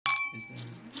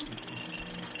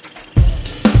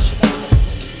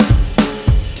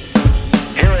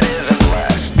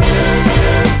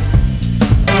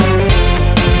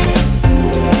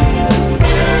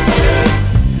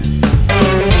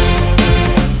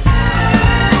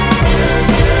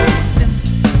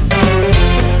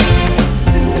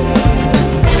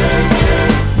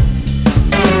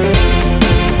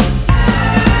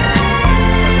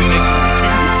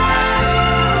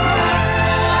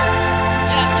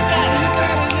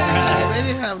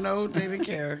No, they didn't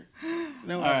care.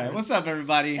 No. All right, what's up,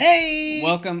 everybody? Hey!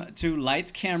 Welcome to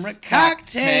Lights, Camera,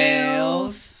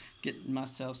 Cocktails. Getting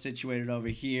myself situated over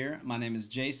here. My name is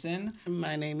Jason.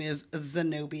 My name is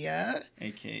Zenobia.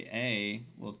 AKA,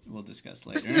 we'll discuss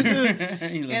later.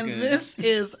 And this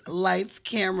is Lights,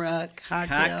 Camera,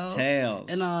 Cocktails.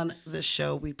 And on this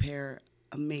show, we pair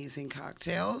amazing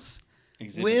cocktails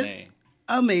with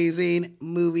amazing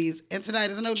movies. And tonight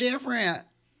is no different.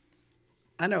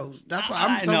 I know. That's why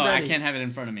I'm so ready. I can't have it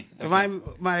in front of me.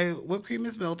 My whipped cream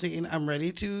is melting. I'm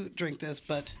ready to drink this.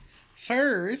 But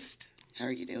first, how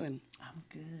are you doing? I'm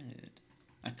good.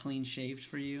 I clean shaved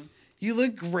for you. You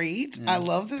look great. Yeah. I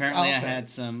love this outfit. Apparently, I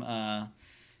had some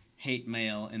hate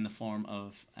mail in the form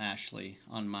of Ashley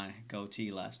on my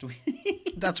goatee last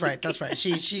week. That's right. That's right.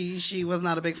 She was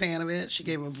not a big fan of it. She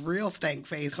gave a real stank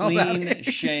face. Clean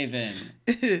shaven.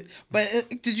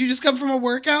 But did you just come from a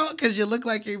workout? Because you look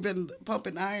like you've been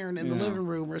pumping iron in the living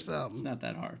room or something. It's not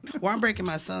that hard. Well, I'm breaking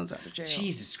my sons out of jail.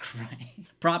 Jesus Christ.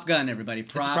 Prop gun, everybody.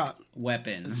 Prop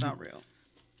weapon. It's not real.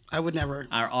 I would never.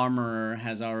 Our armorer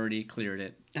has already cleared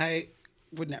it. I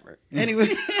would never.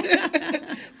 Anyway.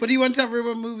 But do you want to tell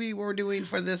everyone what movie we're doing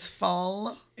for this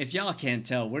fall? If y'all can't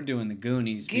tell, we're doing the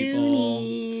Goonies,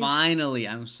 people. Finally,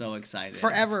 I'm so excited.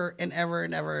 Forever and ever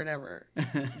and ever and ever.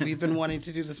 We've been wanting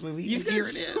to do this movie. You've got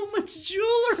so much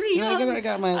jewelry. I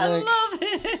got my I love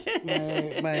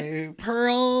it. my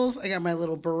pearls. I got my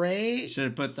little beret. Should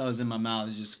have put those in my mouth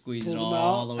and just squeezed it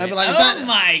all the way. I'd be like, oh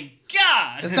my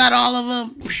God. Is that all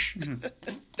of them?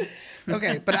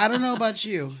 Okay, but I don't know about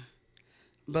you,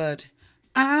 but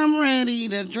I'm ready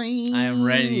to drink. I am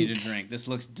ready to drink. This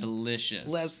looks delicious.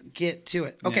 Let's get to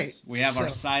it. Okay. Yes, we have our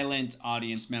silent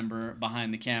audience member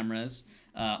behind the cameras,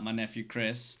 my nephew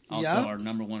Chris, also our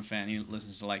 #1 fan. He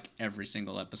listens to like every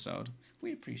single episode.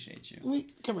 We appreciate you.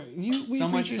 Come here. We so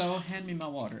much so, hand me my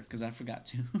water because I forgot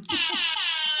to.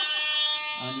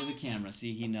 Under the camera.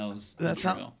 See, he knows. That's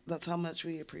how much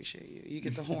we appreciate you. You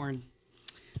get the horn.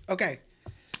 Okay.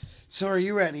 So are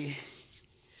you ready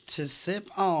to sip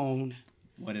on...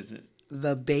 What is it?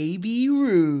 The Baby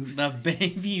Ruth. The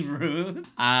Baby Ruth?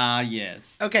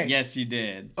 Yes. Okay. Yes, you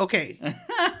did. Okay.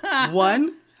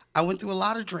 One, I went through a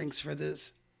lot of drinks for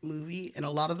this movie, and a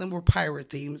lot of them were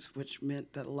pirate themes, which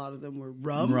meant that a lot of them were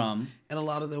rum. And a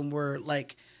lot of them were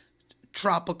like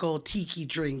tropical tiki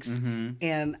drinks. Mm-hmm.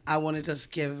 And I wanted to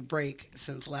give a break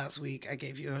since last week. I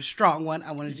gave you a strong one.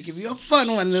 I wanted to give you a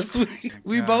fun one this week.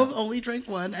 We both only drank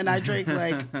one, and I drank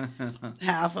like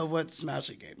half of what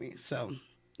Smashy gave me. So...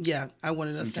 yeah, I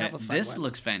wanted us to have a fun one. This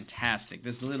looks fantastic.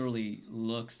 This literally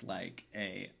looks like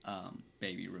a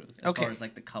Baby Ruth as far as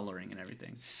like the coloring and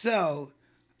everything. So,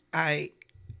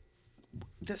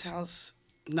 this house,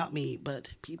 not me, but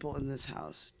people in this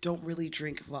house don't really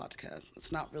drink vodka.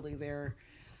 It's not really their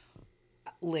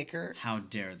liquor. How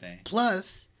dare they?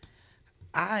 Plus,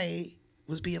 I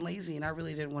was being lazy and I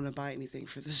really didn't want to buy anything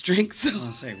for this drink. So,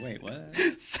 I'll say, wait, what?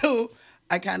 So,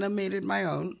 I kind of made it my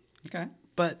own. Okay.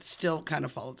 But still kind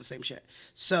of followed the same shit.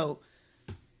 So,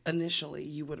 initially,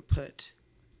 you would have put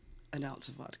an ounce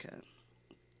of vodka.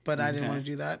 But I didn't want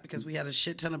to do that because we had a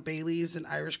shit ton of Baileys and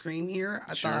Irish cream here.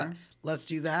 I thought, let's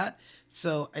do that.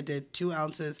 So, I did 2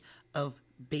 ounces of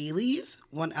Baileys,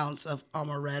 1 ounce of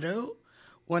amaretto,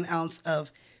 1 ounce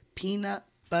of peanut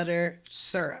butter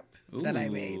syrup that I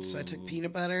made. So, I took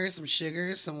peanut butter, some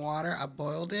sugar, some water. I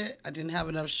boiled it. I didn't have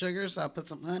enough sugar, so I put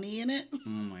some honey in it. Oh,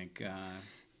 my God.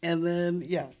 And then,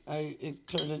 it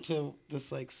turned into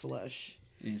this, like, slush.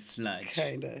 Sludge.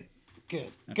 Kind of. Good.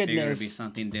 I figured it would be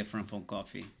something different from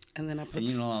coffee. And then I put...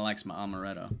 And I like my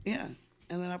amaretto. Yeah.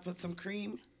 And then I put some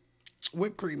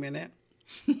whipped cream in it.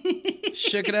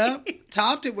 Shook it up.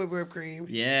 Topped it with whipped cream.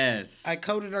 Yes. I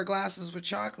coated our glasses with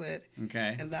chocolate.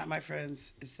 Okay. And that, my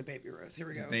friends, is the Baby Ruth. Here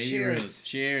we go. Baby Ruth.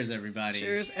 Cheers, everybody.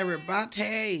 Cheers,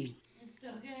 everybody. It's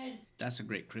so good. That's a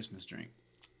great Christmas drink.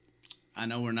 I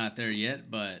know we're not there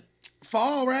yet, but...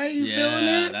 Fall, right? You feeling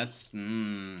it? That's...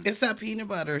 It's that peanut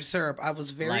butter syrup. I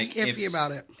was very iffy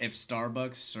about it. If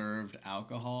Starbucks served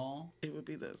alcohol... it would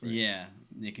be this, right? Yeah,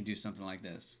 they could do something like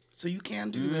this. So you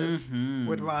can do this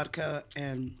with vodka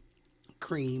and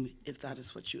cream if that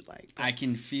is what you like. But I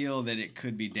can feel that it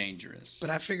could be dangerous. But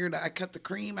I figured I cut the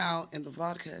cream out and the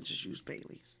vodka and just use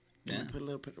Baileys. Yeah. And put a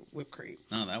little bit of whipped cream.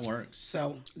 Oh, that works.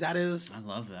 So that is... I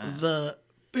love that. The...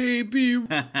 Baby. What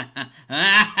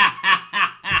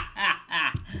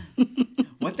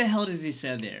the hell does he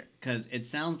say there? Because it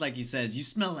sounds like he says, you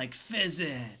smell like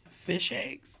fizzit. Fish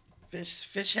eggs.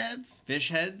 Fish heads.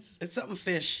 Fish heads? It's something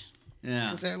fish. Yeah.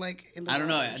 Because they're like in the I don't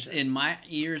know. In my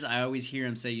ears, I always hear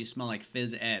him say you smell like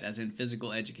phys ed, as in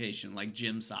physical education, like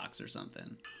gym socks or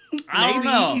something. I don't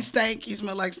know. He stank. He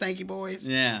smelled like stanky boys.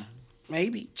 Yeah.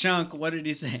 Maybe. Chunk, what did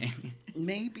he say?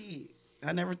 Maybe.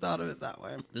 I never thought of it that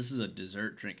way. This is a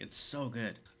dessert drink. It's so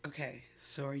good. Okay,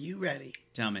 so are you ready?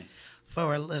 Tell me.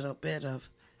 For a little bit of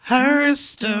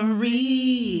herstory.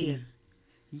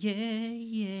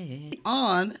 Yeah.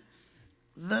 On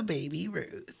the Baby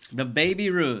Ruth. The Baby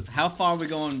Ruth. How far are we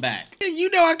going back? You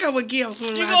know I come with gifts.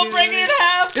 You gonna break it in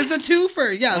half? It's a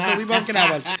twofer. Yeah, so we both can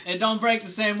have one. It don't break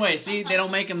the same way. See, they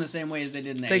don't make them the same way as they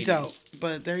did in the 80s. They don't.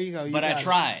 But there you go. But I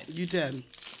tried. You did.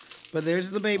 But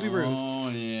there's the Baby Ruth. Oh,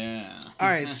 yeah. All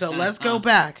right, so let's go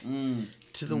back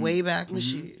to the Wayback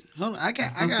Machine. Hold on, I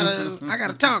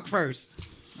gotta talk first.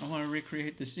 I want to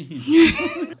recreate the scene.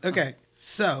 Okay,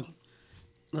 so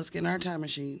let's get in our time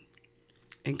machine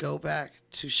and go back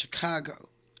to Chicago,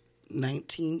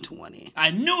 1920. I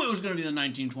knew it was going to be the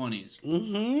 1920s.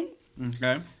 Mm-hmm.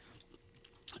 Okay.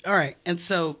 All right, and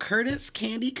so Curtis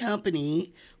Candy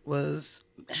Company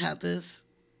had this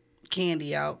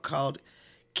candy out called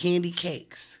Candy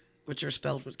Cakes, which are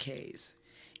spelled with K's.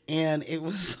 And it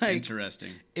was like...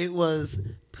 Interesting. It was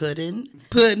pudding,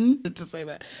 to say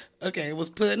that. Okay, it was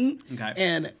pudding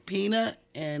and peanut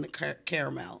and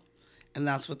caramel. And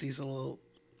that's what these little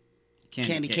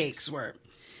candy cakes were.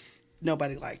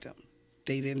 Nobody liked them.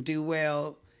 They didn't do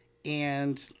well.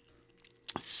 And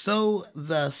so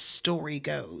the story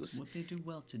goes. Would they do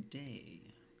well today?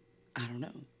 I don't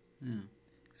know. Yeah.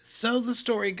 So the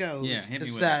story goes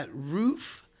is that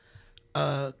Ruth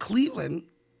Cleveland,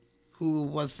 who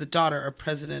was the daughter of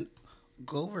President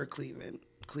Grover Cleveland.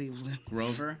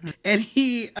 Grover? And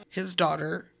his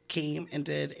daughter came and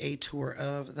did a tour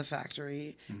of the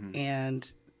factory,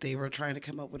 and they were trying to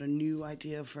come up with a new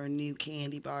idea for a new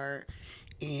candy bar,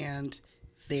 and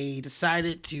they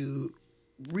decided to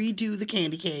redo the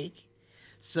candy cake.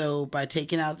 So by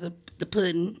taking out the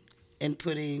pudding and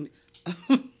putting...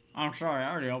 I'm sorry,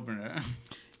 I already opened it.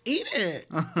 Eat it.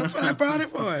 That's what I brought it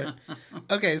for.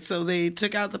 Okay, so they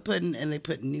took out the pudding and they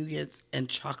put nougats and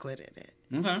chocolate in it.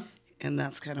 Okay. And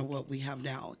that's kind of what we have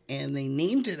now. And they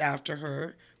named it after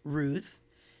her, Ruth,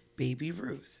 Baby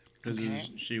Ruth. Because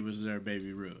she was their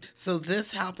Baby Ruth. So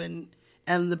this happened,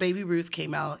 and the Baby Ruth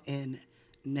came out in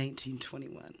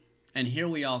 1921. And here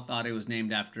we all thought it was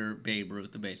named after Babe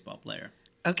Ruth, the baseball player.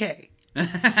 Okay.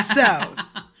 So,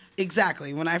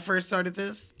 exactly. When I first started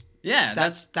this, yeah,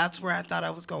 that's where I thought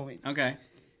I was going. Okay.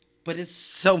 But it's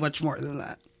so much more than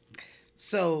that.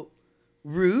 So,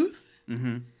 Ruth,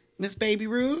 Miss Baby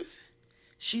Ruth,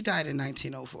 she died in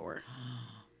 1904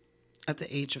 at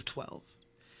the age of 12.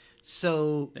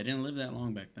 So they didn't live that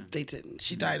long back then. They didn't.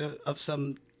 She died of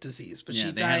some disease, but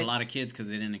they had a lot of kids because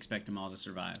they didn't expect them all to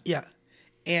survive. Yeah,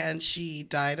 and she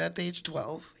died at the age of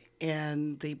 12,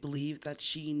 and they believe that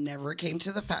she never came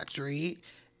to the factory.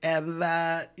 And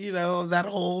that, that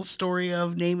whole story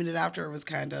of naming it after her was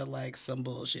kind of like some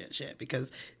bullshit shit, because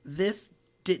this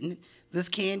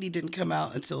candy didn't come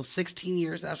out until 16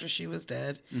 years after she was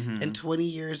dead and 20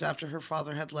 years after her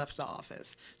father had left the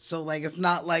office. So, like, it's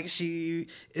not like she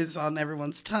is on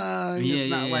everyone's tongue. It's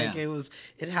not like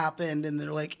it happened and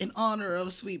they're like, in honor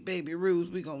of sweet Baby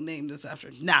Ruth, we gonna name this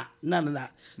after. Nah, none of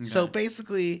that. Okay. So,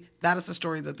 basically, that is a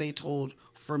story that they told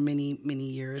for many, many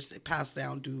years. It passed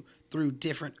down through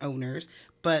different owners.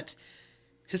 But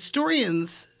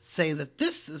historians say that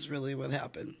this is really what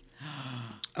happened.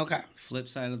 Okay. Flip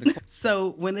side of the coin.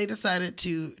 So when they decided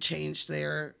to change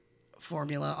their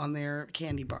formula on their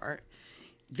candy bar,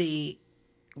 they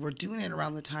were doing it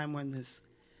around the time when this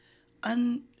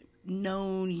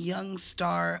unknown young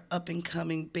star,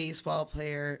 up-and-coming baseball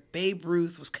player, Babe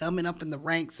Ruth, was coming up in the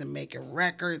ranks and making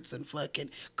records and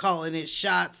fucking calling it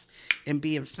shots and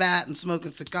being fat and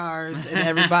smoking cigars, and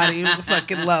everybody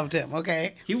fucking loved him,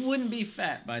 okay? He wouldn't be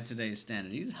fat by today's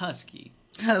standard. He's husky.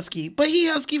 But he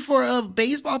husky for a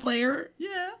baseball player.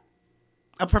 Yeah.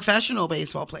 A professional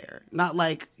baseball player. Not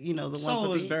like, the ones that So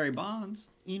was Barry Bonds.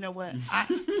 You know what?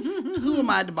 Who am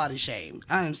I to body shame?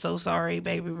 I am so sorry,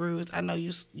 Baby Ruth. I know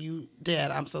you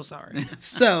dead. I'm so sorry.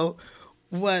 So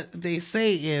what they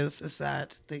say is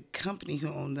that the company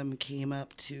who owned them came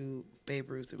up to Babe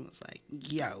Ruth and was like,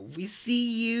 yo, we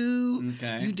see you.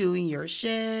 Okay. You doing your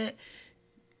shit.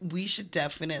 We should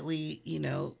definitely,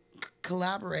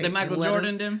 collaborate. They Michael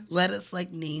Jordan him? Let us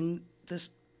name this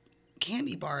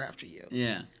candy bar after you.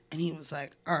 Yeah. And he was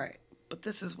like, all right, but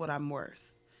this is what I'm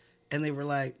worth. And they were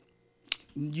like,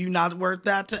 you not worth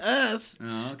that to us.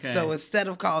 Oh, okay. So instead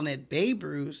of calling it Babe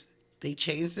Ruth, They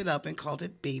changed it up and called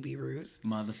it Baby Ruth.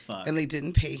 Motherfucker. And they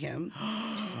didn't pay him.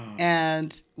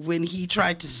 And when he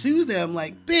tried to sue them,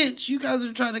 like, bitch, you guys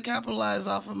are trying to capitalize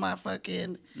off of my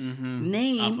fucking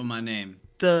name. Off of my name.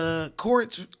 The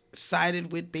courts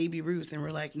sided with Baby Ruth and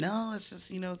were like, no, it's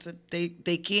just,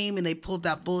 they came and they pulled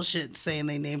that bullshit saying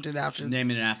they named it after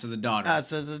the daughter.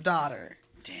 So the daughter.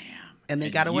 Damn. And they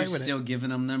got away with it. You're still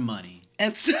giving them their money.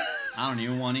 And so, I don't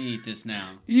even want to eat this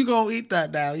now. You gonna eat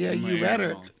that now. Yeah, you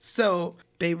better. So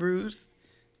Babe Ruth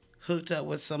hooked up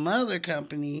with some other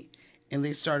company and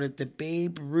they started the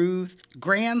Babe Ruth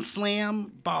Grand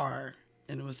Slam Bar.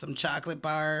 And it was some chocolate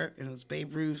bar and it was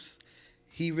Babe Ruth's.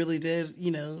 He really did,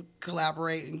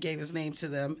 collaborate and gave his name to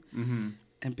them. Mm-hmm.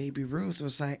 And Baby Ruth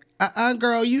was like,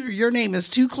 girl, your name is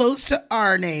too close to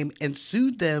our name, and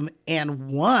sued them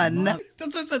and won. What?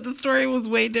 That's what I said. The story was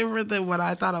way different than what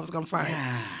I thought I was going to find.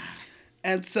 Yeah.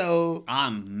 And so...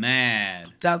 I'm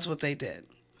mad. That's what they did.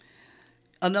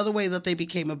 Another way that they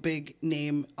became a big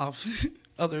name off,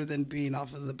 other than being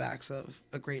off of the backs of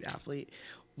a great athlete,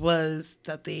 was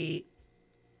that they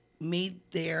made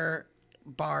their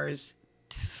bars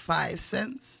 5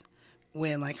 cents.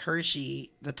 When like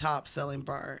Hershey, the top selling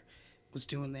bar, was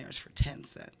doing theirs for 10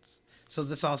 cents. So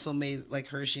this also made like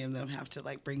Hershey and them have to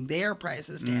like bring their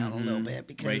prices down a little bit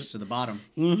because race to the bottom.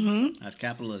 Mm-hmm. That's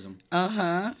capitalism.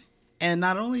 Uh-huh. And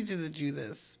not only did they do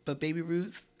this, but Baby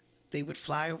Ruth, they would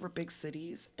fly over big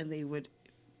cities and they would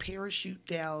parachute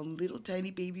down little tiny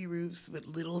Baby Ruths with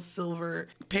little silver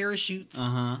parachutes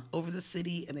over the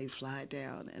city, and they fly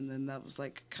down. And then that was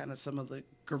like kind of some of the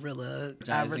guerrilla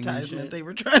advertisement they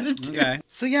were trying to do. Okay.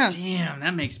 So yeah. Damn,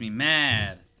 that makes me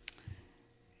mad.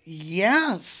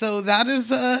 Yeah. So that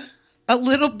is a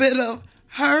little bit of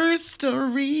her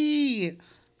story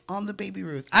on the Baby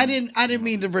Ruth. I didn't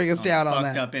mean to bring us down on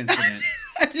that. Fucked up incident.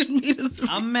 I didn't mean to.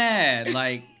 I'm mad.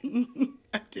 Like.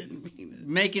 I didn't mean it.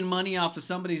 Making money off of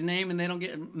somebody's name and they don't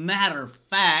get... Matter of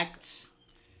fact,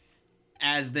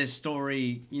 as this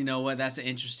story, you know what? That's an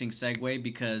interesting segue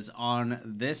because on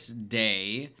this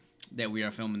day that we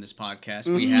are filming this podcast,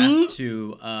 we have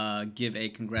to give a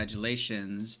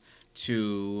congratulations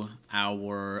to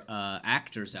our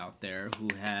actors out there who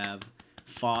have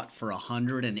fought for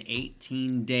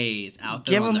 118 days out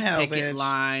there on the picket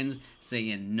lines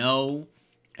saying no.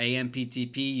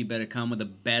 AMPTP, you better come with a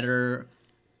better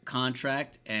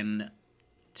contract, and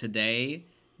today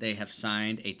they have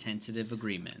signed a tentative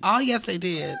agreement. Oh, yes, they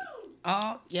did.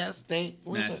 Oh, yes, they...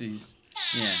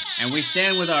 Yeah, and we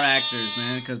stand with our actors,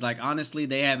 man, because, like, honestly,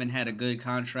 they haven't had a good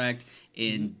contract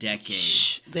in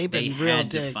decades. They've been real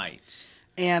dick. To fight.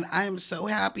 And I am so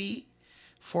happy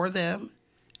for them.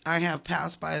 I have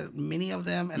passed by many of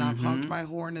them, and I've honked my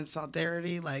horn in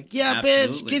solidarity, like, yeah,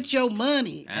 absolutely. Bitch, get your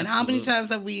money. Absolutely. And how many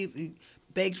times have we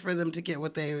begged for them to get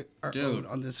what they are owed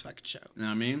on this fucking show? You know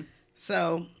what I mean?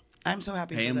 So, I'm so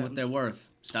happy pay for them. Pay them what they're worth.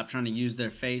 Stop trying to use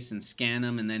their face and scan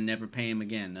them and then never pay them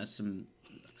again. That's some...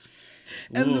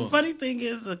 And the funny thing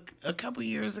is, a couple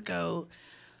years ago,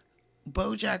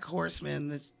 BoJack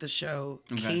Horseman, the show,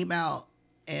 came out,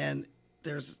 and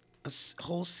there's a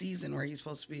whole season where he's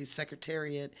supposed to be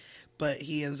Secretariat, but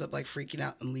he ends up like freaking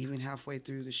out and leaving halfway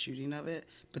through the shooting of it.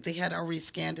 But they had already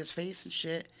scanned his face and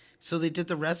shit, so they did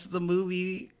the rest of the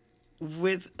movie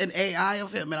with an AI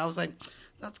of him, and I was like,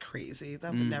 that's crazy.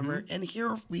 That would never. And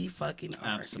here we fucking are.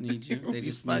 Absolutely, they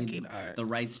just need the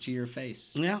rights to your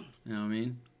face. Yeah, you know what I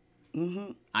mean.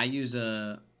 Mm-hmm. I use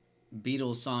a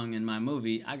Beatles song in my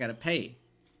movie. I gotta pay.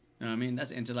 You know what I mean? That's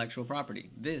intellectual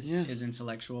property. This is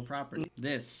intellectual property.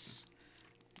 This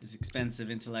is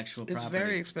expensive intellectual property. It's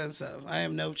very expensive. I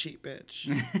am no cheap bitch.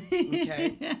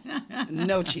 Okay?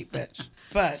 No cheap bitch.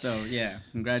 But so, yeah.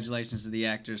 Congratulations to the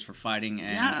actors for fighting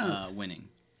and winning.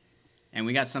 And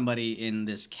we got somebody in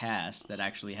this cast that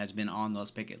actually has been on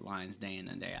those picket lines day in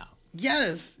and day out.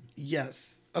 Yes.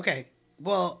 Yes. Okay.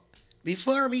 Well,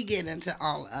 before we get into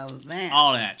all of that.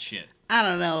 All that shit. I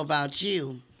don't know about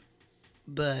you.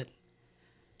 But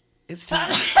it's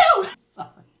time. Sorry.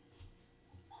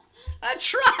 I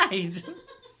tried.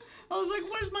 I was like,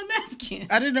 "Where's my napkin?"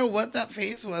 I didn't know what that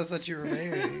face was that you were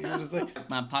making. You were just like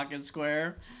my pocket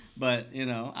square, but you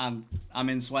know, I'm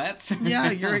in sweats.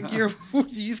 Yeah, you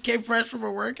just came fresh from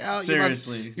a workout.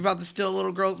 Seriously, you're about to steal a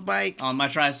little girl's bike on my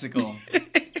tricycle.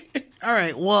 All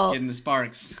right, well, getting the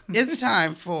sparks. It's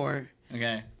time for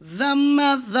the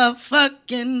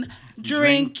motherfucking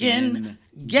drinking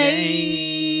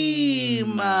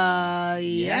game.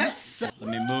 Yes. Let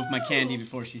me move my candy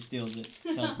before she steals it.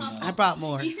 Tells me I brought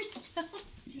more. You're so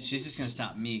She's just gonna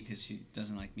stop me because she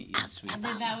doesn't like me eating sweets.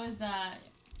 That was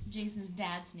Jason's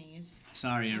dad sneeze.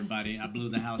 Sorry, everybody. I blew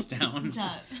the house down. What's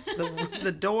up?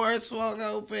 The door swung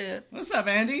open. What's up,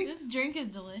 Andy? This drink is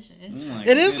delicious. Oh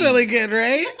It is really good,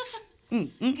 right?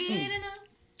 Good enough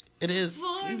It is.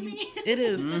 for me. It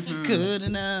is good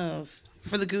enough.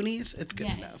 For the Goonies, it's good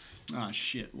Yes. enough. Oh,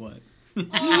 shit. What?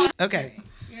 Okay.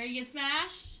 You ready to get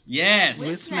smashed? Yes.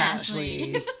 With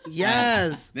Smashley. Smashley.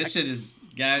 Yes. This shit is...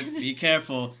 Guys, be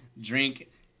careful. Drink...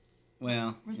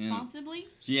 Well... Responsibly?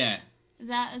 Yeah. Is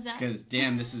that? Because,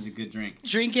 damn, this is a good drink.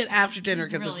 Drink it after dinner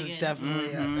It's because really this is good.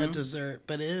 definitely a dessert.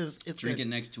 But it's Drink good. it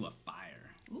next to a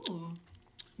fire. Ooh.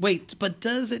 Wait, but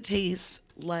does it taste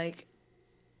like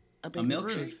a baby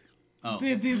milkshake? Ruth? Oh.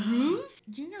 Baby Ruth?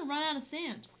 You're gonna run out of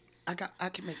Samps. I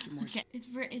can make you more. Okay,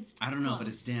 it's. I don't know, but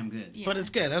close. it's damn good. Yeah. But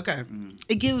it's good. Okay.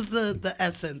 It gives the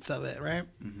essence of it, right?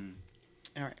 Mm-hmm.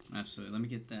 All right. Absolutely. Let me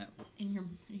get that. in your. Are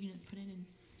you gonna put it in?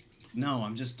 No,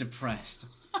 I'm just depressed.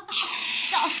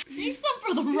 Save some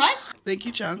for the rest. Thank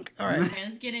you, Chunk. All right. Okay,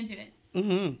 let's get into it.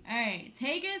 Mm-hmm. All right,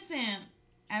 take a simp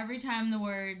every time the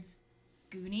words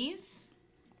Goonies,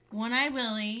 One-Eyed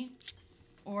Willie,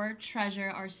 or Treasure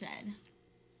are said.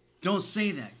 Don't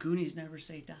say that. Goonies never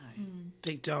say die.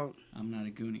 They don't. I'm not a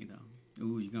Goonie, though.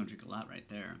 Ooh, you're going to drink a lot right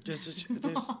there. There's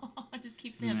Just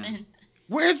keep sipping.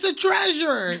 Where's the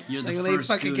treasure? You're the Like, they first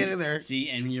fucking Goonie. get in there. See,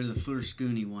 and you're the first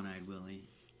Goonie, One-Eyed Willie.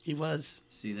 He was.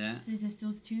 See that? See, there's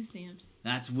still two simps.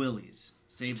 That's Willie's.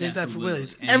 Save Take that for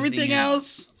Willie's. Anything Everything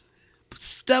else,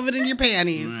 stuff it in your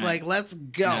panties. Right. Like, let's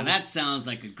go. Now, that sounds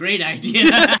like a great idea.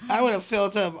 I would have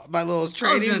filled up my little I was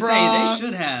training gonna bra. say, they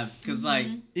should have. Because, like,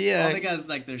 Yeah. all they got is,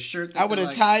 like, their shirt. I would have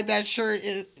like, tied that shirt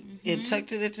and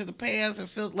tucked it into the pants and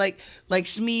filled like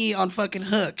Shmee on fucking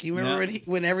Hook. You remember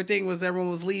when everyone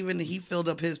was leaving and he filled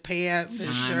up his pants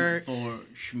and Time shirt. for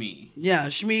Shmee. Yeah,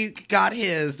 Shmee got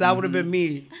his. That would have been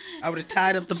me. I would have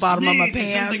tied up the bottom of my Shmee, do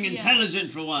pants. something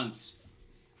intelligent for once.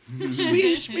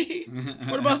 Shmee.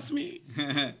 What about Shmee?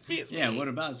 Yeah, what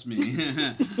about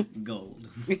Shmee? Gold.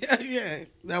 Yeah,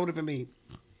 that would have been me.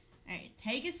 All right,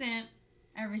 take a simp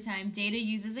every time Data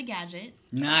uses a gadget.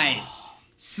 Nice.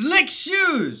 Slick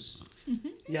shoes.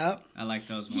 Yep. I like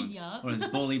those ones. Yup. Or his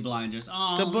bully blinders.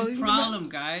 Oh, The the bully- problem,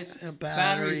 guys.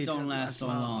 Batteries don't don't last so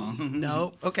long.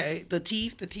 Nope. Okay. The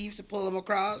teeth to pull them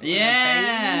across.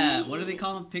 Yeah. What do they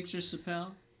call them? Pictures,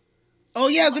 Chappelle? Oh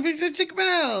yeah, the big chick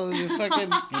bell. Fucking.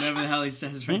 Whatever the hell he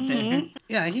says right there.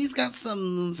 Yeah, he's got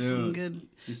some Dude. good.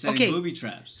 He's setting Okay. booby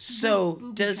traps. So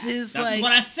Booby does traps. his That's like?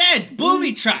 what I said.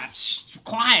 Booby traps. Shh,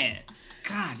 quiet.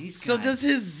 God, these guys. So does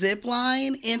his zip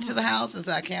line into the house? Does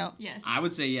that count? Yes. I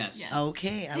would say yes. Yes.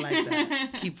 Okay, I like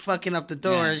that. Keep fucking up the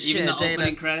door Yeah, and even shit. the opening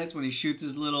Data. credits when he shoots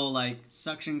his little like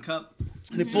suction cup.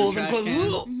 And it pulls and Trash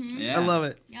closes. can. Yeah. I love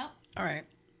it. Yep. All right.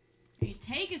 All right,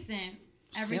 take a simp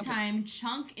every Sample. time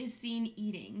Chunk is seen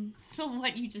eating. So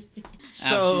what you just did. So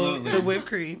Absolutely. the whipped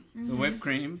cream, The whipped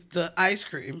cream, the ice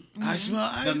cream. I smell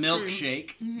ice the cream.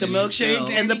 milkshake, The milkshake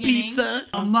and the Beginning. pizza.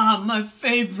 Oh, Mom, my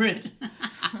favorite.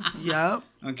 Yep.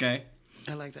 Okay.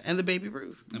 I like that. And the baby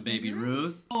Ruth. A baby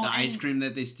Ruth. Oh, the ice and- cream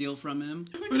that they steal from him.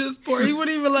 With his poor, he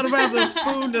wouldn't even let him have the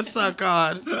spoon to suck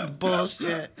on. It's some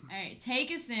bullshit. All right,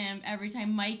 take a simp every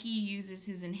time Mikey uses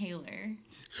his inhaler.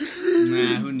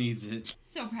 Nah, who needs it?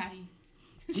 So proud of you.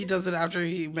 He does it after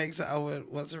he makes out with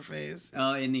what's her face.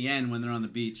 Oh, in the end when they're on the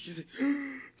beach. She's like,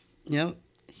 yep,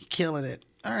 he killing it.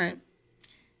 All right.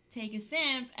 Take a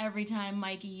simp every time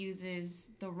Mikey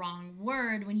uses the wrong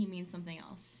word when he means something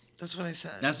else. That's what I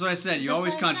said. That's what I said. You That's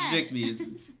always what I contradict said. me. It's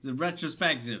the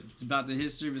retrospective. It's about the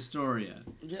history of Astoria.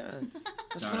 Yeah,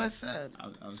 that's Sorry. what I said.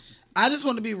 I was just. I just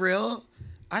want to be real.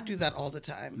 I do that all the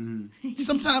time.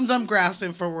 Sometimes I'm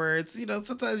grasping for words. You know,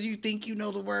 sometimes you think you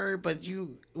know the word, but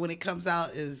when it comes out,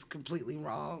 is completely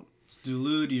wrong.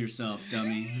 Delude yourself,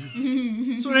 dummy.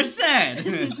 That's what I said.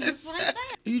 That's what I said.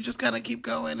 You just gotta keep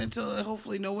going until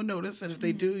hopefully no one notices. And if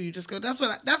they do, you just go. That's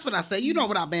what I say. You know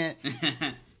what I meant. Do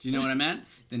you know what I meant?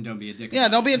 Then don't be a dick. Yeah,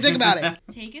 don't be a dick about it.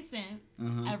 Take a simp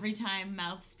Uh-huh. every time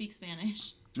Mouth speaks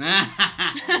Spanish.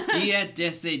 Dia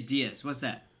de diez. What's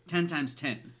that? 10 times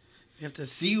 10. You have to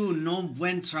Si un no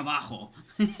buen trabajo.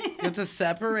 You have to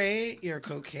separate your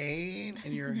cocaine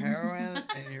and your heroin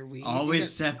and your weed. Always You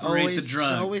separate the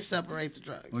drugs. Always separate the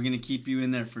drugs. We're gonna keep you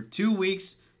in there for 2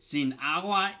 weeks. Sin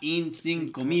agua y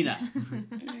sin comida.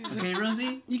 Okay,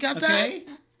 Rosie? You got okay?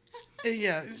 that?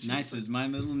 Yeah. Nice is my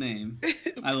middle name.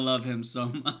 I love him so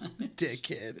much.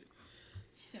 Dickhead.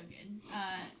 So good.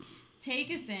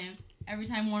 Take a simp every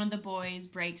time one of the boys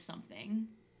breaks something.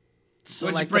 So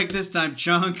What'd like you break this time,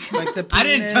 Chunk? like the I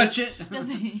didn't touch penis.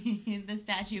 it. The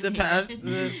statue.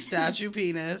 the statue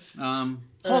penis.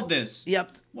 Hold this.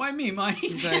 Yep. Why me, Mike?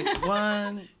 He's like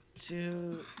 1,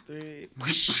 2, 3.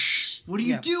 What are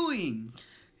you doing?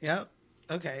 Yep.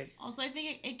 Okay. Also, I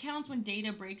think it counts when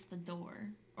Data breaks the door.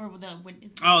 Or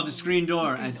the screen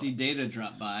door. I see Data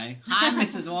drop by. Hi,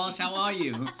 Mrs. Walsh. How are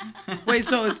you? Wait,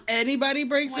 so is anybody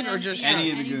breaks it or just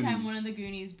anytime one of the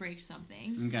Goonies breaks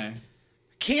something. Okay.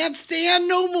 Can't stand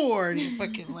no more. And you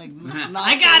fucking like.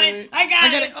 I got it.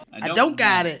 I don't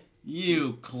got it.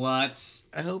 You klutz.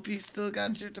 I hope you still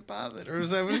got your deposit, or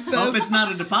is that what it says? I hope it's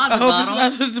not a deposit bottle. I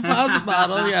hope it's not a deposit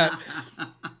bottle. Yeah.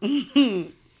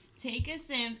 Take a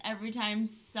simp every time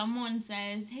someone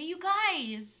says, "Hey, you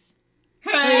guys."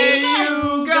 Hey,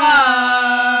 you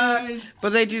guys!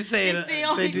 But they do say it.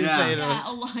 They do say it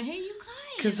a lot. Hey, you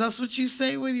guys! Because that's what you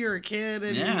say when you're a kid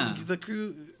and the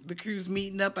crew's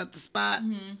meeting up at the spot.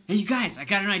 Mm-hmm. Hey, you guys! I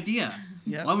got an idea.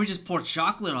 Why don't we just pour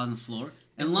chocolate on the floor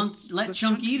and let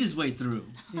Chunk eat his way through?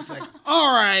 He's like,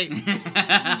 all right,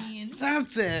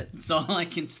 that's it. That's all I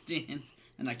can stand,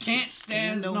 and I can't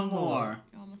stand no more.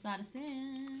 You're almost out of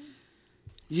sense.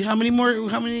 How many more?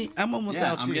 I'm almost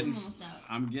out too.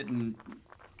 I'm getting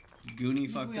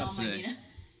Goonie fucked up today.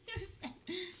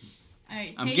 All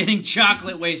right, I'm getting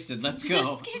chocolate wasted. Let's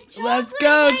go. Let's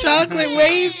go. Chocolate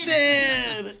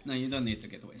wasted. No, you don't need to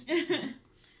get wasted.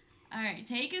 All right,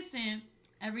 take a simp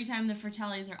every time the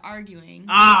Fratellis are arguing.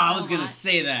 I was going to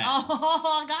say that.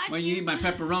 Oh, got you. When you eat my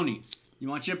pepperoni. You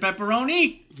want your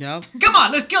pepperoni? Yep. Come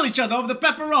on, let's kill each other over the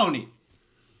pepperoni.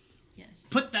 Yes.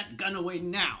 Put that gun away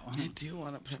now. I do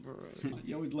want a pepperoni.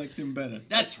 You always liked him better.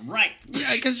 That's right.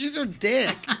 Yeah, because she's her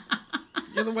dick.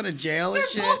 You're the one in jail and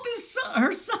shit. They're both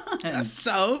her sons.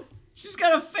 So? She's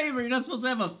got a favorite. You're not supposed to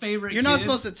have a favorite. You're not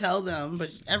supposed to tell them,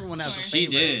 but everyone has a favorite. She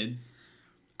did.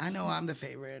 I know I'm the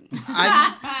favorite.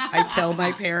 I tell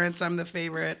my parents I'm the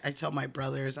favorite. I tell my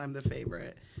brothers I'm the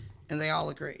favorite. And they all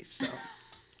agree, so.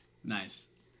 Nice.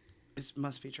 It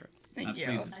must be true. Thank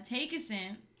you. Take a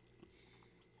simp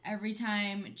every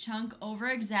time Chunk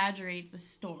over-exaggerates a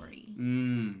story.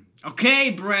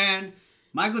 Okay, Bran.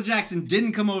 Michael Jackson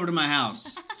didn't come over to my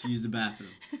house to use the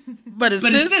bathroom. But his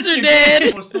sister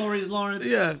did. More stories, Lawrence?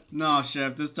 Yeah. No,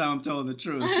 Chef. This time I'm telling the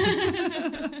truth.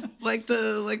 like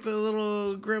the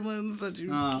little gremlins that you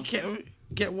can't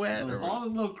get wet. All the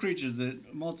little creatures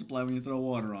that multiply when you throw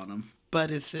water on them. But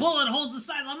his sister... Bullet holes the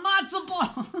size of matzo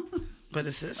balls. But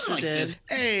his sister did.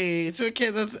 Hey, to a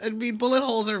kid, bullet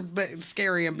holes are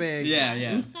scary and big.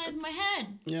 Yeah. The size of my head.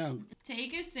 Yeah.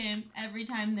 Take a simp every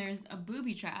time there's a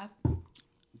booby trap.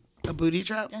 A booty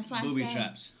trap? That's what booby I said.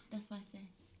 traps. That's what I said.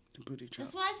 A booty trap.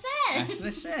 That's what I said. That's what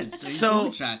I said. So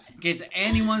booby trap. In case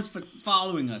anyone's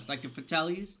following us, like the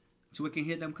Fratellis, so we can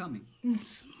hear them coming.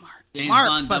 Smart. James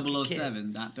Bond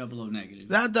 007, not 00 negative.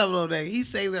 Not 00 negative. He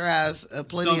saved their ass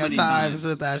plenty of times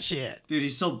with that shit. Dude,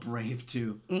 he's so brave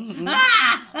too. Mm-hmm.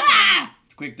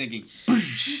 Quick thinking.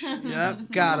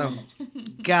 Yep, got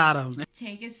him.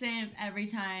 Take a simp every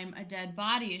time a dead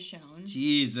body is shown.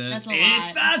 Jesus, that's a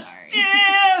it's lot. a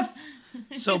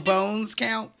stiff. So bones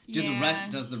count?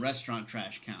 Does the restaurant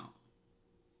trash count?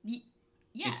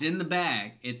 Yeah. It's in the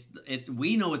bag.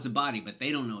 We know it's a body, but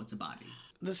they don't know it's a body.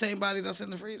 The same body that's in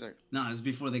the freezer. No, it's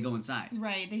before they go inside.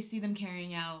 Right, they see them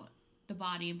carrying out the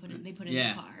body and put it in the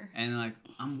car. And they're like,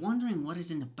 I'm wondering what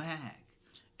is in the bag.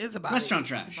 It's a body. Restaurant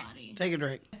trash. It's a body. Take a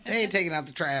drink. They ain't taking out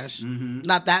the trash. Mm-hmm.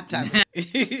 Not that time.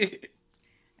 Alright,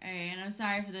 and I'm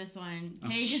sorry for this one.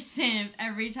 Take a simp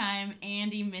every time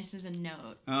Andy misses a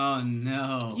note. Oh,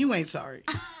 no. You ain't sorry.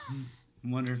 I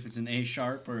wonder if it's an A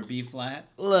sharp or a B flat.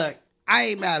 Look, I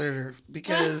ain't mad at her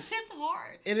because... It's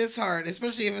hard. It is hard,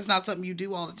 especially if it's not something you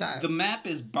do all the time. The map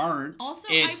is burnt. Also,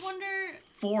 it's I wonder...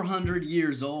 400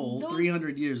 years old,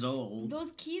 300 years old.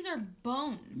 Those keys are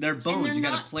bones. They're bones. You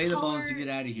gotta play the bones to color,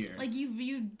 get out of here. Like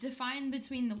you define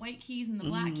between the white keys and the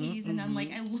black keys, and I'm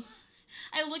like, I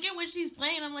look at which he's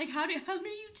playing. I'm like, how do you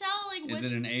tell? Like, is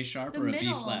it an A sharp or a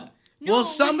B flat? No, well,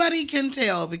 somebody can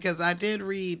tell because I did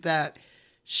read that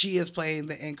she is playing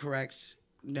the incorrect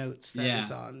notes that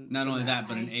is on. Not only that,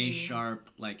 but an A sharp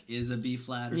like is a B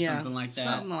flat or something like that.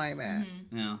 Something like that.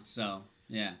 Mm-hmm. Yeah. So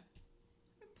yeah.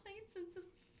 I've played since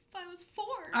I was 4.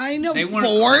 I know they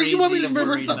 4. You want me to worried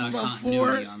remember something about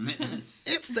 4?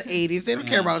 It's the 80s. They don't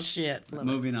care about shit.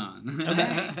 Moving on.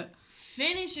 Okay.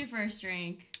 Finish your first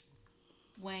drink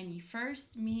when you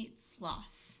first meet Sloth.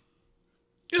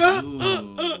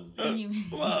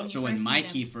 So when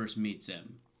Mikey first meets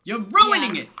him, you're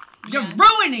ruining it. You're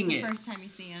ruining it. The first time you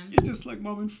see him. You're just like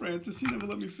Mom and Francis. You never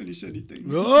let me finish anything.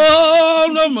 Oh,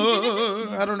 no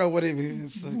more. I don't know what it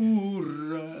means.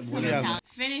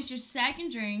 Finish your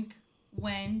second drink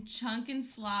when Chunk and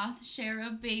Sloth share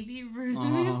a baby Ruth.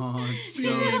 Oh, it's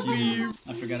so cute.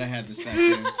 I forgot I had this back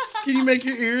there. Can you make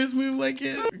your ears move like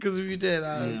it? Because if you did,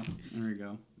 yeah, there we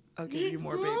go. I'll give you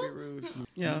more Baby Ruths.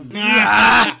 Yeah.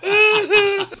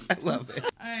 I love it. All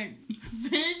right.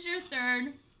 Finish your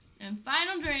third and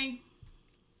final drink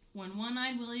when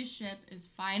One-Eyed Willie's ship is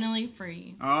finally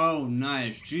free. Oh,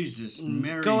 nice. Jesus,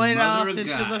 Mary, Going off Mother of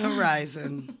into God. the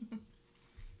horizon.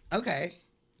 Okay.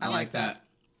 I like that.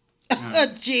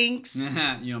 that. Jinx.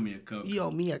 You owe me a Coke. You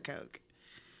owe me a Coke.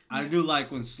 I do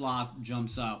like when Sloth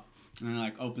jumps up and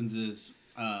like opens his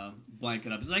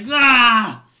blanket up. It's like,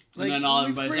 ah! And Like, then all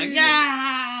we everybody's free. like,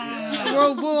 ah! Yeah,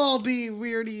 we'll all be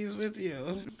weirdies with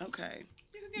you. Okay.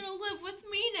 You're gonna live with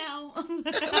me now.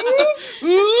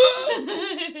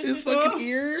 His fucking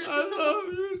ears. I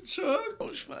love you, Chuck.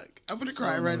 Oh, fuck. I'm gonna So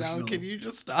cry right now. emotional. Can you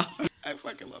just stop? I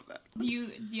fucking love that. Do you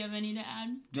have any to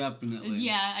add? Definitely.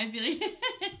 Yeah, I feel like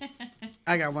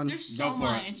I got one. there's so Go for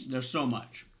much. it. There's so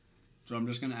much. So I'm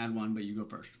just going to add one, but you go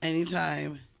first.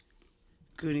 Anytime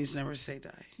Goonies never say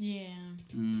die. Yeah.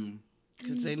 Mm.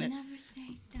 Because they never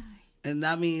say die. and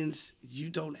that means you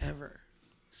don't ever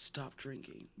stop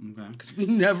drinking. Okay. Because we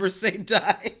never say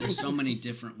die. There's so many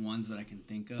different ones that I can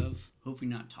think of. Hopefully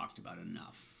not talked about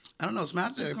enough. I don't know.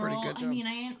 Smash did a pretty good job. I mean,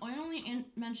 I only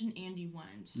mentioned Andy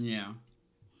once. Yeah.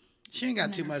 She ain't got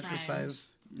And too her much friends.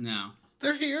 besides. No.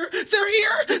 They're here. They're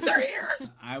here. They're here.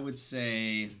 I would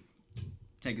say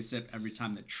take a sip every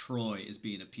time that Troy is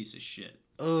being a piece of shit.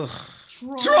 Ugh.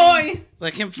 Troy!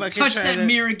 Like him fucking Touch trying that to,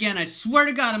 mirror again. I swear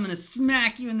to God, I'm going to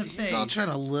smack you in the face. He's all trying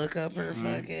to look up her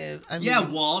fucking. I mean, Yeah,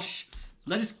 Walsh.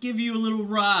 Let us give you a little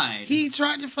ride. he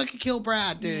tried to fucking kill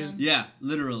Brad, dude. Yeah,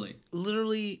 literally.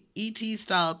 Literally, E.T.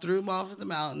 style, threw him off of the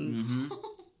mountain, Mm-hmm.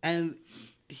 and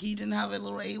he didn't have a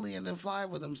little alien to fly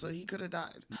with him, so he could have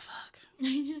died. Fuck.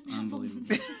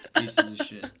 Unbelievable. Pieces of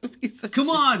shit. Piece of Come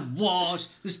shit. on, Walsh.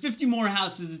 There's 50 more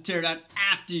houses to tear down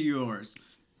after yours.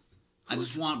 I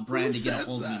just want Brad who to get a says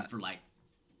hold of him that? for like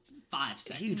 5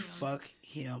 seconds. He'd fuck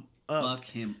him up. Fuck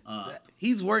him up.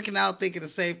 He's working out thinking the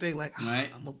same thing, like, Right.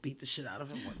 I'm going to beat the shit out of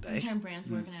him one Every day. time Brand's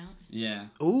working out. Yeah.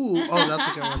 Ooh, oh,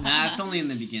 that's a good one. Nah, it's only in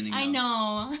the beginning. I though.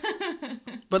 know.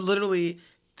 But literally,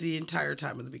 the entire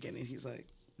time in the beginning, he's like,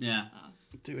 Yeah.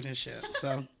 doing his shit.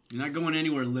 So You're not going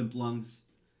anywhere, limp lungs.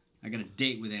 I got a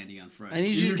date with Andy on Friday. I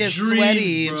need In you to your get dreams,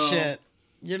 sweaty bro. and shit.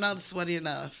 You're not sweaty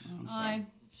enough. Oh, I'm Oh, sorry. I'm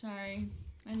sorry.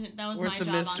 That was Where's my the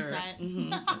job mister? on set. Mhm.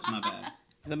 That's my bad.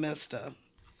 The mister.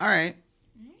 All right.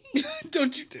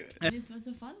 Don't you do it. It was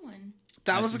a fun one.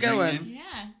 That That's was a the good dream one. game?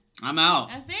 Yeah. I'm out.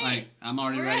 That's it. Like, I'm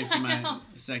already ready for my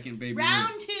second baby.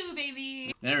 Round Ruth. 2,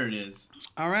 baby. There it is.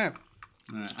 All right.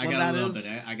 All right. I Well, got that a little is-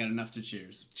 bit. I got enough to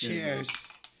cheers. Cheers.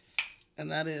 And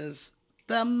that is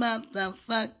the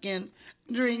motherfucking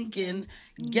drinking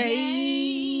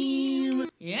game.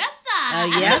 Yes, sir.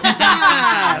 Yes,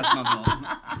 That's sir.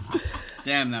 my fault.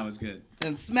 Damn, that was good.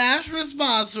 And smash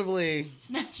responsibly.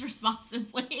 Smash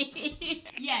responsibly.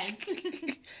 Yes.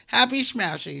 Happy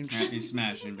smashing. Happy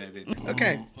smashing, baby.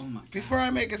 Okay. Oh my God. Before I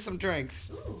make us some drinks,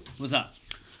 What's up?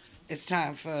 it's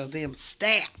time for them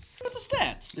stats. With the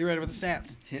stats. You ready with the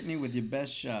stats? Hit me with your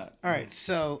best shot. All right,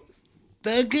 so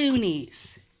the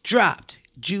Goonies dropped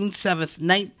June 7th,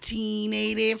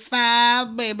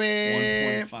 1985,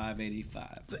 baby.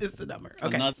 1.585. Is the number.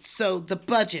 Okay. Another- So the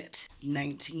budget,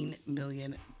 $19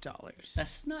 million.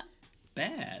 That's not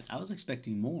bad. I was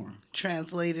expecting more.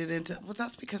 Translated into, well,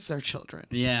 that's because they're children.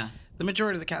 Yeah. The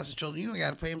majority of the cast is children. You ain't got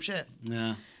to pay them shit.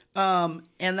 Yeah.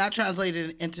 And that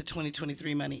translated into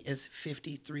 2023 money is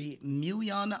 $53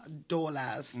 million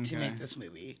to make this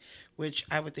movie, which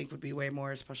I would think would be way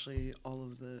more, especially all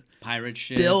of the Pirate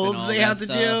shit. builds and all they that had to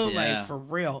stuff. do, Yeah. like for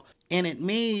real. And it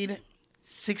made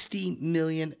 $60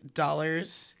 million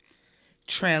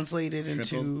translated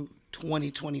into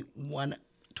 2021.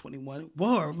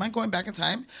 Whoa, am I going back in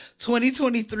time?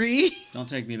 2023? Don't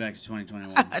take me back to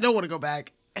 2021. I don't want to go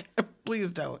back.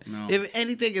 Please don't. No. If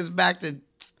anything is back to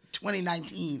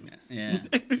 2019. Yeah.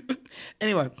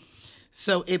 Anyway,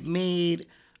 so it made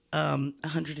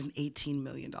 $118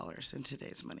 million in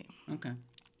today's money. Okay.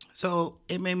 So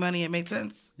it made money. It made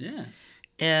sense. Yeah.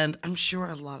 And I'm sure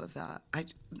a lot of that.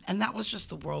 And that was just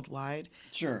the worldwide.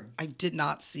 Sure. I did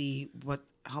not see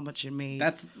how much it made.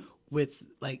 That's with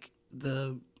like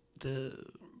the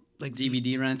like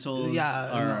DVD rentals.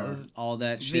 Yeah, Or all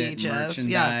that shit. VHS,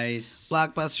 Merchandise.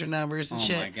 Blockbuster numbers and Oh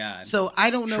shit. my God. So I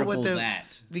don't know Triple what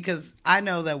that. because I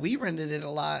know that we rented it a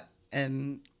lot,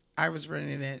 and I was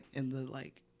renting it in the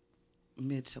like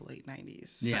mid to late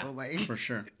 90s. Yeah, So like for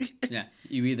sure. Yeah.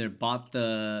 You either bought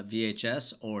the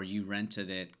VHS or you rented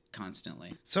it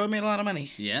constantly. So it made a lot of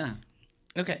money. Yeah.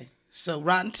 Okay. So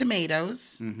Rotten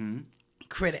Tomatoes, Mm-hmm.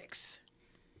 critics,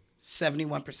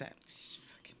 71%. These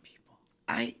fucking people.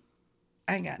 I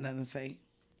ain't got nothing to say.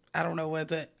 I don't know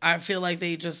what I feel like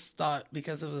they just thought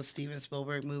because it was a Steven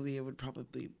Spielberg movie, it would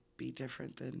probably be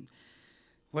different than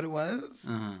what it was.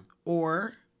 Uh-huh.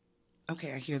 Or,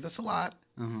 okay, I hear this a lot.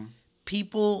 Uh-huh.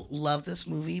 People love this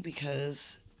movie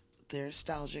because they're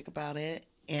nostalgic about it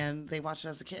and they watched it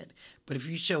as a kid. But if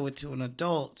you show it to an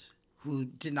adult who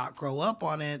did not grow up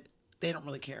on it, they don't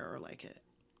really care or like it.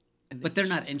 But they're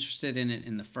not interested in it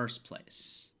in the first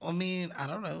place. I mean, I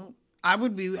don't know.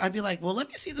 I'd be like, well, let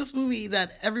me see this movie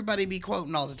that everybody be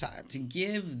quoting all the time. To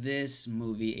give this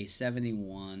movie a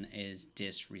 71 is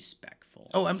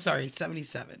disrespectful. Oh, I'm sorry,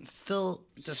 77. Still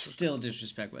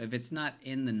disrespectful. If it's not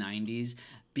in the 90s,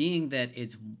 being that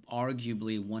it's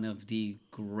arguably one of the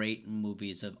great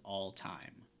movies of all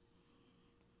time.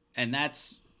 And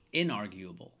that's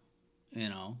inarguable, you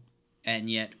know? And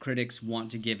yet critics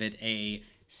want to give it a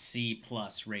C+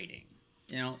 rating.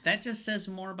 You know, that just says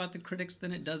more about the critics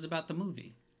than it does about the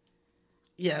movie.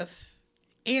 Yes.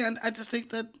 And I just think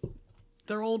that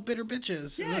they're old bitter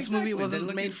bitches. Yeah, and this movie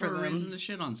wasn't made for them. A reason to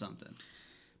shit on something.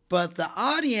 But the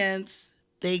audience,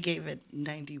 they gave it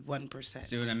 91%.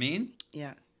 See what I mean?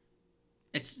 Yeah.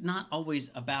 It's not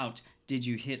always about, did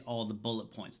you hit all the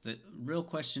bullet points? The real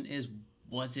question is,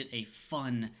 was it a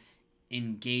fun,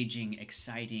 engaging,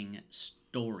 exciting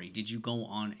story? Did you go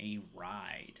on a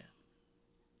ride?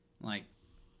 Like,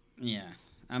 yeah.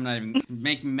 I'm not even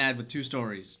making me mad with 2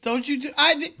 stories. Don't you do...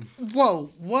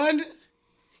 Whoa. One...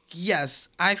 Yes,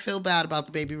 I feel bad about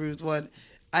the Baby Ruth one.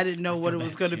 I didn't know what it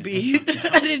was going to be.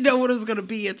 I didn't know what it was going to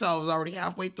be until I was already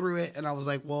halfway through it. And I was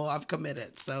like, well, I've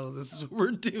committed. So this is what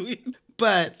we're doing.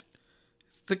 But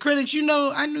the critics, you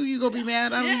know, I knew you going to be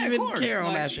mad. I don't even care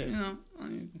on that shit. You know,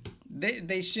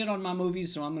 they shit on my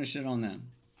movies, so I'm going to shit on them.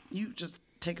 You just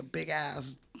take a big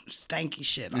ass stanky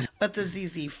shit on. But the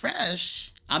ZZ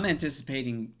Fresh... I'm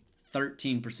anticipating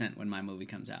 13% when my movie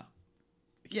comes out.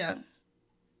 Yeah.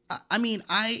 I mean,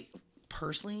 I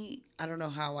personally, I don't know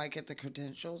how I get the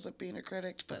credentials of being a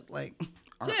critic, but like,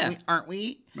 aren't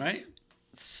we? Right.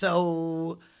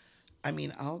 So, I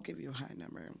mean, I'll give you a high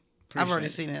number. I've already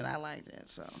seen it. I liked it.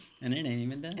 So. And it ain't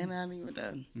even done. And I ain't even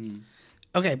done.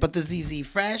 Okay, but the ZZ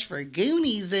Fresh for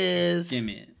Goonies is... Give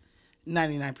me it.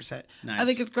 99%. Nice. I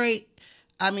think it's great.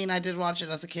 I mean, I did watch it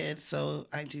as a kid, so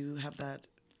I do have that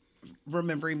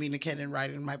remembering being a kid and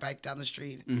riding my bike down the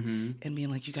street and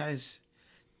being like, you guys,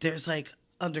 there's like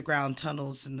underground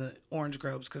tunnels in the orange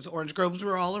groves, because orange groves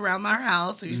were all around my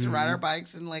house. We used to ride our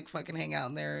bikes and like fucking hang out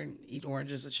in there and eat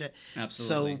oranges and shit.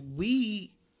 Absolutely. So we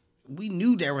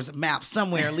knew there was a map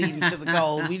somewhere leading to the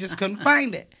goal. We just couldn't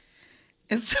find it.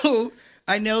 And so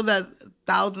I know that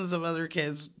thousands of other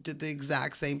kids did the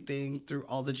exact same thing through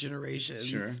all the generations.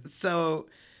 Sure. So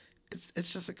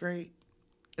it's just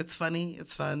it's funny.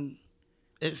 It's fun.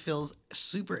 It feels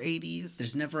super 80s.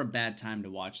 There's never a bad time to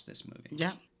watch this movie.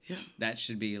 Yeah. Yeah. That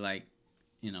should be like,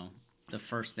 you know, the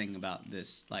first thing about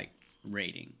this like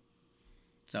rating.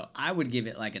 So I would give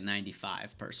it like a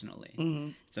 95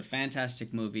 personally. It's a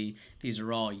fantastic movie. These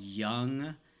are all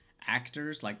young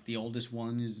actors. Like the oldest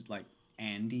one is like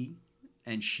Andy,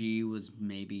 and she was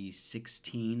maybe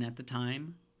 16 at the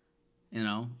time. You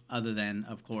know, other than,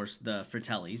 of course, the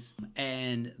Fratellis.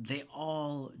 And they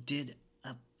all did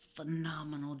a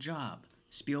phenomenal job.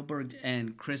 Spielberg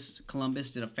and Chris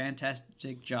Columbus did a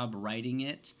fantastic job writing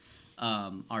it.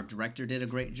 Our director did a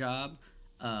great job.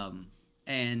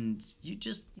 And it's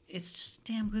just a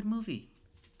damn good movie.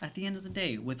 At the end of the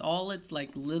day, with all its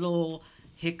like little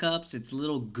hiccups, its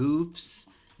little goofs,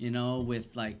 you know,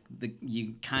 with like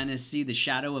you kind of see the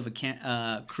shadow of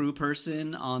a crew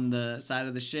person on the side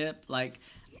of the ship, like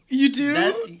you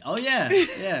do. Oh yeah,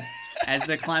 yeah. As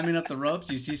they're climbing up the ropes,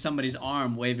 you see somebody's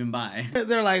arm waving by.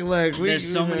 They're like, look,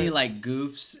 there's so many like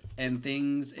goofs and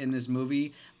things in this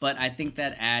movie, but I think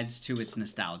that adds to its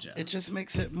nostalgia. It just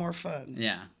makes it more fun.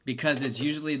 Yeah, because it's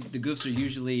usually the goofs are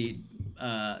usually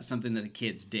something that the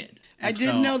kids did. And I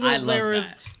didn't know that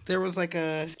there was like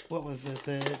a, what was it?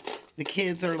 The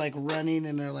kids are like running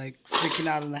and they're like freaking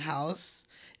out in the house,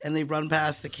 and they run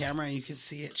past the camera and you can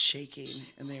see it shaking,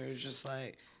 and they were just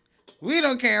like, we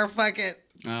don't care, fuck it.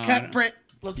 Cut, print,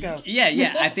 let's go.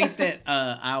 Yeah. I think that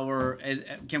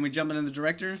can we jump into the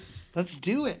director? Let's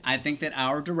do it. I think that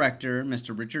our director,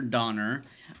 Mr. Richard Donner,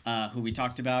 who we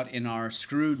talked about in our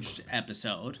Scrooged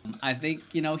episode, I think,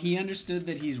 you know, he understood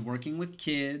that he's working with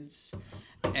kids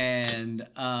and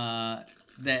that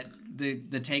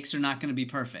the takes are not going to be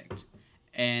perfect.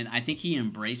 And I think he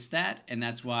embraced that, and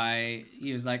that's why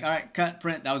he was like, all right, cut,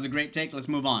 print, that was a great take, let's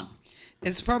move on.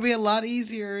 It's probably a lot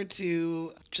easier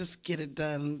to just get it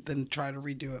done than try to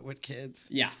redo it with kids.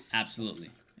 Yeah, absolutely.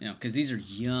 You know, because these are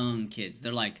young kids.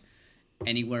 They're like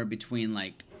anywhere between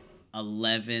like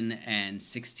 11 and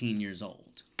 16 years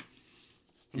old.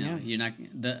 You know, you're not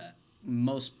the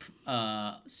most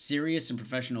serious and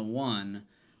professional one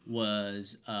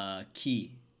was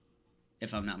Key,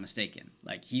 if I'm not mistaken.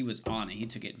 Like, he was on it. He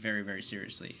took it very, very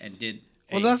seriously and did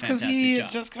a well, that's because he job.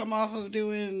 had just come off of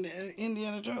doing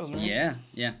Indiana Jones, right? Yeah,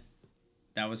 yeah.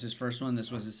 That was his first one.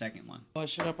 This was his second one. Oh, I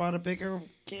should have bought a bigger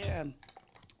can.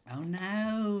 Oh,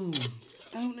 no.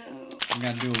 Oh, no. We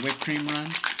got to do a whipped cream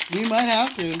run. We might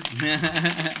have to.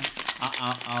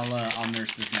 I'll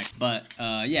nurse this next. But,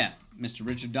 yeah, Mr.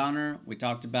 Richard Donner, we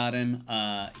talked about him.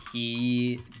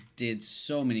 He did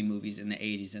so many movies in the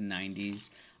 80s and 90s.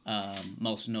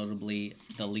 Most notably,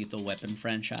 the Lethal Weapon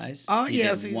franchise. Oh, he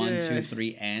yes, did he 1, did. 2,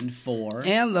 3, and 4.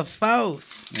 And the fourth.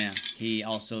 Yeah. He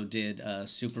also did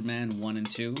Superman 1 and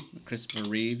 2, the Christopher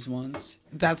Reeves ones.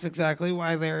 That's exactly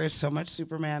why there is so much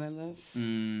Superman in this.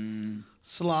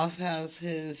 Sloth has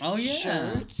his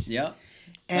shirt. Yep.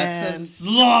 And that's a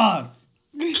sloth.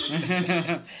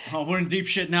 Oh, we're in deep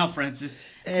shit now, Francis.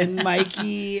 And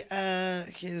Mikey,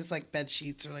 his like bed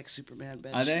sheets are like Superman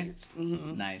bed Are sheets. They?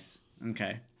 Mm-hmm. Nice.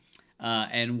 Okay.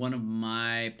 And one of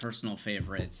my personal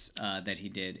favorites that he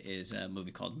did is a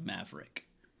movie called Maverick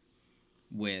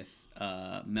with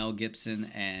Mel Gibson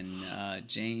and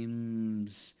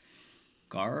James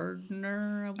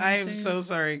Gardner. I am so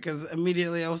sorry because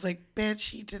immediately I was like, bitch,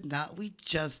 he did not. We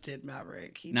just did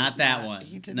Maverick. Not that one.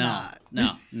 He did not.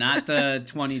 No, not the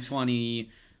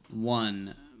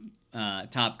 2021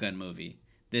 Top Gun movie.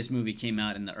 This movie came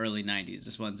out in the early 90s.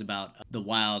 This one's about the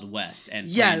Wild West and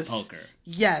playing poker.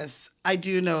 Yes, I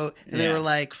do know. And they were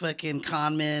like fucking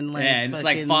con men. Like, and it's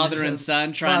like father and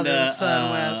son trying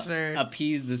to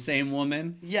appease the same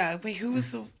woman. Yeah, wait, who was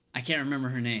the... I can't remember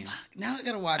her name. Now I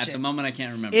gotta watch it. At the moment, I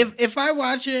can't remember. If I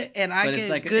watch it and I get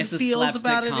like, good feels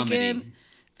about it comedy. Again,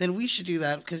 then we should do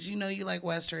that because you know you like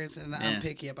westerns and I'm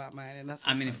picky about mine. And that's.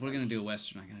 I mean, if we're gonna do a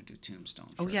western, I gotta do Tombstone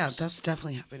first. Oh yeah, that's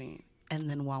definitely happening. And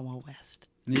then Wild Wild West.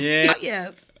 Yeah.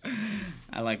 Yes.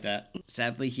 I like that.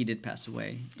 Sadly, he did pass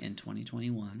away in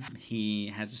 2021. He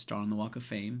has a star on the Walk of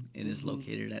Fame. It is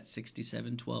located at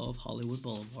 6712 Hollywood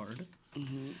Boulevard.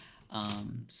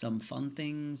 Some fun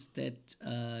things that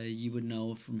you would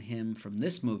know from him from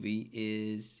this movie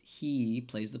is he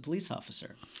plays the police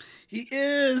officer. He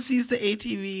is. He's the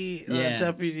ATV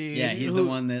deputy. Yeah, he's the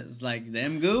one that's like,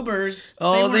 them goobers.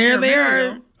 Oh, there they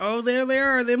are. Oh, there they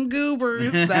are. Them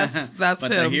goobers. That's but him.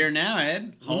 They're here now,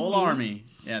 Ed. Whole army.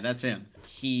 Yeah, that's him.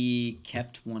 He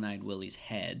kept One-Eyed Willie's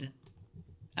head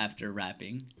after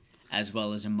rapping, as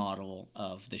well as a model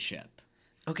of the ship.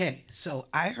 Okay, so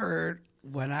I heard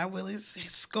One-Eyed Willie's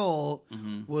skull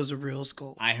was a real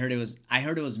skull. I heard it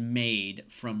was made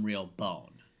from real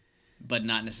bone, but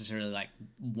not necessarily like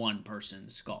one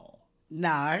person's skull.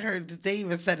 Nah, I heard that they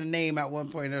even said a name at one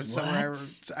point or somewhere.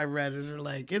 I read it, or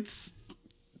like it's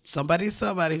somebody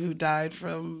who died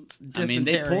from dysentery. I mean,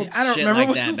 they pulled I don't shit remember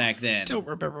like that back then. I don't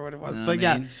remember what it was, but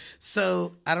yeah.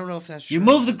 So I don't know if that's true. You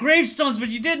moved the gravestones, but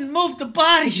you didn't move the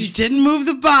bodies. You didn't move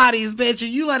the bodies, bitch,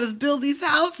 and you let us build these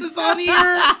houses on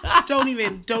here. Don't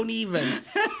even.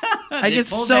 I get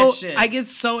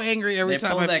so angry every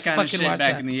time I that kind fucking of shit watch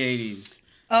back that. in the 80s.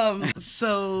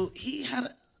 So he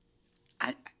had.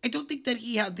 I don't think that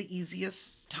he had the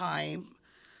easiest time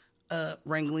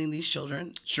wrangling these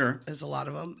children. Sure. There's a lot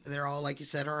of them. They're all, like you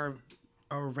said, are an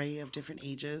array of different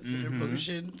ages and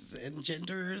emotions and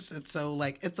genders. And so,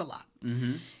 like, it's a lot.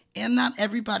 And not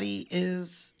everybody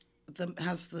has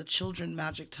the children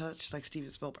magic touch like Steven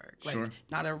Spielberg. Like,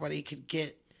 not everybody could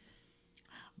get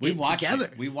together.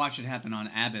 We watch it happen on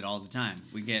Abbott all the time.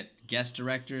 We get guest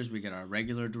directors, we get our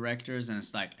regular directors, and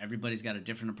it's like everybody's got a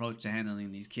different approach to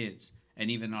handling these kids. And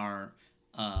even our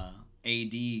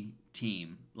AD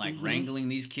team, like wrangling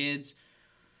these kids.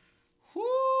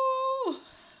 Whoo!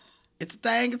 It's a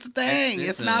thing.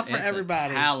 It's not for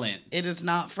everybody. Talent. It is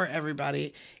not for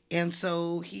everybody. And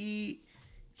so he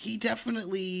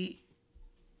definitely,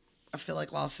 I feel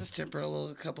like, lost his temper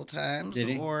a couple times. Did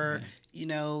he? Or, you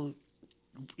know,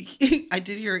 I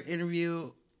did hear an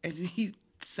interview and he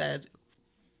said,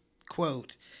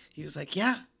 quote, he was like,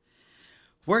 yeah,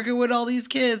 working with all these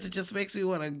kids, it just makes me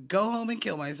want to go home and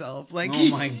kill myself. Like, oh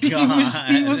my God.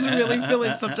 He was really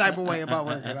feeling some type of way about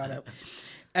working on him.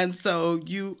 And so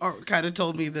you kind of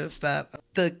told me this, that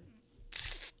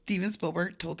Steven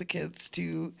Spielberg told the kids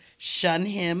to shun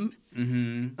him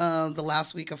the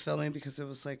last week of filming because it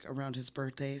was like around his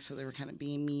birthday. So they were kind of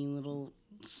being mean little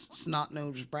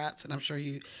snot-nosed brats. And I'm sure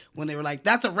when they were like,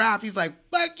 that's a wrap, he's like,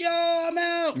 fuck y'all, I'm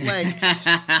out. Like,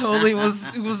 totally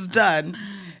was done.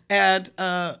 And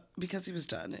because he was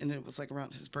done, and it was like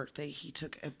around his birthday, he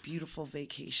took a beautiful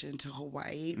vacation to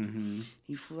Hawaii.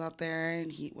 He flew out there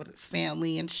and he with his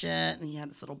family and shit, and he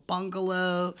had this little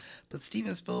bungalow. But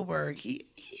Steven Spielberg, he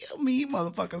me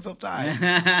motherfucker sometimes.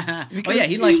 Oh yeah,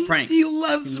 he likes pranks. He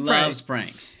loves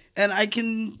pranks. And I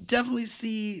can definitely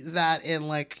see that in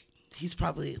like he's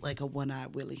probably like a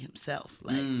one-eyed Willie himself,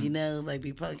 like you know, like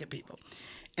be punking people.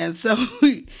 And so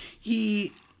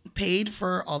he paid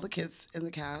for all the kids in the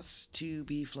cast to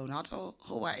be flown out to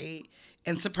Hawaii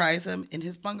and surprise them in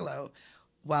his bungalow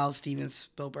while Steven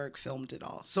Spielberg filmed it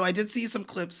all. So I did see some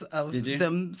clips of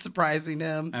them surprising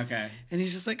him. Okay. And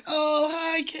he's just like, oh,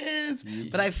 hi, kids.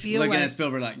 But I feel looking like... at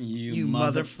Spielberg like, you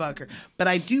motherfucker. But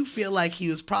I do feel like he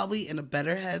was probably in a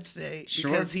better head state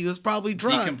because he was probably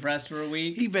drunk. Decompressed for a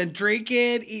week. He'd been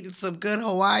drinking, eating some good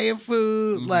Hawaiian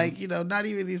food. Like, you know, not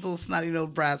even these little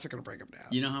snotty-nosed brats are going to break him down.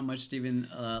 You know how much Steven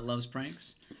loves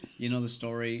pranks? You know the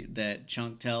story that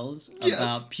Chunk tells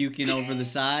about puking over the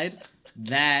side?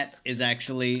 That is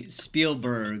actually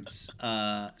Spielberg's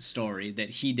story that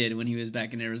he did when he was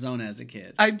back in Arizona as a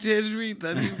kid. I did read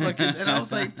that. And I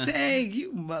was like, dang,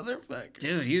 you motherfucker.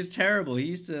 Dude, he was terrible. He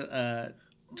used to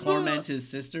torment his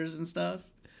sisters and stuff.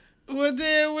 One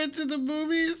day I went to the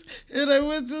movies, and I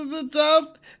went to the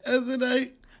top, and then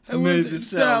I made the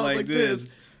sound like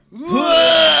this.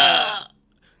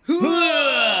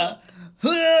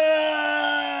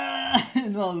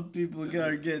 And all the people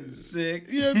are getting sick.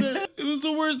 Yeah, it was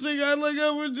the worst thing I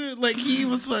would do. Like, he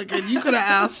was fucking, you could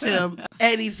have asked him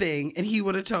anything, and he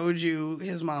would have told you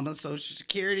his mama's social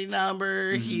security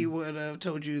number. He would have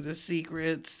told you the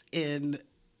secrets in,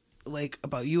 like,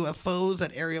 about UFOs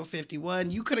at Area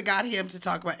 51. You could have got him to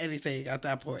talk about anything at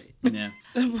that point. Yeah.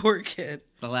 The poor kid.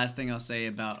 The last thing I'll say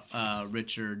about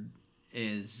Richard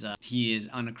is he is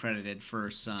unaccredited for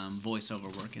some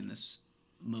voiceover work in this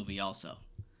movie also.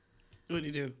 What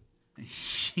did he do?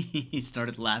 He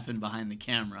started laughing behind the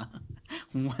camera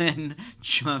when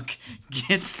Chunk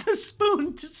gets the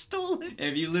spoon to steal it.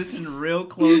 If you listen real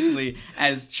closely,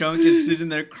 as Chunk is sitting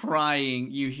there crying,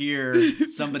 you hear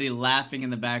somebody laughing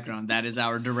in the background. That is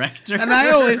our director. And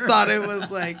I always thought it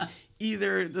was like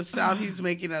either the sound he's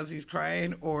making as he's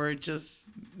crying or just...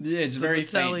 Yeah, it's very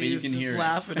faint, but you can hear it.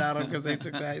 Laughing at him because they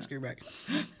took the ice cream back.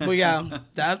 But yeah,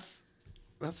 that's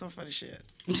some funny shit.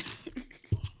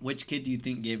 Which kid do you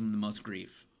think gave him the most grief?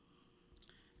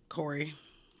 Corey.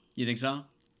 You think so?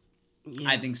 Yeah.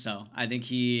 I think so. I think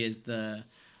he is the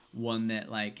one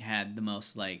that like had the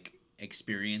most like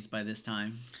experience by this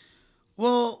time.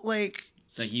 Well, like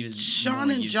so he was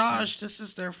Sean and Josh. This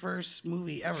is their first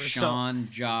movie ever. Sean,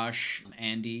 Josh,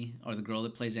 Andy, or the girl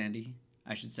that plays Andy,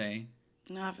 I should say.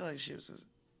 No, I feel like she was.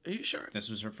 Are you sure? This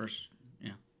was her first.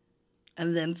 Yeah.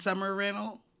 And then Summer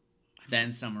Rental.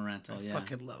 Then Summer Rental, I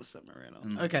fucking love Summer Rental.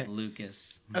 And okay.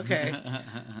 Lucas. Okay.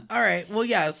 All right. Well,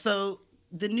 yeah. So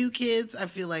the new kids, I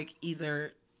feel like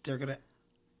either they're going to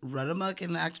run amok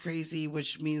and act crazy,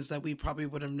 which means that we probably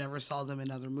would have never saw them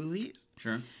in other movies.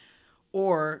 Sure.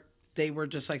 Or they were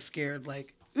just like scared,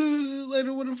 like, I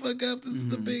don't want to fuck up. This is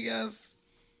the big ass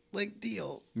like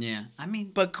deal. Yeah. I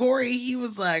mean. But Corey, he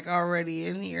was like already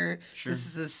in here. Sure. This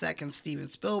is the second Steven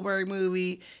Spielberg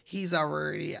movie. He's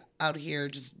already out here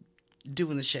just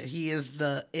doing the shit. He is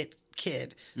the it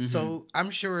kid. So I'm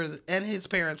sure, and his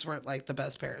parents weren't like the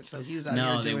best parents. So he was out here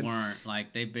doing. No, they weren't.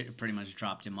 Like they pretty much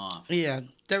dropped him off. Yeah,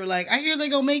 they were like, I hear they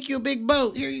gonna make you a big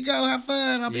boat. Here you go, have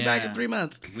fun. I'll be back in 3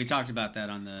 months. We talked about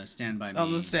that on the Stand By Me.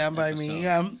 On the Stand By Me,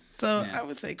 yeah. So I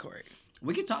would say Corey.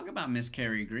 We could talk about Miss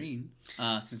Carrie Green,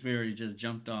 since we already just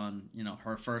jumped on,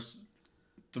 her first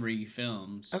 3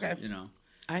 films. Okay.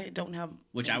 I don't have.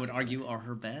 Which I would argue are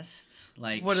her best.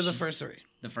 Like, what are the first 3?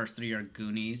 The first 3 are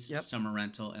Goonies, Summer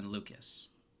Rental, and Lucas.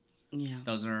 Yeah.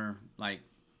 Those are like,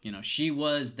 she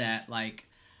was that like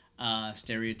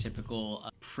stereotypical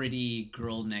pretty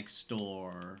girl next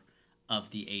door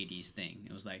of the 80s thing.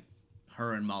 It was like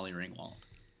her and Molly Ringwald.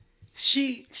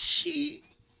 She's cute.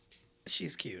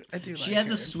 I do like her. She has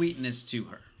a sweetness to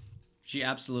her. She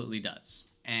absolutely does.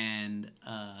 And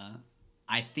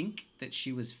I think that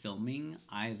she was filming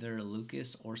either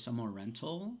Lucas or Summer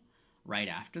Rental right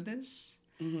after this.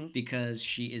 Because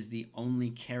she is the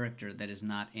only character that is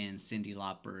not in Cyndi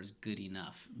Lauper's Good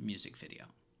Enough music video.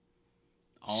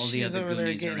 All the other over there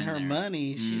Goonies getting are in her there.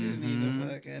 money. She didn't need to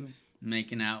fucking...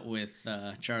 Making out with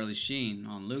Charlie Sheen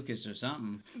on Lucas or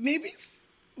something. Maybe...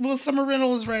 Well, Summer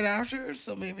Rental was right after,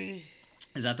 so maybe...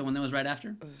 Is that the one that was right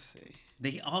after? Let's see.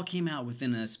 They all came out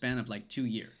within a span of like 2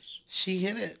 years. She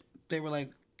hit it. They were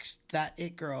like, that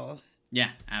it girl.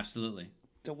 Yeah, absolutely.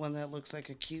 The one that looks like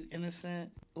a cute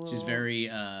innocent little... She's very,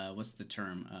 what's the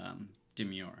term?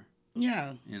 Demure.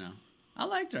 Yeah. I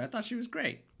liked her. I thought she was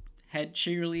great. Head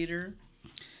cheerleader.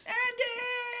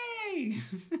 Andy!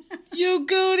 You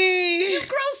Goody! You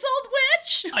gross old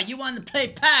witch! Oh, you want to play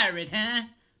pirate, huh?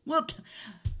 Whoop.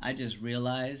 I just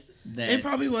realized that... It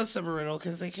probably was Submarino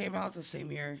because they came out the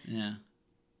same year. Yeah.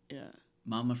 Yeah.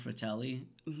 Mama Fratelli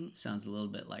sounds a little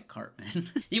bit like Cartman.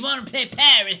 You want to play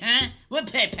pirate, huh? We'll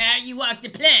play pirate, you walk the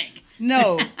plank.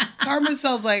 No, Carmen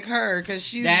sounds like her because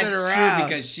she's That's been around. true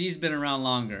because she's been around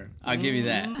longer. I'll give you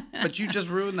that. But you just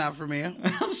ruined that for me.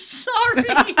 I'm sorry.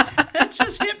 That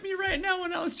just hit me right now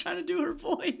when I was trying to do her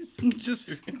voice.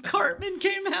 Cartman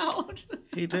came out.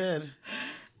 He did.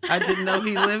 I didn't know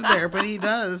he lived there, but he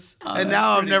does. Oh, and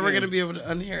now I'm never good. going to be able to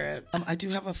unhear it. I do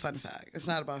have a fun fact. It's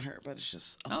not about her, but it's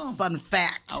just a fun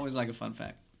fact. I always like a fun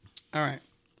fact. All right.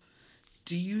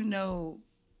 Do you know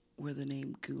where the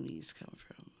name Goonies come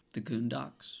from? The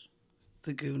Goondocks.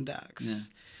 The Goondocks. Yeah.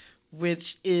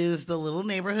 Which is the little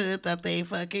neighborhood that they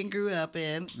fucking grew up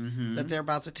in, that they're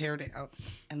about to tear down.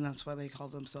 And that's why they call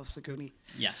themselves the Goonie.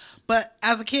 Yes. But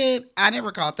as a kid, I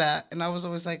never caught that. And I was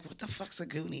always like, what the fuck's a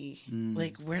Goonie?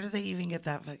 Like, where did they even get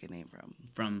that fucking name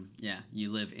from? You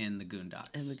live in the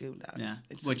Goondocks. In the Goondocks. Yeah.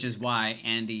 Which is why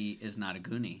Andy is not a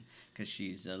Goonie. Because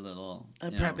she's a little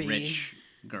preppy rich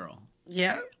girl.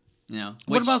 Yeah? You know,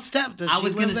 What about Steph? Does I she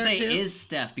was live gonna there say too? is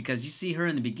Steph because you see her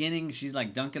in the beginning. She's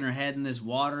like dunking her head in this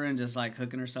water and just like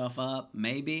hooking herself up.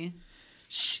 Maybe.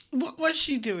 What's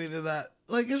she doing to that?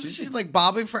 Like, isn't she like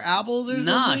bobbing for apples or something?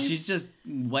 Nah, she's just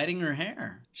wetting her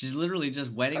hair. She's literally just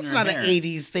wetting her hair. That's not an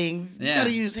 80s thing. You Yeah.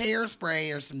 gotta use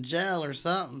hairspray or some gel or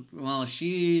something. Well,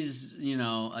 she's,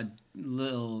 a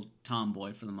little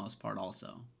tomboy for the most part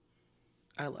also.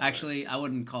 I love Actually, I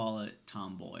wouldn't call it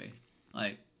tomboy.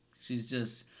 Like, she's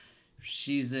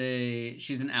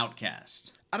an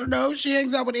outcast. I don't know. She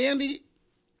hangs out with Andy.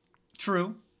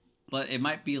 True. But it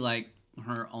might be like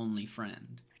her only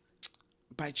friend.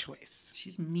 By choice.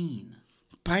 She's mean.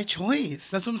 By choice.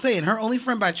 That's what I'm saying. Her only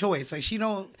friend by choice. Like, she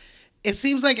don't... It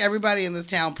seems like everybody in this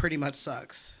town pretty much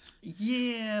sucks.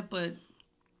 Yeah, but...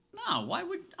 No, why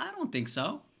would... I don't think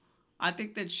so. I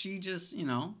think that she just,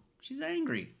 she's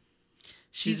angry.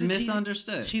 She's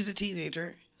misunderstood. She's a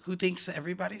teenager who thinks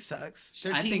everybody sucks.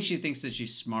 I think she thinks that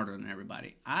she's smarter than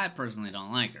everybody. I personally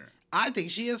don't like her. I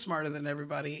think she is smarter than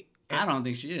everybody. I don't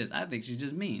think she is. I think she's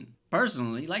just mean.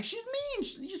 Personally, like, she's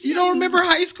mean. You don't remember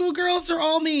high school girls? They're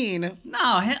all mean.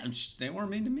 No, they weren't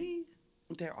mean to me.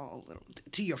 They're all little...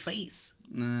 To your face.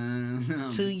 No.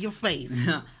 To your face.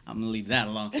 I'm going to leave that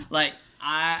alone. Like,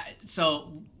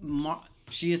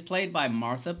 she is played by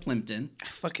Martha Plimpton. I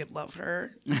fucking love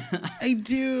her. I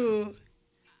do.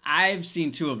 I've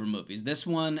seen 2 of her movies. This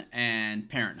one and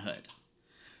Parenthood.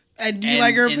 And do you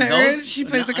like her parent? She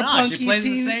plays like a punky she plays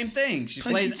teen. the same thing. She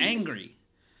plays angry.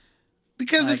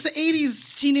 Because Like- it's the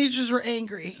 80s. Teenagers were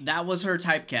angry. That was her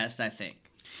typecast, I think.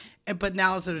 But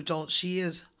now as an adult, she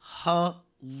is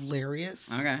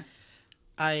hilarious. Okay.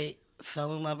 I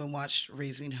fell in love and watched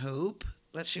Raising Hope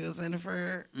that she was in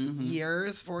for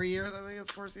years, 4 years. I think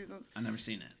it's 4 seasons. I've never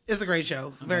seen it. It's a great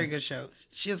show. Very good show.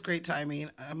 She has great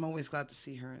timing. I'm always glad to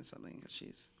see her in something.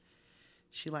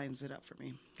 She lines it up for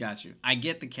me. Got you. I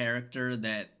get the character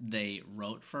that they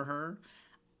wrote for her.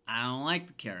 I don't like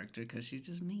the character because she's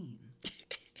just mean.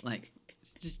 Like,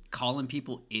 just calling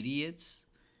people idiots.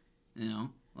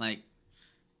 Like,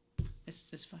 it's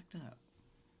just fucked up.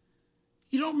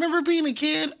 You don't remember being a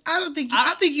kid? I think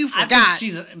you forgot. I think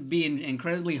she's being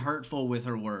incredibly hurtful with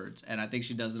her words, and I think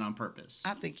she does it on purpose.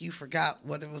 I think you forgot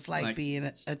what it was like being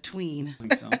a tween. I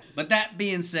think so. But that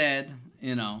being said,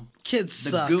 Kids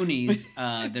the suck. Goonies,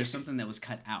 there's something that was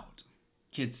cut out.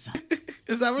 Kids suck.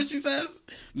 Is that what she says?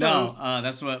 No,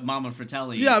 that's what Mama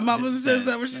Fratelli. Yeah, Mama says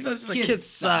that. What she says, she's like, kids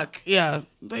suck. Yeah,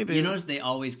 they do. You notice they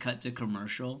always cut to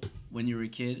commercial when you were a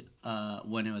kid.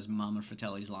 When it was Mama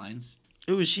Fratelli's lines.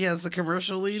 Ooh, she has the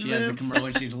commercial lead. She has the commercial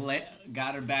when she's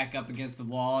got her back up against the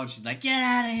wall and she's like, "Get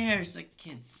out of here!" She's like,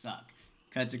 "Kids suck."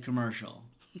 Cut to commercial.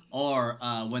 Or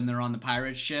when they're on the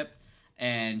pirate ship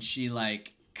and she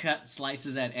like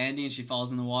slices at Andy and she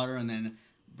falls in the water and then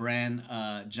Bran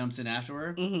jumps in after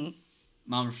her.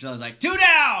 Mama Fratelli's like, 2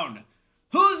 down!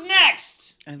 Who's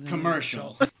next? And then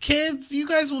commercial. Kids, you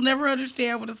guys will never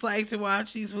understand what it's like to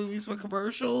watch these movies with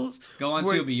commercials. Go on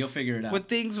Tubi, you'll figure it out. With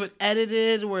things with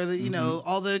edited, where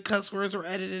all the cuss words were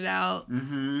edited out,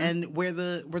 and where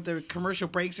the commercial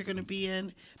breaks are going to be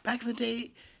in. Back in the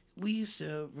day, we used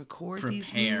to record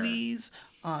these movies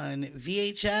on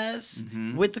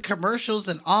VHS with the commercials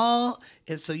and all,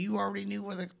 and so you already knew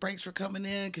where the breaks were coming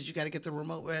in because you got to get the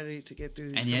remote ready to get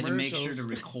through these and you had to make commercials. sure to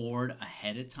record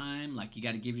ahead of time. Like, you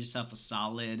got to give yourself a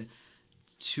solid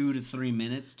 2 to 3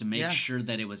 minutes to make Yeah. sure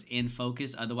that it was in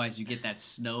focus. Otherwise, you get that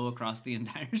snow across the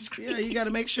entire screen. Yeah, you got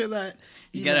to make sure that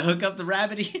You got to hook up the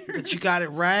rabbit ear. that you got it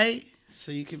right,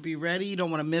 so you can be ready. You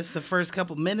don't want to miss the first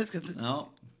couple minutes because No,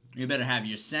 you better have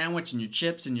your sandwich and your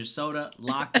chips and your soda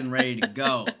locked and ready to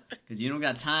go, because you don't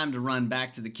got time to run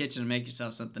back to the kitchen and make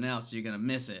yourself something else. So you're gonna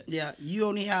miss it. yeah, you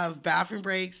only have bathroom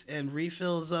breaks and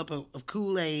refills up of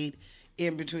Kool-Aid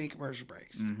in between commercial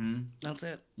breaks. Mm-hmm. That's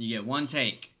it. You get one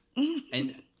take,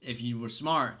 and if you were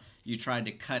smart, you tried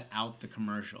to cut out the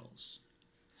commercials.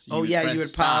 So Oh yeah, press you would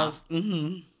stop, pause.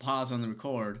 Mm-hmm. pause on the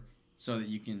record, so that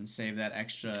you can save that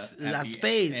extra That at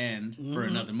space. the end for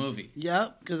another movie.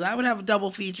 Yep, because I would have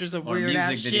double features of Or weird ass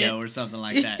music video shit. or something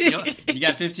like that. You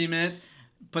got 15 minutes?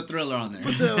 Put Thriller on there.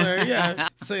 Thriller, yeah.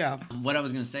 So yeah, What I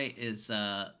was going to say is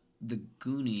the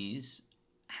Goonies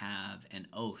have an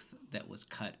oath that was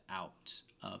cut out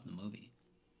of the movie.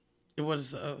 what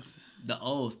is those? The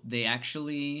oath, they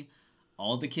actually,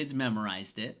 all the kids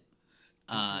memorized it.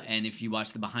 And if you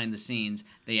watch the behind the scenes,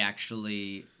 they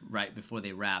actually, right before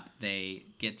they rap, they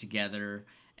get together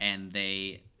and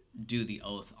they do the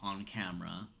oath on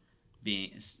camera,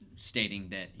 stating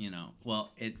that,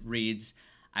 well, it reads,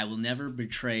 "I will never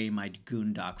betray my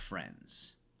Goondock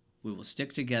friends. We will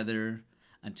stick together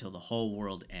until the whole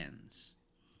world ends.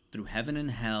 Through heaven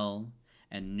and hell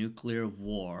and nuclear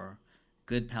war,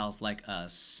 good pals like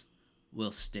us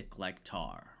will stick like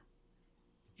tar.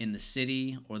 In the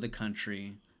city or the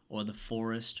country or the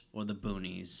forest or the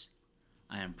boonies,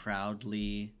 I am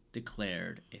proudly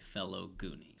declared a fellow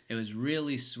Goonie." It was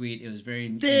really sweet. It was very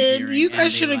Then endearing, you and guys they,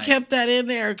 should have like, kept that in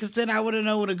there, because then I would have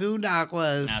known what a Goondock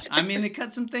was. I mean, they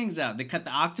cut some things out. They cut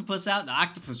the octopus out. The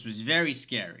octopus was very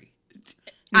scary.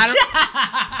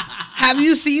 Have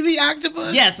you seen the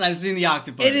octopus? Yes, I've seen the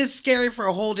octopus. It is scary for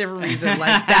a whole different reason.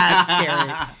 Like, that's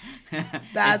scary.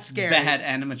 That's It's scary. Bad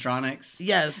animatronics.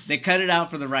 Yes. They cut it out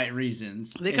for the right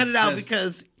reasons. They cut It's it out just-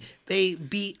 because they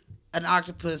beat an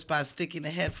octopus by sticking the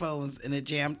headphones and it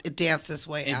danced its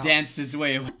way it out. danced its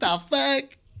way away. What the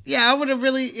fuck? Yeah, I would have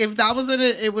really, if that was in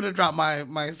it, it would have dropped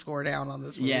my score down on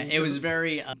this movie. Yeah, it was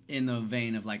very in the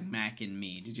vein of like Mac and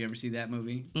Me. Did you ever see that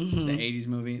movie? Mm-hmm. The 80s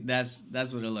movie? That's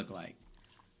what it looked like.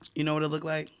 You know what it looked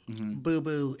like? Boo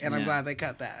boo. And I'm Yeah. glad they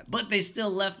cut that. But they still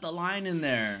left the line in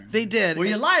there. They did. Were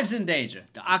your And lives in danger?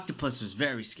 The octopus was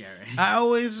very scary. I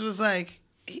always was like,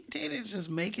 he dated just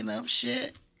making up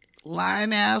shit.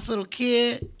 Lying ass little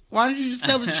kid. Why don't you just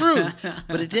tell the truth?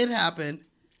 But it did happen.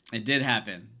 It did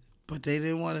happen. But they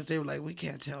didn't want it. They were like, we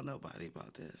can't tell nobody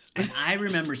about this. And I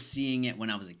remember seeing it when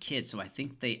I was a kid, so I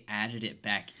think they added it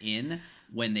back in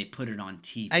when they put it on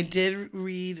TV. I did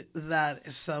read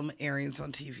that some airings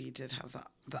on TV did have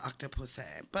the octopus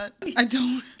head, but I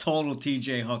don't. Total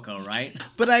TJ Hooker, right?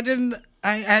 But I didn't.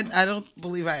 I don't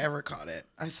believe I ever caught it.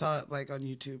 I saw it like on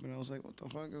YouTube, and I was like, what the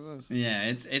fuck is this? Yeah,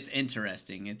 it's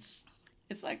interesting. It's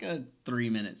like a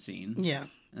 3-minute scene. Yeah,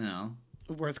 You know.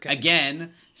 worth cutting.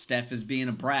 Again, Steph is being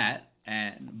a brat,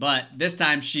 but this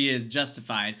time she is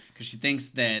justified because she thinks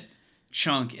that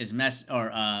Chunk is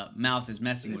Mouth is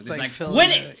messing with. It's like filling quit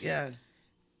it. Yeah,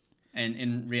 And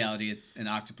in reality, it's an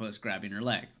octopus grabbing her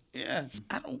leg. yeah.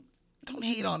 I don't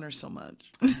hate on her so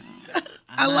much. I'm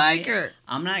I not like her.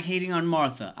 I'm not hating on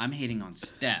Martha. I'm hating on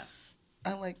Steph.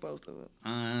 I like both of them.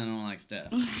 I don't like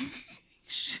Steph.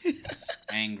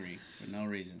 Angry for no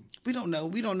reason. We don't know.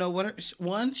 We don't know what her.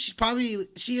 One, she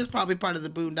is probably part of the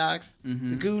Boondocks, Mm-hmm.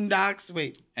 the Goondocks.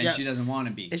 Wait, And yeah. she doesn't want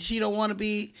to be. And she don't want to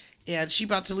be. Yeah, she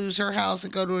about to lose her house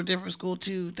and go to a different school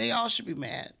too. They all should be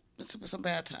mad. It's a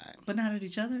bad time. But not at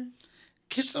each other.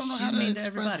 Kids don't know She's how to mean to express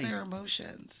everybody. their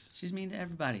emotions. She's mean to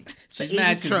everybody. The She's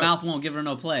mad 80s because trope. Mouth won't give her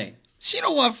no play. She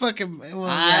don't want fucking. Well,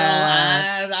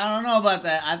 yeah. I don't know about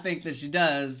that. I think that she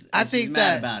does. I and think she's that.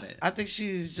 mad about it. I think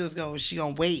she's just going. She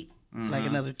gonna wait like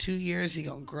another 2 years. He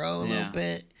gonna grow a little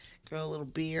bit, grow a little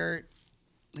beard,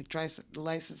 like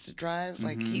license to drive.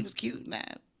 Like he was cute in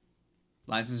that.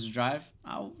 License to drive?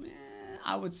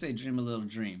 I would say dream a little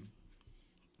dream.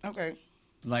 Okay.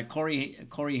 Like Corey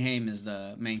Haim is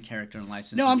the main character in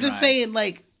License No, to I'm Drive. just saying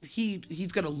like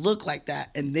he's gonna look like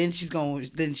that, and then she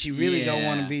really gonna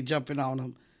want to Yeah. be jumping on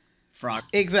him. Frog.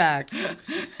 Exactly.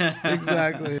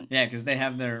 Exactly. Yeah, because they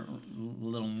have their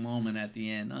little moment at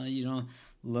the end. Oh, you don't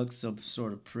look so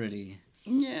sort of pretty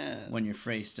Yeah. when your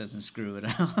face doesn't screw it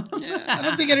up. Yeah. I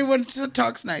don't think anyone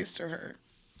talks nice to her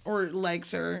or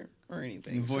likes her or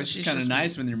anything. Your voice So is she's kind of just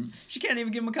nice when you're. She can't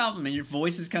even give him a compliment. Your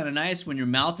voice is kind of nice when your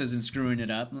mouth isn't screwing it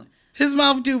up. His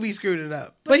mouth do be screwed it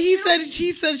up. But he said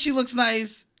she looks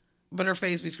nice, but her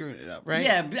face be screwing it up, right?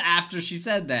 Yeah, after she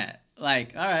said that.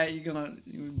 Like, all right,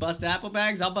 you bust apple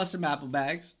bags? I'll bust some apple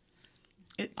bags.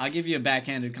 I'll give you a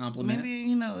backhanded compliment.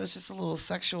 Maybe, it's just a little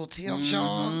sexual tension.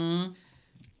 Or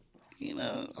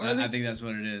I think that's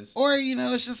what it is. Or,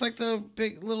 it's just like the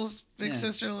big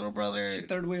sister, little brother. She's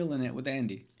third wheeling it with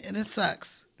Andy. And it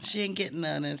sucks. She ain't getting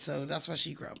none, and so that's why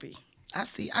she grumpy. I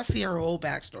see her whole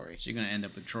backstory. She's going to end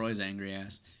up with Troy's angry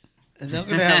ass. And they're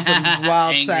going to have some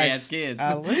wild angry sex. Ass kids.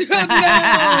 No!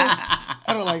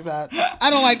 I don't like that. I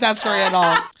don't like that story at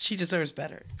all. She deserves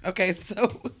better. Okay,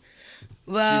 so...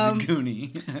 She's a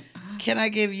Goonie. Can I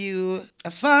give you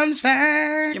a fun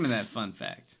fact? Give me that fun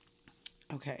fact.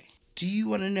 Okay. Do you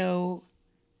want to know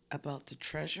about the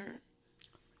treasure,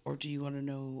 or do you want to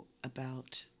know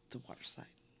about the water slide?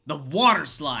 The water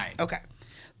slide. Okay.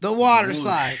 The water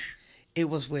slide. It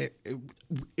was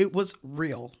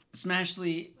real.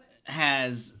 Smashley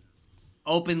has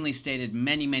openly stated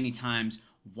many, many times,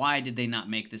 why did they not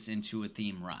make this into a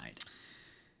theme ride?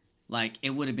 Like, it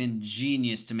would have been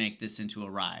genius to make this into a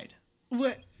ride.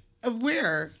 What?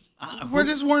 Where? Where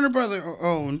does Warner Brothers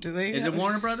own? Do they? Is it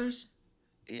Warner Brothers?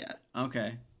 Yeah.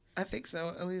 Okay. I think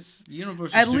so. At least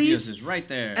Universal Studios is right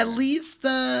there. At least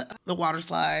the water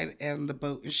slide and the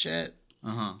boat and shit.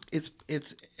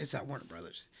 It's at Warner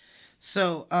Brothers.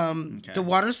 So the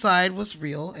water slide was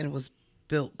real, and it was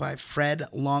built by Fred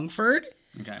Longford.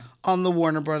 Okay. On the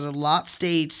Warner Brothers lot,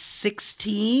 stage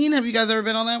 16. Have you guys ever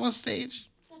been on that one stage?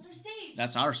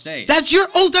 That's our stage. That's your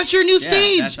new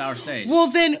stage. That's our stage. Well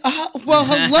then,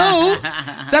 hello.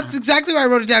 That's exactly why I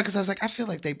wrote it down, because I was like, I feel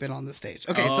like they've been on the stage.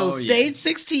 Okay, so stage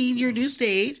 16, your new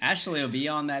stage. Ashley will be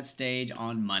on that stage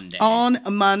on Monday. On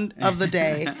a month of the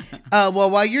day.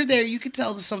 Well, while you're there, you could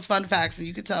tell some fun facts, and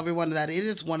you could tell everyone that it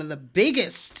is one of the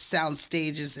biggest sound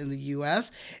stages in the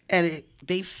U.S. And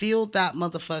they filled that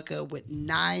motherfucker with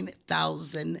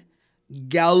 9,000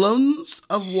 gallons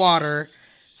of water.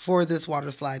 For this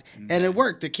water slide. And it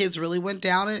worked. The kids really went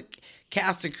down it.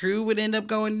 Cast and crew would end up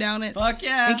going down it. Fuck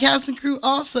yeah. And cast and crew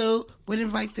also would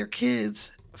invite their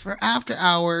kids for after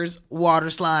hours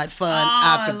water slide fun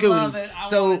at the Goonies.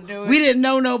 So we didn't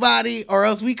know nobody, or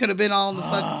else we could have been on the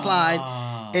fucking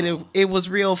slide. And it was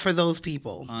real for those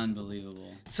people. Unbelievable.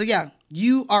 So yeah,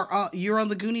 you're on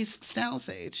the Goonies sound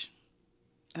stage.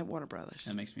 At Warner Brothers.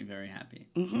 That makes me very happy.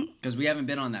 Because we haven't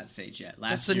been on that stage yet.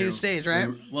 That's the new stage, right?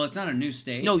 Well, it's not a new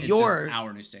stage. No, it's yours. just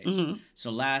our new stage.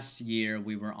 So last year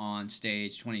we were on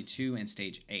stage 22 and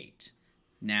stage 8.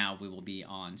 Now we will be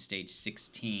on stage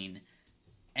 16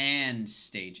 and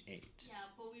stage 8. Yeah,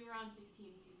 but we were on 16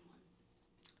 season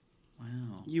 1.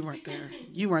 Wow. You weren't there.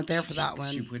 You weren't there for that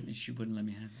one. She wouldn't let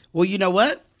me have it. Well, you know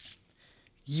what?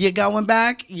 You're going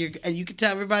back, and you can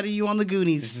tell everybody you on the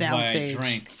Goonies soundstage. I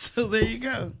drank. So there you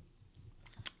go.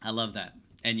 I love that.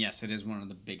 And yes, it is one of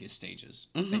the biggest stages.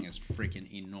 The thing is freaking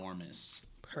enormous.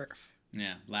 Perf.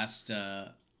 Yeah. Last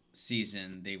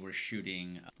season, they were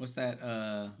shooting... What's that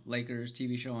Lakers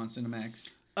TV show on Cinemax?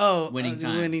 Oh, Winning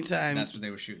Time. Winning Time. That's what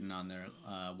they were shooting on there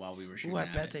while we were shooting. I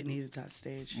bet they needed that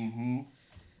stage. Mm-hmm.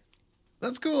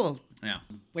 That's cool. Yeah.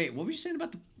 Wait, what were you saying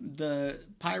about the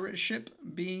pirate ship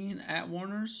being at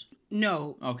Warner's?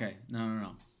 No. Okay.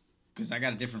 No. Because I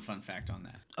got a different fun fact on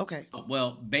that. Okay.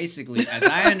 Well, basically, as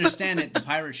I understand it, the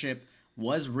pirate ship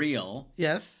was real.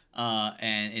 Yes.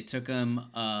 And it took them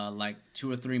like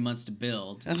 2 or 3 months to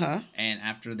build. And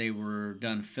after they were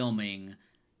done filming,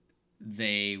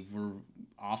 they were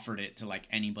offered it to like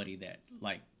anybody that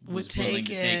like was willing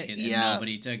to take it, and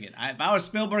nobody took it. If I was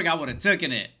Spielberg, I would have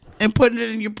taken it and putting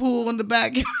it in your pool in the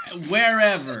backyard,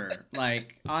 wherever.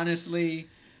 Like honestly,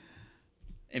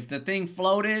 if the thing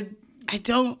floated,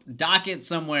 dock it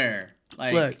somewhere.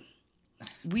 Like, look,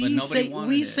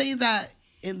 we say that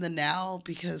in the now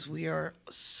because we are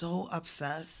so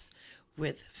obsessed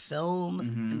with film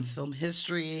and film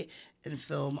history and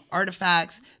film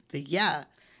artifacts that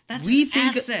that's we an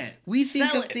think asset. We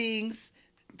think of things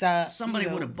that somebody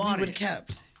would have bought it.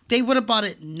 Kept. They would have bought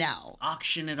it now.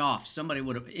 Auction it off. Somebody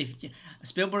would have. If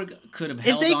Spielberg could have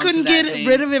held on to that thing. If they couldn't get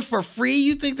rid of it for free,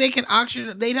 you think they could auction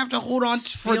it? They'd have to hold on.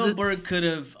 Spielberg could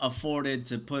have afforded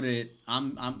to put it.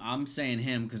 I'm saying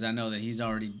him because I know that he's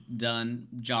already done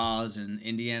Jaws and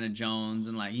Indiana Jones,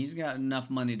 and like he's got enough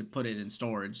money to put it in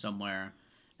storage somewhere,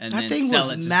 and that then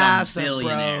sell it to some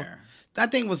billionaire. Bro.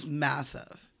 That thing was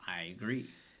massive. I agree.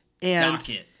 And dock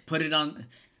it. Put it on.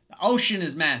 The ocean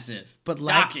is massive. But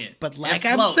dock it. But like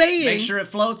I'm saying, make sure it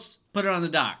floats. Put it on the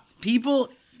dock. People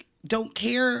don't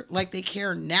care like they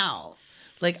care now.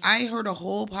 Like I heard a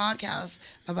whole podcast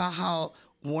about how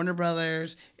Warner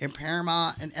Brothers and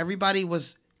Paramount and everybody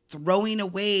was throwing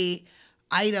away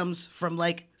items from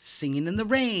like Singing in the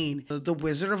Rain, The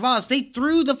Wizard of Oz. They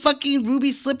threw the fucking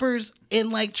ruby slippers in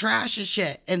like trash and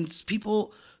shit, and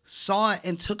people saw it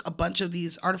and took a bunch of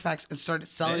these artifacts and started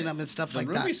selling them and stuff like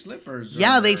ruby that. slippers.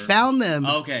 Yeah, they found them.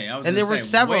 Okay, and there were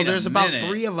several. There's about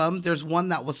 3 of them. There's one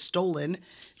that was stolen,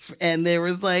 and there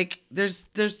was like there's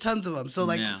tons of them. So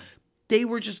like they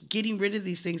were just getting rid of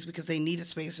these things because they needed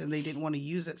space and they didn't want to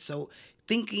use it. So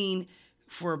thinking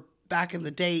for back in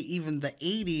the day, even the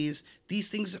 80s, these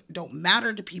things don't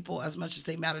matter to people as much as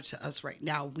they matter to us right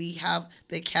now. We have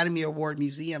the Academy Award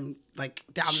Museum like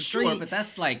down the street. But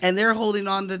that's like... And they're holding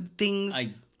on to things...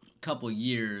 a couple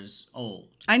years old.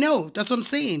 I know. That's what I'm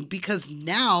saying. Because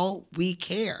now we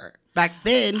care. Back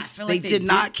then, I feel like they did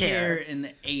not care. In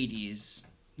the 80s.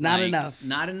 Not like, enough.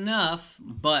 Not enough,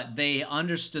 but they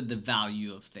understood the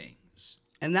value of things.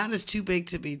 And that is too big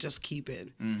to be just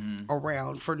keeping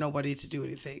around for nobody to do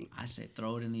anything. I say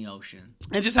throw it in the ocean.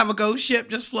 And just have a ghost ship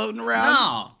just floating around?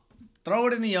 No. Throw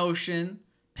it in the ocean,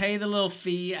 pay the little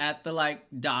fee at the like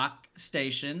dock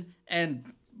station,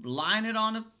 and line it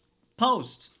on a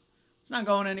post. It's not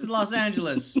going anywhere. It's Los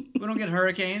Angeles. We don't get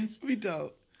hurricanes. We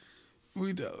don't.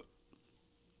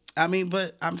 I mean,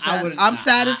 but I'm sad. I'm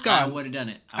sad it's gone. I would have done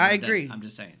it. I agree. I'm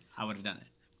just saying. I would have done it.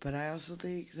 But I also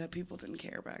think that people didn't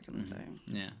care back in the day.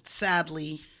 Yeah.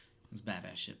 Sadly. It's a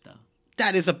badass ship, though.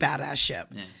 That is a badass ship.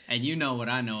 Yeah. And you know what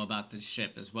I know about the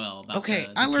ship as well. About okay,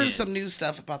 the I learned kids. some new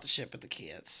stuff about the ship and the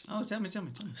kids. Oh, tell me.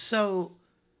 So,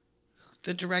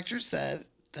 the director said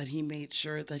that he made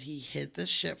sure that he hid the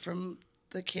ship from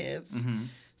the kids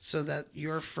so that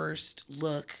your first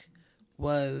look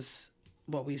was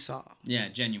what we saw. Yeah,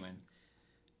 genuine.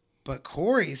 But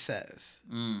Corey says,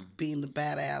 being the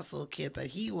badass little kid that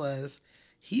he was,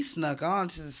 he snuck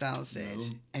onto the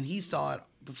soundstage and he saw it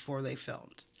before they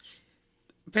filmed.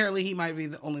 Apparently, he might be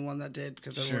the only one that did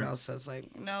because everyone else says,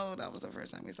 like, no, that was the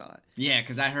first time we saw it. Yeah,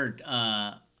 because I heard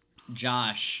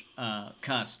Josh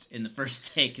cussed in the first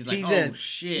take. He's like, he oh, did.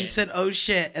 shit. He said, oh,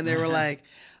 shit. And they were like,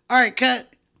 all right, cut.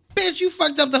 Bitch, you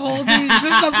fucked up the whole thing. There's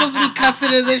not supposed to be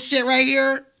cussing in this shit right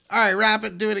here. All right, wrap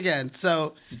it. Do it again.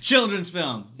 So it's a children's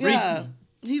film. Yeah.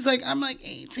 He's like, I'm like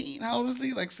 18. How old is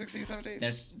he? Like 16, 17?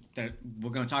 We're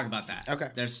going to talk about that.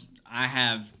 Okay. I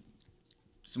have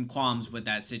some qualms with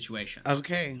that situation.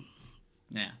 Okay.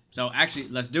 Yeah. So actually,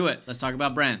 let's do it. Let's talk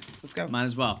about Bran. Let's go. Might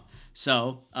as well.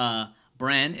 So,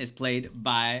 Bran is played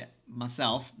by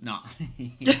myself. No.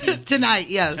 Tonight,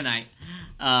 yes. Tonight.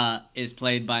 Is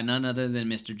played by none other than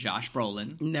Mr. Josh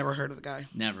Brolin. Never heard of the guy.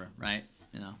 Never, right?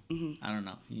 You know, I don't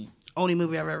know. Only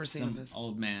movie I've ever seen of his.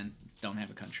 Old man don't have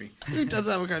a country. Who doesn't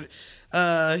have a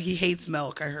country? He hates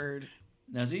milk, I heard.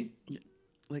 Does he?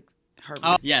 Like, Harvey.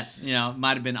 Oh, yes. You know,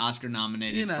 might have been Oscar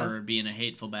nominated for being a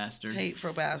hateful bastard.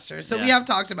 Hateful bastard. So we have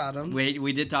talked about him.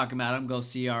 We did talk about him. Go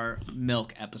see our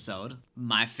Milk episode.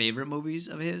 My favorite movies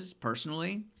of his,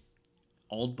 personally,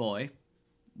 Old Boy,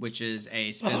 which is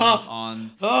a spin-off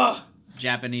on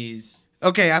Japanese...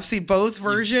 Okay, I've seen both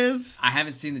versions. I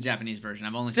haven't seen the Japanese version.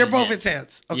 I've only seen They're both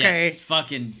intense. Okay. Yeah, it's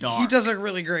fucking dark. He does a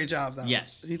really great job, though.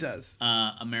 Yes. He does.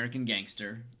 American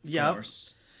Gangster, of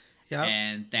course. Yep.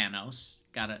 And Thanos.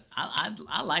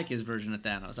 I like his version of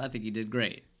Thanos. I think he did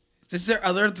great. Is there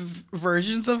other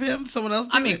versions of him? Someone else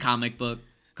did comic book,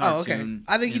 cartoon.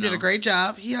 I think he did a great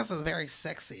job. He has a very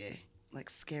sexy,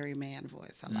 like, scary man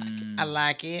voice. I like it. I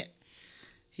like it.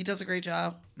 He does a great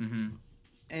job. Mm-hmm.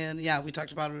 And, yeah, we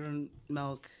talked about it in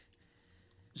Milk.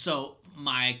 So,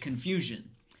 my confusion.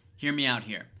 Hear me out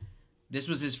here. This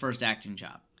was his first acting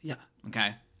job. Yeah.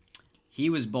 Okay? He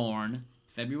was born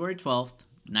February 12th,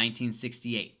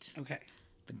 1968. Okay.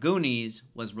 The Goonies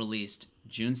was released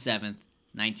June 7th,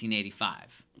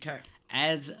 1985. Okay.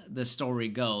 As the story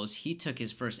goes, he took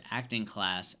his first acting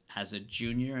class as a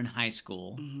junior in high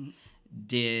school,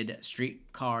 did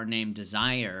Streetcar Named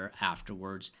Desire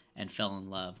afterwards, and fell in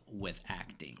love with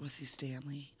acting. Was he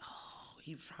Stanley? Oh,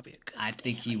 he was probably a good I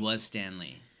think he was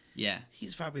Stanley. Yeah.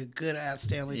 He's probably a good ass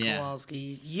Stanley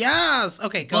Kowalski. Yes!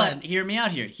 Okay, go ahead. But hear me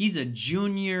out here. He's a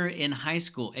junior in high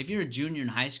school. If you're a junior in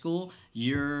high school,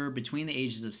 you're between the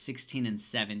ages of 16 and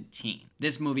 17.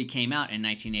 This movie came out in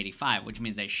 1985, which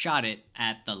means they shot it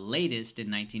at the latest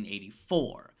in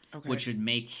 1984, which would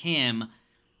make him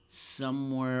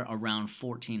somewhere around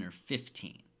 14 or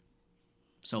 15.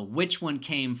 So which one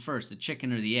came first, the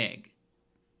chicken or the egg?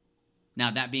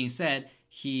 Now, that being said,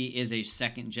 he is a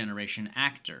second-generation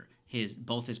actor.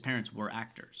 Both his parents were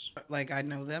actors. Like, I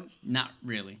know them? Not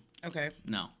really. Okay.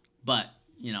 No. But,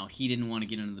 you know, he didn't want to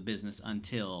get into the business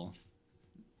until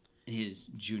his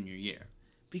junior year.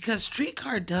 Because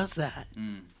Streetcar does that.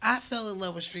 I fell in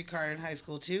love with Streetcar in high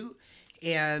school, too.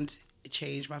 And it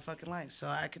changed my fucking life. So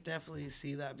I could definitely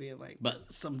see that being like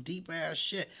But some deep ass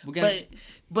shit.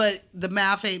 But the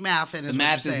math ain't mathing. The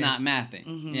math is not mathing.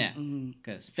 Mm-hmm, yeah.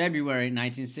 Because February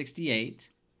 1968,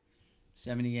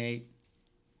 78,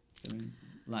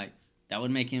 like, that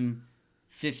would make him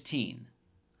 15.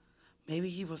 Maybe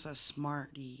he was a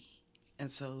smarty.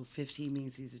 And so 15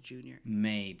 means he's a junior.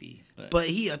 Maybe. But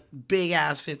he a big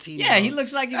ass 15. Yeah, he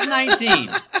looks like he's 19.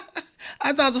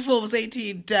 I thought the fool was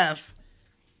 18 deaf.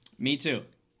 Me too.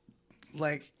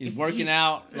 Like he's working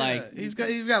out. Like he's got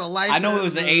a license. I know it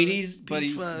was the 80s, but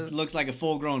he looks like a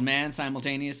full-grown man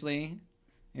simultaneously.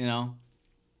 You know.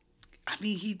 I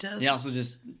mean, he does. He also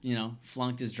just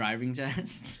flunked his driving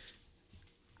test.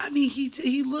 I mean,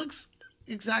 he looks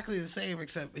exactly the same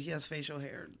except he has facial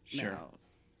hair now.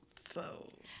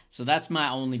 So that's my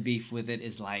only beef with it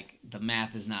is like the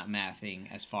math is not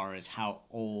mathing as far as how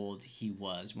old he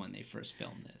was when they first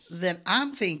filmed this. Then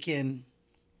I'm thinking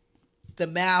the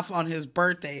math on his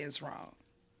birthday is wrong.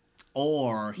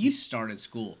 Or he started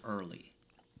school early.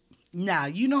 Now,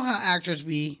 you know how actors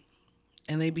be,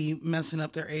 and they be messing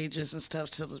up their ages and stuff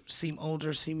to seem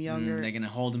older, seem younger. They're going to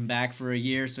hold him back for a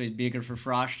year so he's bigger for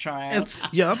Frost Child.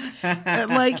 Yup. And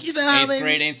like, you know how 8th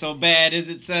grade ain't so bad, is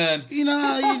it, son? You know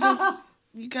how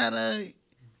you gotta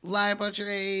lie about your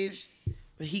age,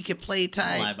 but he could play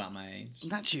tight. I lie about my age.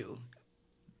 Not you.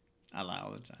 I lie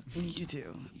all the time. You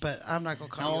do, but I'm not gonna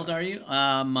call you. How old are you?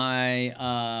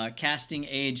 My casting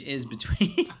age is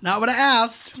between. Not what I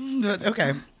asked, but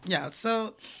okay. Yeah,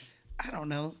 so I don't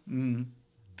know.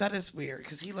 That is weird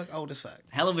because he looked old as fuck.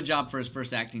 Hell of a job for his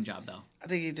first acting job, though. I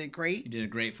think he did great. He did a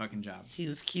great fucking job. He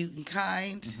was cute and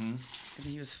kind, and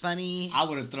he was funny. I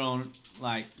would have thrown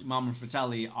like Mama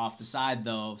Fratelli off the side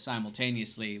though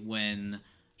simultaneously when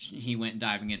he went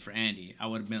diving in for Andy. I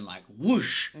would have been like,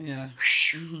 whoosh, yeah,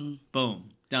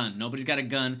 boom, done. Nobody's got a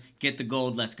gun. Get the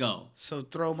gold. Let's go. So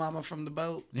throw Mama from the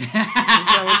boat. Is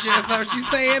that what she's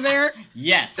saying there?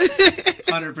 Yes,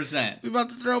 100%. We about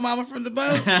to throw Mama from the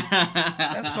boat.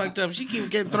 That's fucked up. She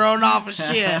keep getting thrown off of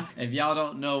shit. If y'all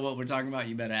don't know what we're talking about,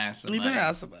 you better ask somebody. You better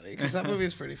ask somebody because that movie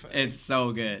is pretty funny. It's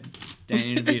so good.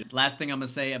 Danny DeVito. Last thing I'm gonna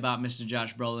say about Mr.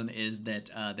 Josh Brolin is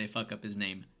that they fuck up his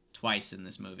name twice in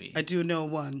this movie. I do know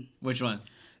one. Which one?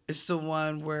 It's the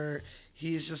one where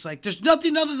he's just like, there's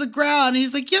nothing under the ground. And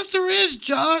he's like, yes, there is,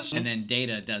 Josh. And then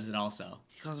Data does it also.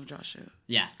 He calls him Josh, too.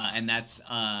 Yeah. And that's,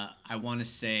 I want to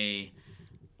say,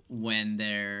 when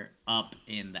they're up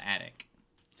in the attic.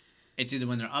 It's either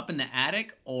when they're up in the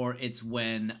attic or it's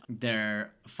when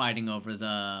they're fighting over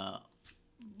the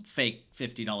fake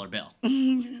 $50 bill.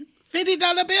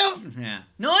 $50 bill? Yeah.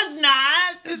 No, it's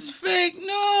not. It's fake.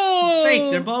 No.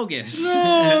 Fake. They're bogus.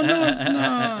 No, it's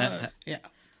not. Yeah.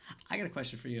 I got a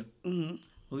question for you.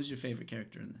 Who's your favorite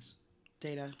character in this?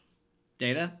 Data.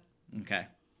 Data? Okay.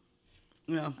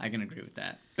 Yeah. I can agree with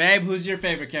that. Babe, who's your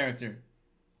favorite character?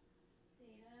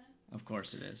 Data. Of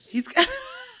course it is. He's Chunk.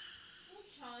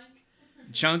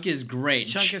 Chunk is great.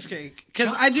 Chunk is great.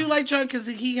 Because I do like Chunk because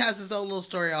he has his own little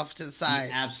story off to the side.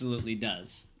 He absolutely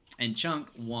does. And Chunk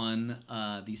won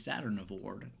the Saturn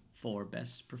Award for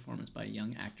Best Performance by a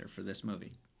Young Actor for this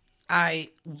movie. I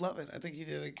love it. I think he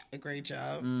did a great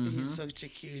job. He's such a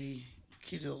cutie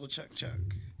little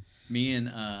Chunk. Me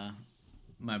and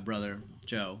my brother,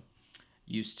 Joe,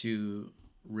 used to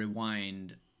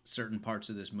rewind certain parts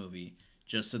of this movie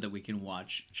just so that we can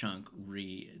watch Chunk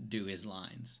redo his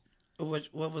lines.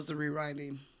 What was the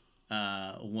rewinding?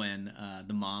 When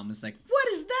the mom is like, "What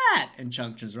is that?" and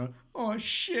Chunk just wrote, "Oh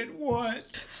shit, what?"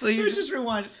 So you just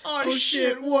rewind. Oh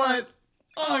shit, what?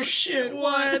 Oh shit,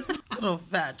 what? Little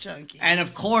fat Chunky. And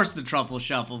of course the truffle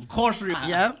shuffle. Of course we.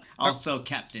 Yep. Also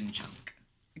Captain Chunk.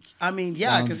 I mean,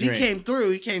 yeah, because he came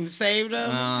through. He came, saved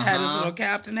him, had his little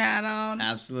captain hat on.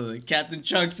 Absolutely. Captain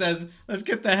Chunk says, "Let's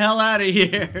get the hell out of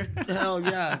here." Hell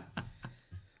yeah.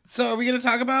 So are we gonna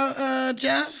talk about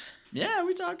Jeff? Yeah,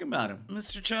 we talking about him.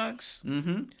 Mr. Chunks.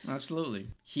 Absolutely.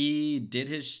 He did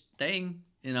his thing.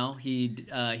 You know, he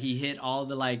hit all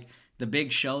the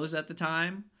big shows at the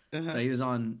time. So he was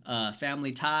on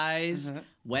Family Ties,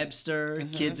 Webster,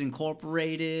 Kids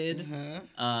Incorporated.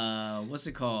 What's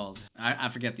it called? I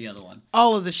forget the other one.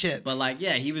 All of the shit. But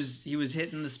yeah, he was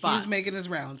hitting the spots. He was making his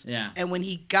rounds. Yeah. And when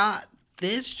he got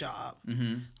this job,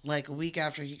 like a week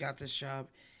after he got this job,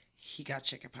 he got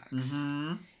chickenpox.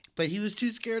 But he was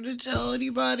too scared to tell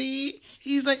anybody.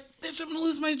 He's like, bitch, I'm going to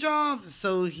lose my job.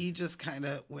 So he just kind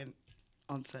of went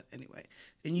on set anyway.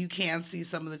 And you can see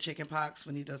some of the chickenpox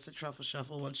when he does the truffle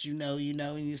shuffle. Once you know,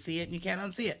 and you see it, and you can't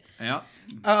unsee it. Yep.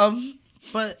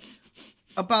 But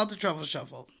about the truffle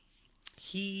shuffle,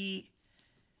 he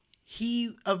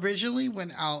originally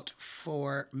went out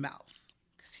for mouth.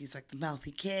 Because he's like the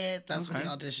mouthy kid. That's what Okay.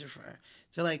 he auditioned for.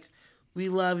 They're like, we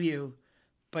love you,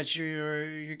 but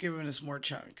you're giving us more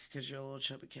chunk because you're a little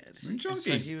chubby kid. You're And chunky.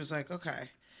 so he was like, okay.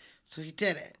 So he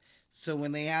did it. So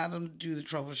when they had him do the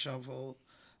truffle shuffle,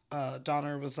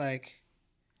 Donner was like,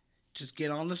 just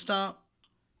get on the stump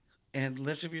and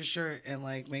lift up your shirt and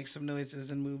like make some noises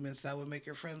and movements that would make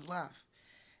your friends laugh.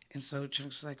 And so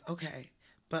Chunks was like, okay,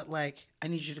 but like I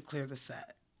need you to clear the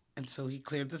set. And so he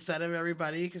cleared the set of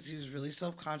everybody because he was really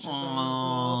self-conscious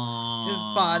of his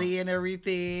body and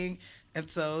everything. And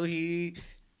so he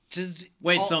just...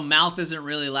 Wait, so Mouth isn't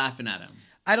really laughing at him?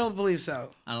 I don't believe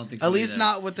so. I don't think so At least either.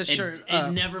 not with the shirt up.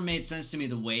 It never made sense to me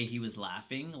the way he was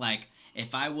laughing. Like,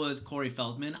 if I was Corey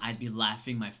Feldman, I'd be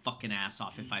laughing my fucking ass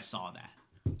off if I saw that.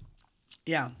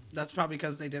 Yeah, that's probably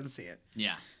because they didn't see it.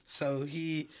 Yeah. So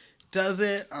he does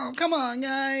it. Oh, come on,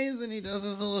 guys. And he does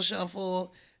this little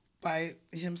shuffle by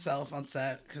himself on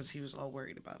set because he was all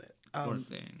worried about it. Poor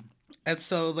thing. And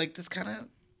so, like, this kind of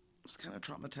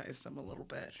traumatized him a little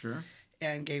bit. Sure.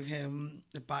 And gave him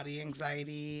the body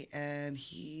anxiety. And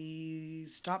he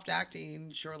stopped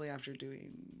acting shortly after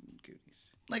doing Goonies.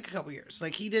 Like, a couple years.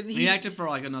 Like, he didn't... He acted for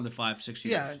like another 5-6 years.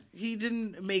 Yeah, he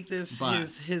didn't make this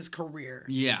his career.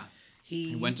 Yeah.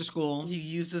 He went to school. He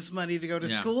used this money to go to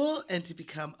school and to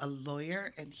become a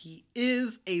lawyer. And he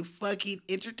is a fucking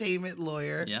entertainment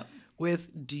lawyer. Yep.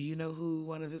 With, do you know who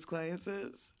one of his clients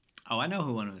is? Oh, I know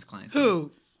who one of his clients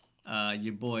Who? is.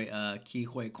 Your boy, Ki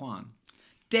Hui Kwan.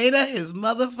 Data, his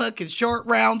motherfucking short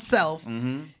round self.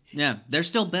 Mm-hmm. Yeah, they're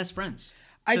still best friends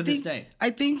to this day. I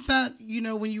think that, you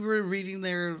know, when you were reading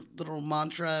their little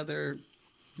mantra, their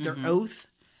oath,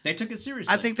 they took it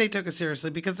seriously. I think they took it seriously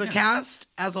because the cast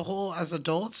as a whole, as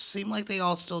adults, seem like they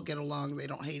all still get along. They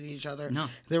don't hate each other. No.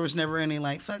 There was never any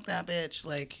like, fuck that bitch.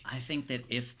 Like, I think that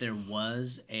if there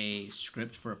was a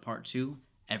script for a part 2,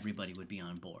 everybody would be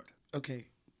on board. okay.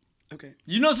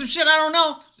 You know some shit I don't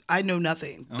know? I know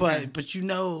nothing, Okay. but you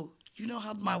know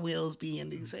how my wheels be in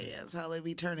these heads, how they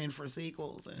be turning for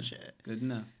sequels and shit. Good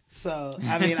enough. So,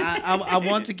 I mean, I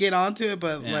want to get onto it,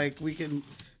 but Yeah. like we could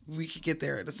get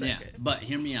there in a second. Yeah, but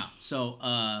hear me out. So,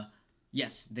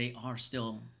 yes, they are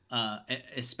still,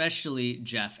 especially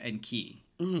Jeff and Key.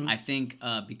 Mm-hmm. I think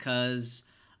because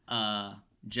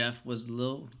Jeff was the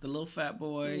little fat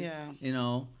boy. Yeah. You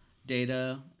know,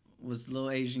 Data was the little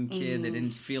Asian kid. They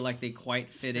didn't feel like they quite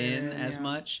fit in as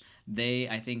much. They,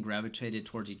 I think, gravitated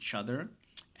towards each other,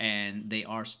 and they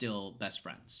are still best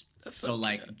friends. That's So, so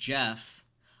like, cute. Jeff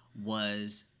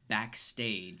was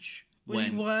backstage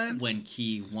When he won? when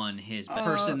Key won his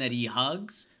person that he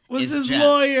hugs Was is his Jeff.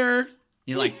 lawyer?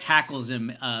 He like tackles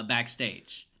him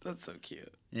backstage. That's so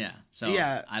cute. Yeah. So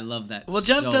Yeah. I love that. Well,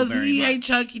 Jeff so doesn't. very He much. ain't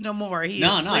chunky no more. He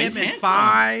No, is no, he's slim and handsome.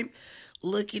 fine,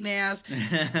 looking ass.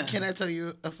 Can I tell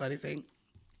you a funny thing?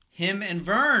 Him and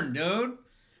Vern, dude.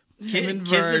 Him and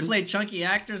Kids that Vern. play chunky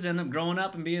actors end up growing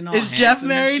up and being all Is Jeff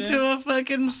handsome and married shit. to a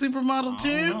fucking supermodel I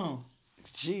too? don't know.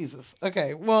 Jesus.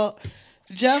 Okay. Well,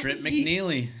 Jeff. Trip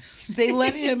McNeely. They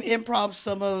let him improv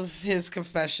some of his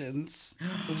confessions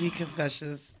when he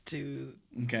confesses to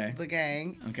Okay. the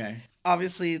gang. Okay.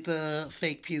 Obviously, the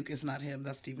fake puke is not him.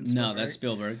 That's Steven Spielberg. No, that's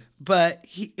Spielberg. But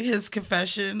his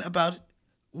confession about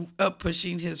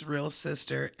pushing his real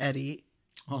sister Eddie.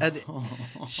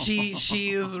 She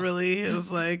is really his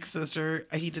like sister.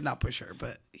 He did not push her,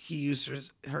 but he used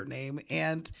her name,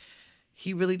 and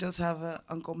he really does have a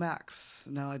Uncle Max.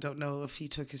 Now I don't know if he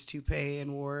took his toupee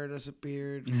and wore it as a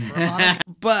beard for Hanukkah,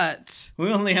 but We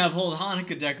only have whole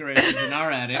Hanukkah decorations in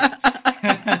our attic.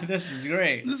 This is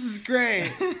great. this is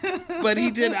great. But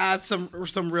he did add some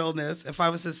realness. If I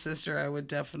was his sister, I would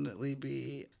definitely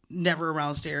be never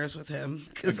around stairs with him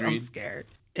because I'm Agreed. scared.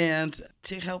 And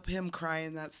to help him cry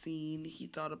in that scene, he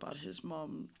thought about his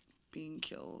mom being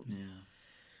killed. Yeah.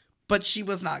 But she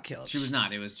was not killed. She was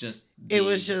not. It was just. It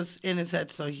was just in his head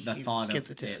so he the could thought get of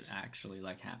the tips. it actually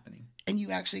like happening. And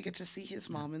you actually get to see his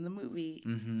mom in the movie.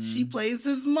 Mhm. She plays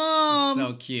his mom.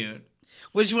 So cute.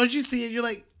 Which once you see it, you're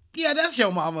like, yeah, that's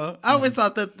your mama. I always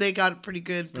thought that they got pretty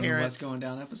good Remember parents. What's Going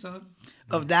Down episode?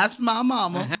 Of that's my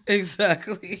mama.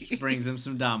 Exactly. Brings him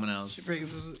some dominoes. She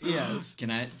brings him, yes. Can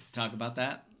I talk about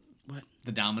that? What?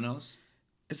 The dominoes?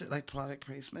 Is it like product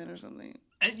placement or something?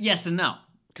 Yes and no.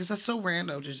 Because that's so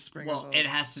random to just bring Well, up. it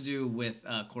has to do with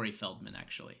Corey Feldman,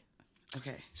 actually.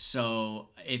 Okay. So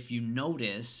if you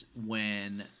notice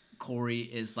when Corey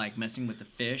is like messing with the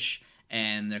fish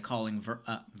and they're calling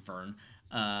Vern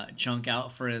Chunk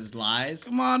out for his lies.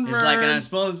 Come on, it's like, and I Vern.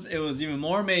 suppose it was even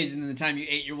more amazing than the time you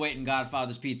ate your weight in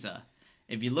Godfather's Pizza.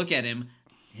 If you look at him,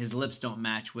 his lips don't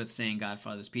match with saying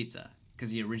Godfather's Pizza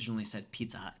because he originally said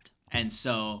Pizza Hut. And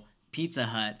so Pizza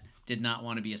Hut did not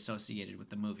want to be associated with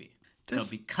the movie. So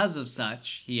because of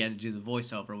such, he had to do the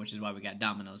voiceover, which is why we got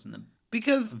Domino's in the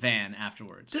van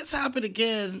afterwards. This happened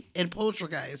again in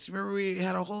Poltergeist. Remember we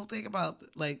had a whole thing about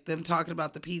like them talking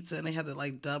about the pizza and they had to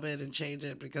like dub it and change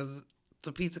it because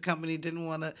the pizza company didn't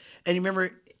want to. And you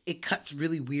remember it cuts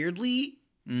really weirdly.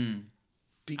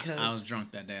 Because I was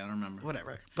drunk that day. I don't remember.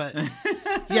 Whatever. But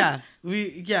yeah.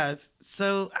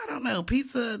 So I don't know.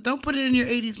 Pizza, don't put it in your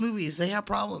 80s movies. They have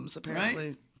problems apparently.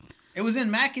 Right? It was in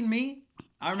Mac and Me.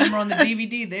 I remember on the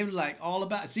DVD, they were like all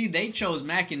about... See, they chose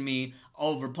Mac and Me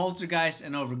over Poltergeist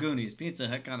and over Goonies. Pizza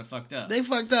Hut kind of fucked up. They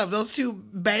fucked up. Those two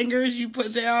bangers you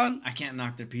put down. I can't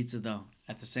knock their pizza, though.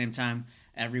 At the same time,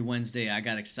 every Wednesday, I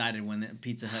got excited when the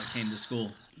Pizza Hut came to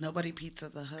school. Nobody pizza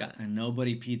the Hut.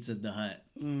 Nobody pizzaed the Hut.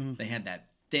 They had that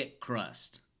thick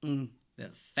crust.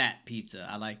 That fat pizza.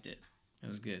 I liked it. It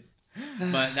was good.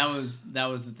 But that was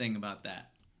the thing about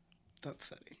that. That's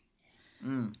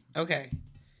funny. Okay.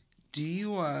 Do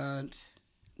you want...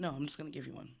 No, I'm just going to give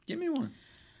you one. Give me one.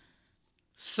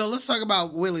 So let's talk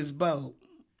about Willie's boat.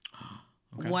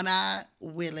 Okay. One-Eye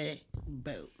Willie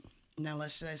boat. Now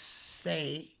let's just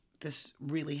say this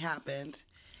really happened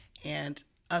and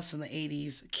us in the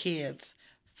 80s kids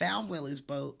found Willie's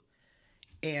boat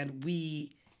and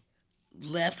we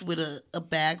left with a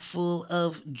bag full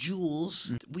of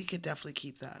jewels. We could definitely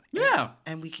keep that. Yeah.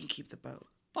 And we can keep the boat.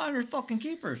 Finders fucking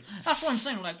keepers. That's what I'm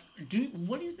saying. Like,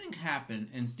 what do you think happened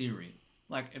in theory?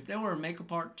 Like, if they were to make a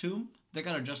part 2, they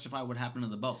gotta justify what happened to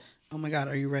the boat. Oh my God,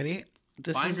 are you ready?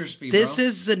 Finders fee, This bro.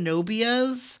 is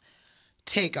Zenobia's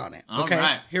take on it. Okay, All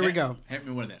right. Here we go. Hit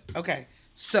me with it. Okay,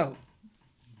 so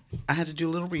I had to do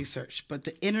a little research, but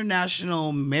the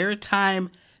International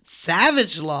Maritime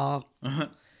Savage Law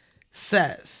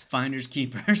says... Finders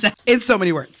keepers. in so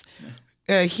many words.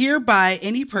 Hereby,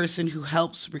 any person who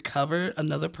helps recover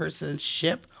another person's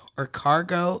ship or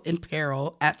cargo in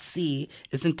peril at sea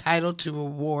is entitled to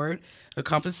award a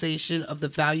compensation of the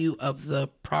value of the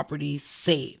property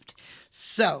saved.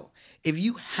 So, if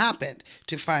you happen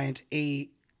to find a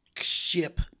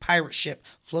pirate ship,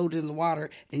 floating in the water,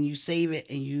 and you save it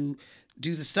and you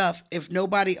do the stuff, if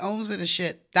nobody owns it and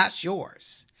shit, that's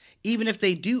yours. Even if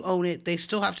they do own it, they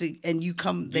still have to, and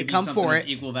they come for it.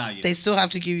 Equal value. They still have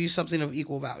to give you something of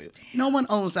equal value. Damn. No one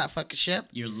owns that fucking ship.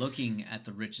 You're looking at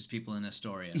the richest people in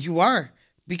Astoria. You are.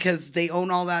 Because they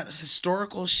own all that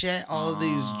historical shit, all of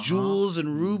these jewels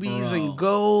and rubies and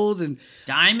gold and...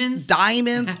 Diamonds,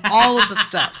 all of the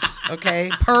stuffs,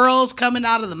 okay? Pearls coming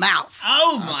out of the mouth.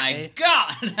 Oh, my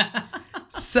God.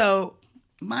 So,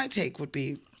 my take would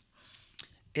be,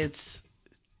 it's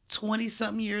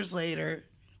 20-something years later...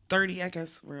 30, I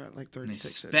guess we're at like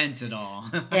 36. They spent it all.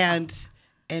 and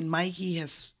Mikey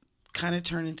has kind of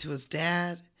turned into his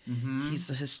dad. Mm-hmm. He's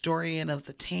the historian of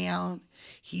the town.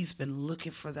 He's been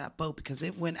looking for that boat because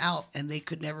it went out and they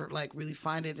could never like really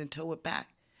find it and tow it back.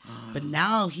 But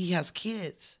now he has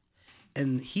kids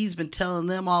and he's been telling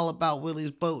them all about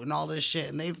Willie's boat and all this shit.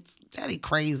 And they've said he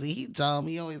crazy. He dumb.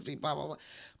 He always be blah, blah, blah.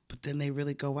 But then they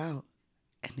really go out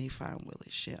and they find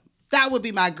Willie's ship. That would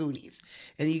be my Goonies.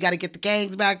 And you got to get the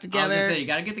gangs back together. I was going to say, you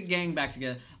got to get the gang back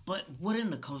together. But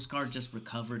wouldn't the Coast Guard just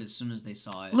recover it as soon as they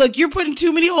saw it? Look, you're putting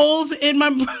too many holes in my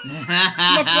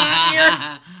plot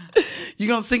here. You're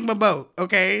going to sink my boat,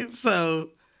 okay? So,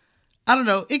 I don't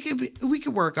know. We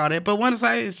could work on it. But once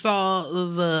I saw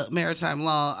the maritime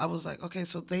law, I was like, okay,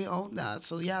 so they own that.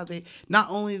 So, yeah, they not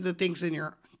only the things in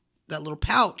that little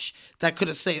pouch that could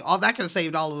have saved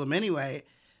all of them anyway.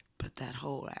 But that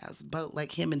whole ass boat,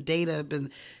 like him and Data have been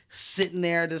sitting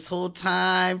there this whole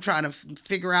time trying to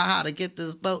figure out how to get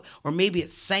this boat. Or maybe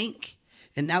it sank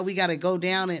and now we got to go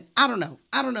down and I don't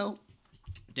know.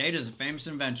 Data's a famous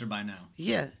inventor by now.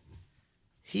 Yeah.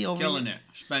 He over killing it.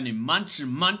 Spending months and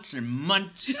months and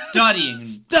months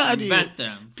studying to invent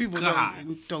them. People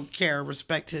don't care or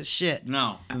respect his shit.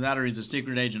 No. That or he's a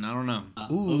secret agent. I don't know.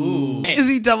 Ooh. Is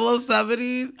he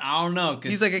 007? I don't know.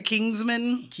 He's like a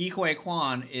Kingsman? Ke Huy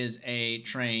Quan is a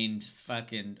trained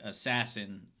fucking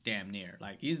assassin damn near.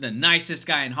 Like, he's the nicest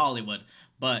guy in Hollywood,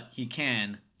 but he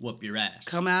can whoop your ass.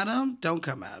 Come at him? Don't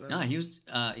come at him. No, he was...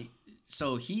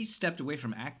 so he stepped away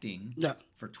from acting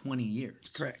for 20 years.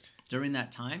 Correct. During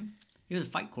that time, he was a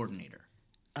fight coordinator.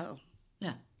 Oh.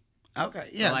 Yeah. Okay.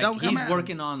 Yeah, so, like, don't come at him. He's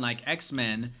working on, like,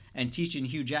 X-Men and teaching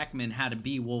Hugh Jackman how to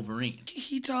be Wolverine.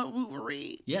 He taught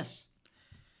Wolverine? Yes.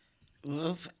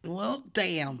 Well,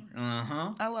 damn.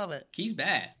 Uh-huh. I love it. He's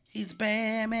bad. He's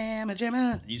bad, man,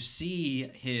 Jimmy. You see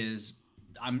his...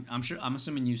 I'm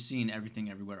assuming you've seen Everything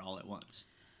Everywhere All at Once.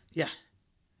 Yeah.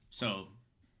 So,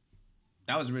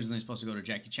 that was originally supposed to go to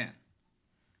Jackie Chan.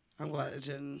 I'm glad it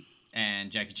didn't...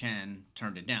 And Jackie Chan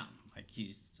turned it down. Like,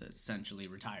 he's essentially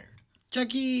retired.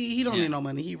 Chucky, he don't need no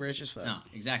money. He rich as fuck. No,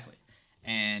 exactly.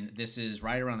 And this is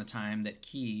right around the time that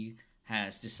Key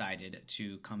has decided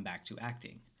to come back to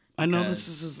acting. I know this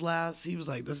is his last. He was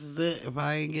like, "This is it. If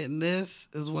I ain't getting this,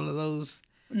 it's one of those."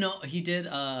 No, he did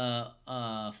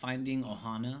Finding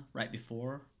Ohana right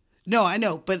before. No, I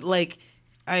know, but like,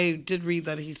 I did read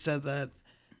that he said that,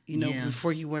 you know,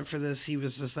 before he went for this, he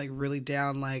was just like really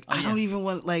down. Like, I don't even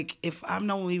want, like, if I'm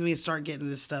not even start getting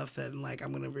this stuff, then like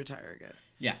I'm gonna retire again.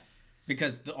 Yeah,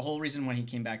 because the whole reason why he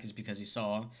came back is because he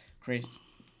saw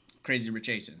Crazy Rich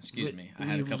Asians. Excuse me, I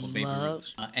had a couple baby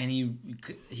roots, and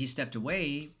he stepped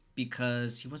away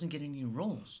because he wasn't getting any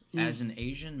roles. As an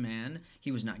Asian man,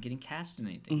 he was not getting cast in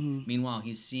anything. Meanwhile,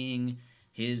 he's seeing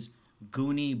his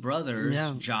Goonie brothers,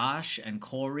 Josh and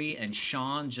Corey and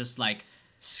Sean, just like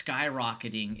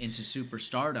skyrocketing into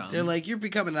superstardom. They're like, you're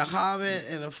becoming a hobbit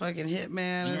and a fucking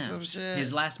hitman and some shit.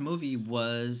 His last movie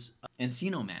was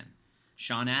Encino Man.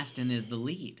 Sean Astin is the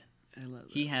lead. I love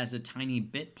that. He has a tiny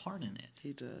bit part in it.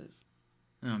 He does.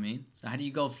 You know what I mean? So how do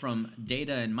you go from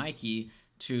Data and Mikey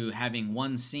to having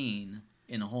one scene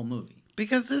in a whole movie?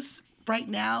 Because this right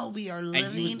now we are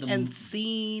living and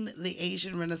seeing the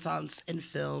Asian Renaissance in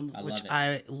film,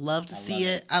 I love to see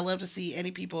it. I love to see any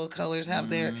people of colors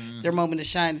have their moment to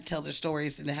shine, to tell their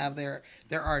stories, and to have their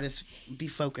artists be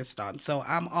focused on. So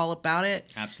I'm all about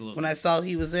it. Absolutely. When I saw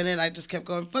he was in it, I just kept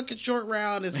going, fucking Short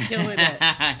Round is killing it.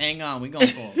 Hang on, we going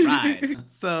for a ride.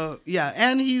 So yeah,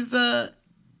 and he's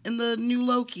in the new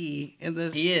Loki in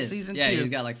this season 2. Yeah, he's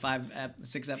got like 6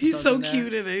 episodes. He's so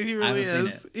cute in it. He really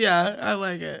is. Yeah, I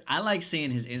like it. I like seeing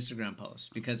his Instagram posts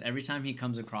because every time he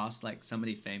comes across like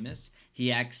somebody famous,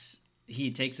 he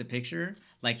takes a picture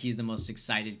like he's the most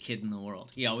excited kid in the world.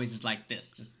 He always is like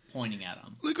this, just pointing at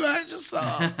him. Look what I just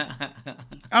saw.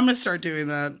 I'm gonna start doing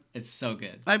that. It's so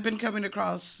good. I've been coming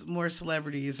across more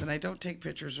celebrities, and I don't take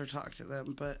pictures or talk to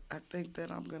them, but I think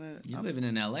that I'm living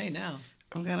in LA now.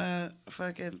 I'm gonna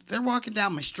they're walking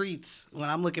down my streets when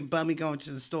I'm looking bummy going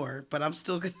to the store, but I'm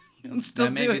still doing it.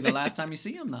 That may be the last time you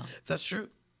see them, though. That's true.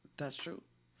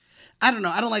 I don't know.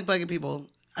 I don't like bugging people.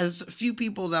 There's a few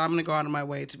people that I'm gonna go out of my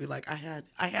way to be like, I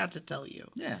had to tell you.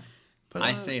 Yeah. But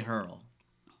I say hurl.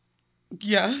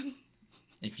 Yeah.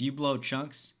 If you blow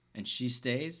chunks and she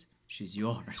stays, she's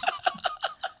yours.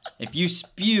 If you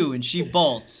spew and she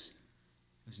bolts,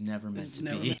 it was never meant to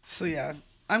be. So yeah.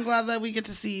 I'm glad that we get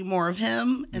to see more of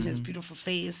him and his beautiful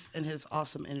face and his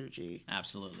awesome energy.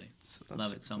 Absolutely.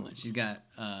 Love it so much. He's got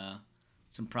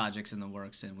some projects in the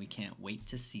works, and we can't wait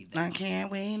to see them. I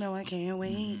can't wait. No, I can't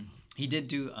wait. He did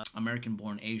do American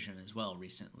Born Asian as well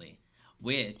recently,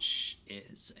 which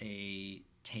is a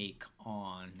take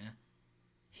on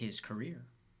his career.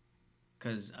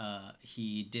 Because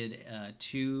he did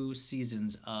 2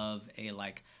 seasons of a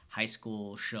like high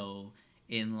school show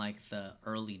in like the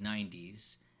early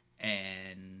 90s,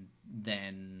 and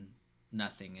then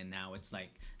nothing, and now it's like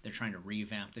they're trying to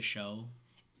revamp the show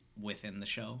within the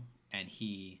show, and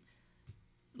he,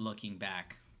 looking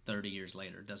back 30 years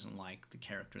later, doesn't like the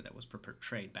character that was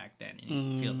portrayed back then, and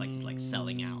he feels like he's like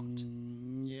selling out.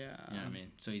 Yeah. You know what I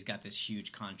mean? So he's got this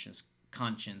huge conscience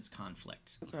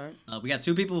conflict. Okay. We got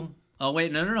 2 people. Oh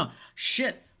wait, no.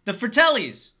 Shit, the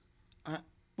Fratellis.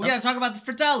 We gotta talk about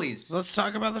the Fratellis. Let's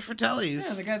talk about the Fratellis.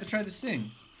 Yeah, the guy that tried to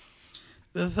sing.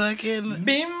 The fucking...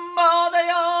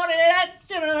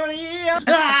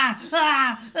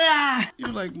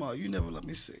 You're like, Ma, you never let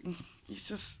me sing. He's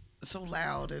just so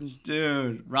loud and...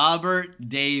 Dude, Robert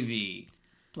Davey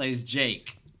plays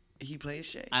Jake. He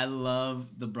plays Jake. I love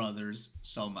the brothers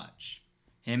so much.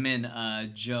 Him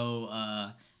and Joe...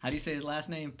 how do you say his last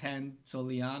name?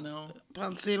 Pantoliano?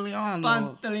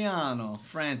 Pantoliano.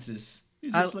 Francis.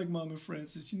 You're just like Mama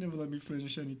Francis. You never let me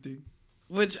finish anything.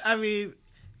 Which, I mean,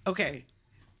 okay.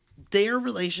 Their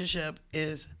relationship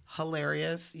is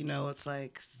hilarious. You know, it's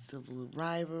like civil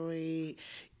rivalry.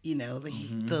 You know,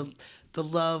 the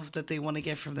love that they want to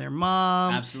get from their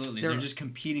mom. Absolutely. They're just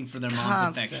competing for their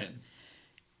mom's affection.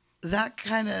 That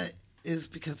kind of is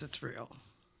because it's real.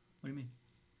 What do you mean?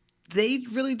 They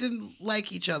really didn't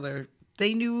like each other.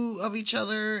 They knew of each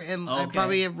other and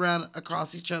probably have run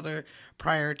across each other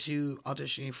prior to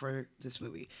auditioning for this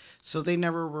movie. So they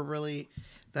never were really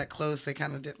that close. They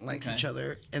kind of didn't like each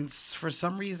other. And for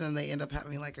some reason, they end up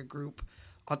having like a group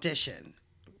audition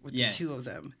with the 2 of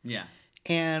them. Yeah.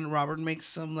 And Robert makes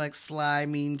some like sly,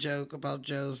 mean joke about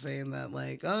Joe saying that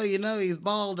like, oh, you know, he's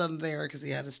bald under there because he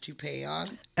had his toupee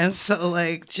on. And so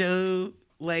like Joe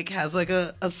like has like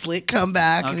a slick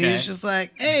comeback and he was just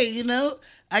like, hey, you know,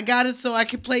 I got it so I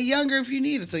can play younger if you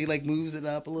need it. So he like moves it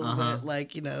up a little Uh-huh. bit,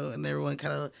 like, you know, and everyone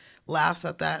kind of laughs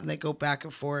at that and they go back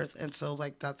and forth. And so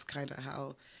like that's kind of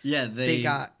how Yeah, they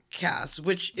got cast,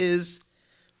 which is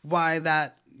why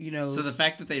that, you know. So the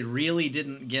fact that they really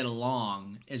didn't get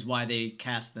along is why they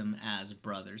cast them as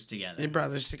brothers together. They're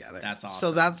brothers together. That's awesome.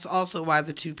 So that's also why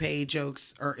the toupee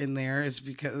jokes are in there, is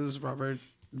because Robert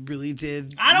really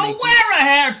did. I don't wear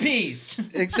a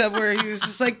hairpiece. Except where he was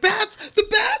just like, bats, the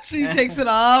bats, and he takes it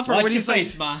off, or Watch when your he's like,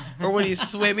 face, Ma. or when he's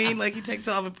swimming, like he takes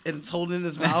it off and it's holding in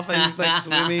his mouth and he's like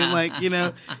swimming, like, you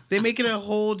know, they make it a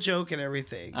whole joke and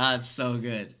everything. It's so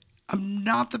good. I'm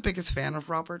not the biggest fan of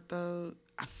Robert though.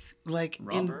 Like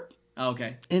Robert?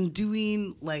 Okay. in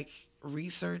doing like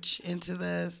research into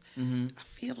this, Mm-hmm. I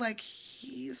feel like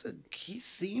he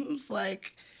seems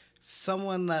like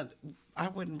someone that I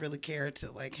wouldn't really care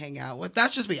to like hang out with.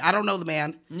 That's just me. I don't know the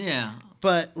man. Yeah.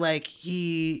 But like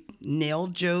he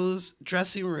nailed Joe's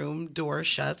dressing room door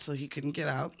shut so he couldn't get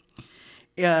out.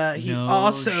 He No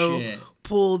also shit.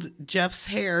 pulled Jeff's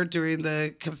hair during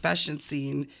the confession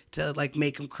scene to like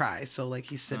make him cry. So like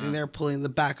he's sitting there pulling the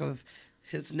back of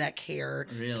his neck hair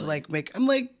Really? to like make. I'm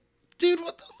like, dude,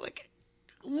 what the fuck?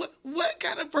 What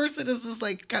kind of person is this?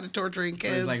 Like kind of torturing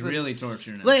kids? He's like really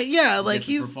torturing him. Like yeah, like Get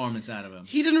the he's performance out of him.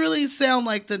 he didn't really sound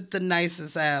like the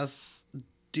nicest ass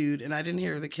dude, and I didn't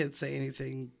hear the kids say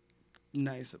anything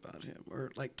nice about him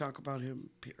or like talk about him.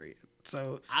 Period.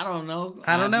 So I don't know.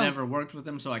 I don't know. I've never worked with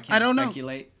him, so I can't I don't know.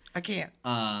 speculate. I can't.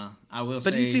 I will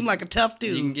say. But he seemed like a tough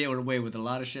dude. You can get away with a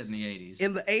lot of shit in the 80s.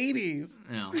 In the 80s. You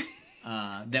know,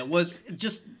 that was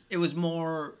just, it was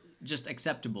more just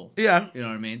acceptable. Yeah. You know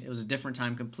what I mean? It was a different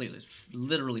time completely. It's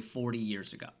literally 40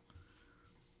 years ago.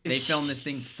 They filmed this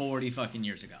thing 40 fucking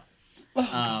years ago.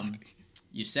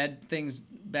 You said things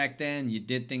back then, you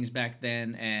did things back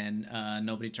then, and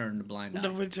nobody turned a blind eye.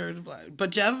 Nobody turned blind.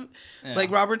 But Jeff, Yeah.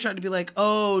 like Robert tried to be like,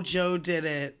 oh, Joe did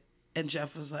it. And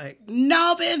Jeff was like,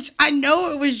 no, bitch, I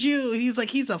know it was you. He's like,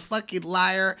 he's a fucking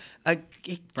liar. A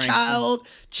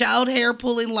child hair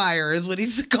pulling liar is what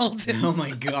he's called him. Oh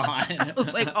my God. I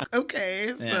was like,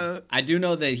 okay. Yeah. So I do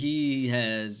know that he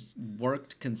has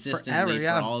worked consistently Forever,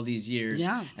 yeah. for all these years.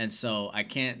 Yeah. And so I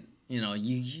can't, you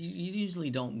usually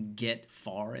don't get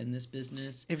far in this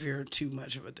business. if you're too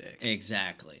much of a dick.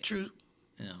 Exactly. True.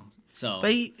 You know, so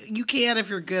But you can if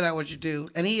you're good at what you do.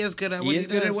 And he is good at what he he is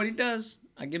good does. at what he does.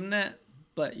 I give him that.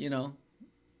 But,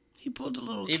 He pulled a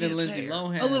little even kid's Lindsay hair.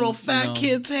 Lohan, A little fat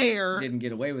kid's hair. didn't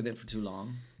get away with it for too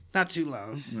long. Not too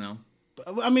long. You know,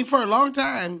 I mean, for a long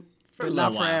time. For a but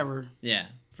little not while. forever. Yeah,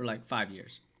 for like 5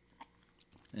 years.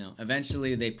 You know,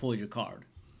 eventually they pull your card.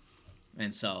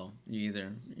 And so you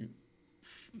either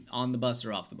on the bus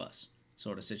or off the bus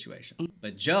sort of situation.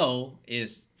 But Joe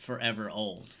is forever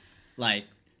old. Like,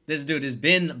 this dude has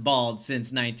been bald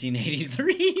since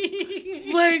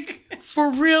 1983. Like, for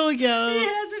real, He yo.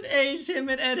 hasn't aged, him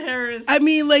and Ed Harris. I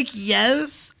mean, like,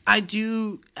 yes, I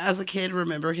do, as a kid,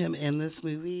 remember him in this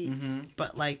movie. Mm-hmm.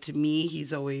 But, like, to me,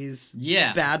 he's always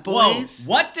Yeah. Bad Whoa, Boys.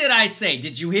 what did I say?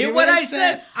 Did you hear Hear what I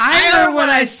said? I heard what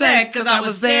I said because I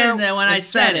was there when I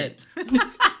said it.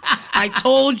 I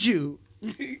told you. Do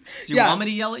you want me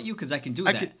to yell at you? Because I can do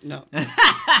that. No.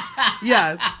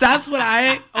 Yeah, that's what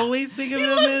I always think of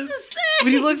him as. But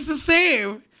he looks the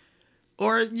same.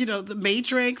 Or, the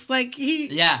Matrix. Like,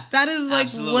 Yeah. that is, like,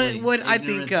 absolutely. what I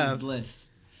Ignorance think is of. bliss.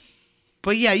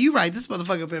 But yeah, you're right. This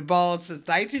motherfucker been bald since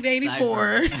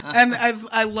 1984. And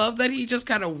I love that he just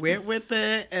kind of went with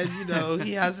it. And,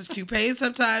 he has his toupee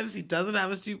sometimes. He doesn't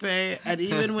have his toupee. And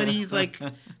even when he's like,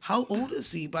 how old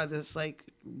is he by this, like,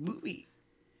 movie?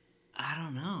 I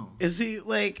don't know. Is he,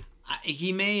 like...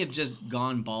 He may have just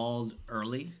gone bald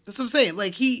early. That's what I'm saying.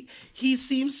 Like, he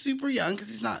seems super young because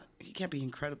he can't be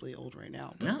incredibly old right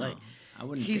now. But, No, like, I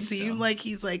wouldn't he think seemed so. like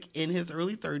he's, like, in his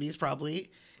early 30s probably.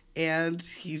 And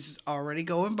he's already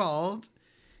going bald.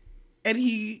 And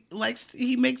he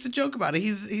makes a joke about it.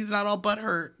 He's not all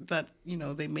butthurt that,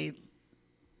 they made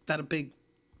that a big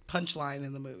punchline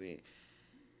in the movie.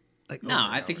 Like, No, over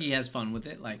and I think over. he has fun with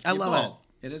it. Like, I you're love bald.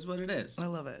 It is what it is. I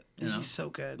love it. You know? He's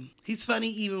so good. He's funny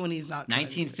even when he's not trying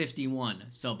to be. 1951.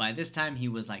 So by this time, he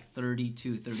was like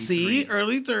 32, 33. See?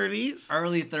 Early 30s.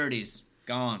 Early 30s.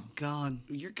 Gone. Gone.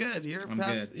 You're good. I'm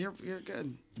good. You're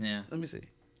good. Yeah. Let me see.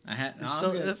 I had. It's, no, I'm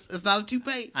still, good. it's not a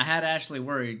toupee. I had Ashley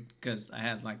worried because I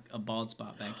had like a bald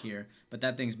spot back here, but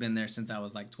that thing's been there since I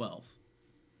was like 12.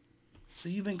 So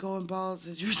you've been going bald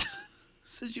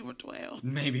since you were 12.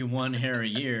 Maybe one hair a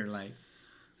year. Like,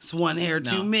 It's one hair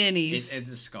no, too many. It's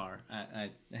a scar.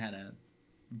 I had a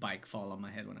bike fall on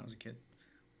my head when I was a kid.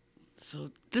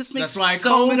 So this makes That's why I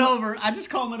comb it over. I just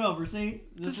comb it over. See,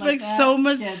 this like makes that. so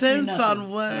much Can't see sense nothing. on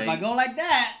what. If I go like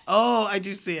that, Oh, I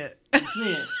do see it. you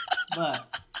see it.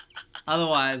 But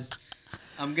otherwise,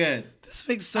 I'm good. This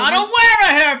makes so. I don't wear a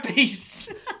hairpiece.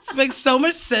 This makes so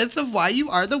much sense of why you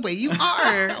are the way you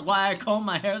are. Why I comb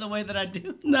my hair the way that I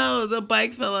do. No, the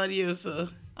bike fell on you, so.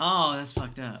 Oh, that's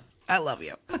fucked up. I love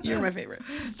you. You're my favorite.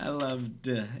 I loved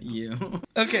you.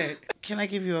 Okay, can I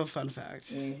give you a fun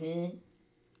fact? Mm-hmm.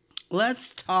 Let's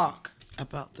talk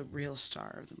about the real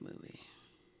star of the movie.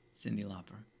 Cyndi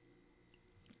Lauper.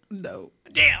 No.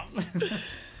 Damn.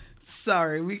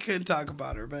 Sorry, we couldn't talk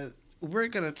about her, but we're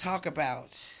going to talk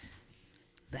about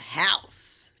the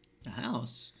house. The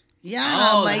house.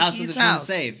 Yeah, oh, Mikey's the house with the house.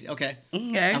 Save. Okay.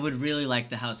 Okay. I would really like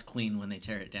the house clean when they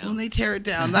tear it down. When they tear it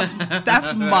down, that's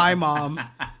my mom.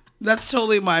 That's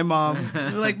totally my mom.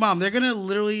 We're like, Mom, they're gonna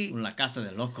literally. La casa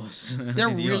de locos. They're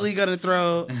really gonna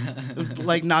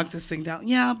knock this thing down.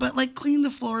 Yeah, but like clean the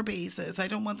floor bases. I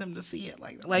don't want them to see it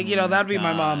like that'd be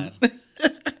my mom.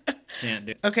 Can't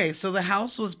do. Okay, so the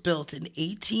house was built in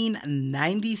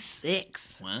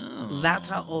 1896. Wow. That's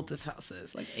how old this house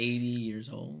is. Like 80 years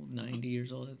old, 90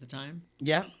 years old at the time.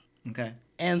 Yeah. Okay.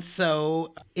 And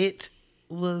so it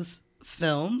was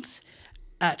filmed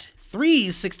at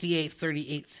 368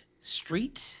 38th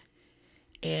Street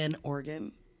in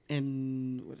Oregon.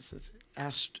 In, what is this?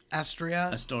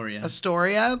 Astoria?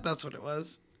 Astoria, that's what it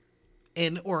was.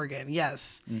 In Oregon,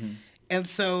 yes. Mm-hmm. And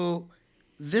so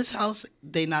this house,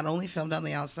 they not only filmed on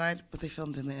the outside, but they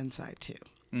filmed in the inside too.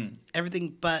 Mm.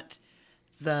 Everything but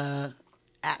the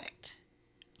attic.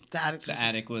 The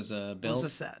attic was built? Was the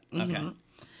set. Mm-hmm. Okay.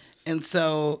 And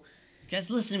so... You guys,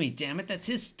 listen to me, damn it. That's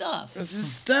his stuff. That's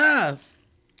his stuff.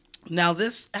 Now,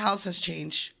 this house has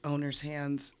changed owners'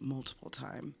 hands multiple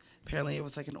times. Apparently, it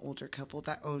was like an older couple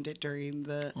that owned it during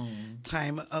the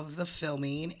time of the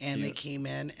filming, and they came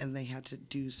in and they had to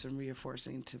do some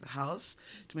reinforcing to the house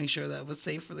to make sure that it was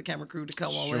safe for the camera crew to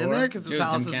come all in there, because this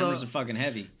house cameras are fucking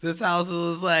heavy. This house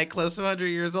was like close to 100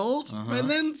 years old by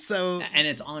then, so and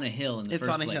it's on a hill in the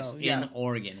first place hill, yeah. in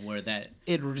Oregon, where that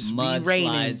it would just mud be raining.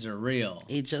 Slides are real.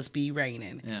 It just be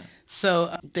raining. Yeah.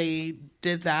 So they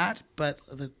did that, but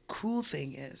the cool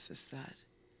thing is that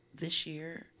this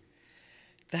year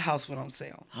the house went on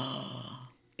sale.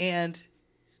 And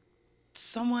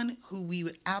someone who we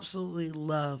would absolutely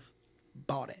love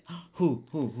bought it.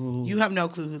 Who? You have no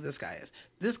clue who this guy is.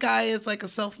 This guy is like a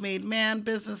self-made man,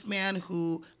 businessman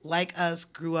who, like us,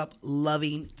 grew up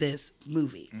loving this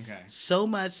movie. Okay. So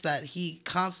much that he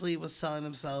constantly was telling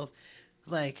himself,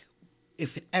 like,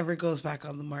 if it ever goes back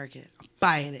on the market, I'm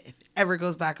buying it. If it ever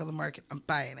goes back on the market, I'm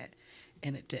buying it.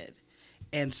 And it did.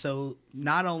 And so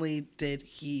not only did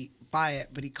he buy it,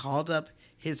 but he called up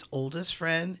his oldest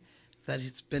friend that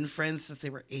has been friends since they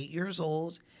were 8 years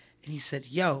old. And he said,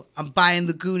 yo, I'm buying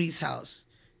the Goonies house.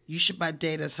 You should buy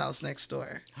Data's house next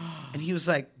door. And he was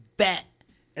like, bet.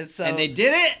 And they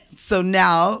did it? So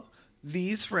now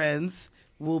these friends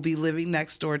will be living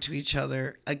next door to each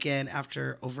other again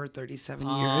after over 37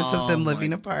 years of them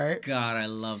living apart. God, I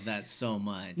love that so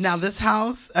much. Now this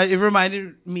house, it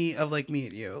reminded me of like me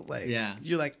and you. Like,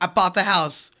 you're like, I bought the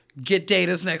house. Get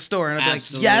Data's next door. And I'd be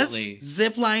like, yes,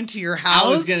 zip line to your house. I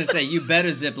was going to say, you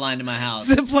better zip line to my house.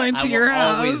 Zip line to your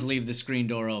house. I will always leave the screen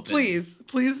door open. Please.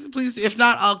 If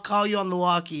not, I'll call you on the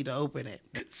walkie to open it.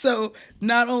 So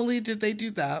not only did they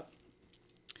do that,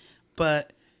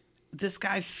 but this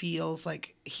guy feels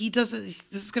like he doesn't,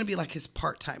 this is going to be like his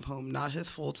part-time home, not his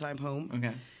full-time home.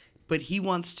 Okay. But he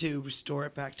wants to restore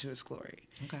it back to its glory.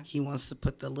 Okay. He wants to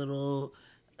put the little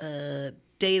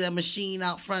data machine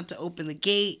out front to open the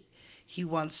gate. He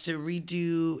wants to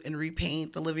redo and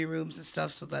repaint the living rooms and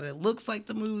stuff so that it looks like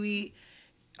the movie.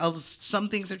 Some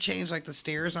things are changed, like the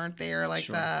stairs aren't there like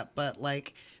that. But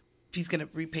like he's going to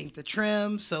repaint the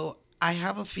trim. So I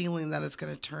have a feeling that it's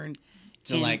going to turn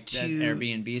to like that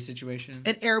Airbnb situation?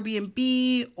 An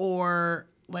Airbnb or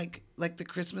like the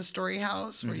Christmas Story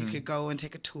house where you could go and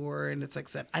take a tour and it's like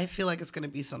that. I feel like it's going to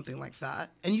be something like that.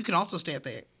 And you can also stay at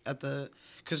the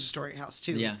Christmas Story house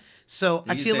too. Yeah. So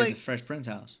I feel like the Fresh Prince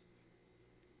house.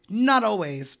 Not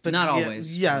always, but not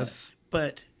always. Yes,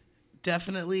 but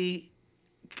definitely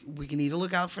we can need to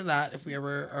look out for that if we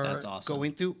ever are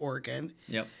going through Oregon.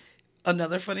 Yep.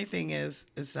 Another funny thing is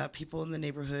that people in the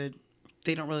neighborhood,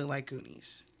 they don't really like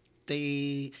Goonies.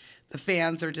 The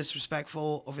fans are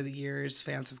disrespectful over the years.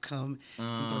 Fans have come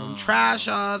and thrown trash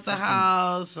on the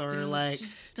house or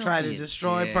try to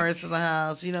destroy parts of the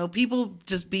house. You know, people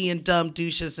just being dumb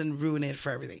douches and ruin it for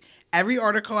everything. Every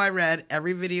article I read,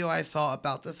 every video I saw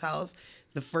about this house,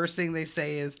 the first thing they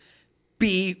say is,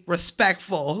 be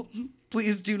respectful.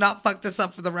 Please do not fuck this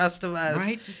up for the rest of us.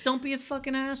 Right? Just don't be a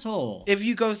fucking asshole. If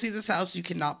you go see this house, you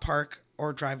cannot park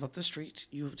or drive up the street.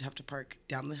 You would have to park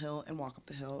down the hill and walk up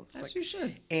the hill. That's what you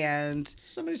should. And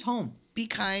somebody's home. Be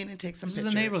kind and take some pictures.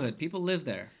 This is a neighborhood. People live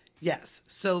there. Yes.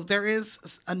 So there is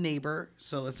a neighbor.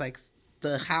 So it's like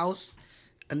the house,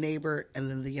 a neighbor, and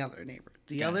then the other neighbor.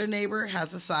 The other neighbor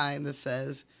has a sign that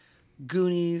says,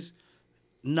 Goonies,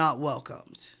 not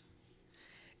welcomed.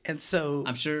 And so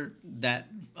I'm sure that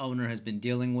owner has been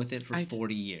dealing with it for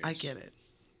 40 years. I get it.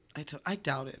 I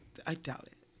doubt it. I doubt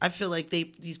it. I feel like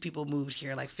these people moved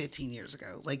here like 15 years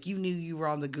ago. Like you knew you were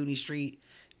on the Goonie Street,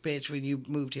 bitch, when you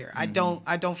moved here. Mm-hmm.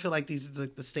 I don't feel like these are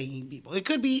the staying people. It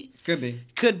could be.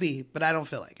 Could be, but I don't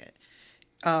feel like it.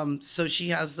 So she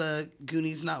has the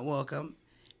Goonies not welcome.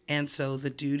 And so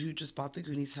the dude who just bought the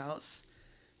Goonies house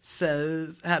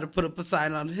had to put up a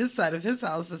sign on his side of his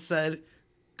house that said,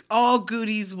 all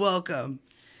Goonies welcome.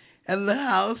 And the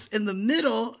house in the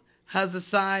middle has a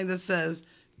sign that says,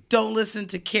 don't listen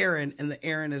to Karen. And the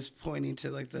Aaron is pointing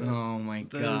to like the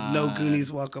no Goonies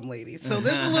welcome lady. So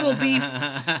there's a little beef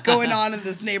going on in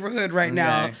this neighborhood right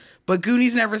now. But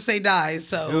Goonies never say die.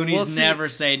 So Goonies never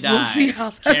say die. We'll see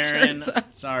how that Karen, turns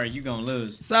out. Sorry, you gonna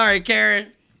lose. Sorry, Karen.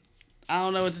 I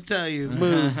don't know what to tell you.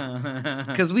 Move.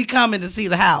 Because we coming to see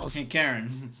the house. Hey,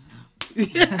 Karen.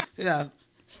 Yeah.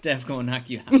 Steph gonna knock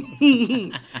you out.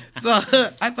 So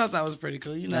I thought that was pretty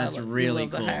cool. You know, that's really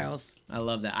cool. The house. I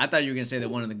love that. I thought you were gonna say that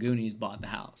one of the Goonies bought the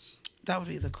house. That would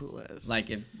be the coolest. Like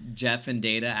if Jeff and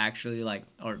Data actually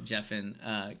or Jeff and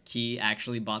Key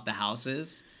actually bought the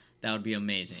houses, that would be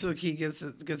amazing. So Key gets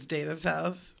Data's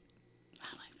house. I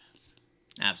like this.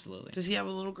 Absolutely. Does he have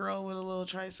a little girl with a little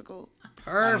tricycle?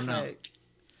 Perfect.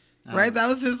 Right, that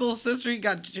was his little sister. Who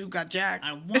got jacked.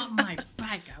 I want my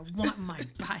bike. I want my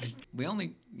bike.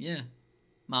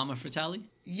 Mama Fratelli.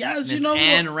 Yes, Miss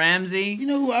Ann Ramsey. You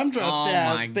know who I'm dressed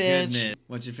as, my bitch. Goodness.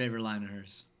 What's your favorite line of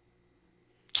hers?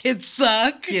 Kids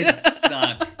suck. Kids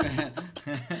suck.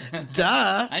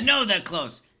 Duh. I know they're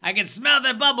close. I can smell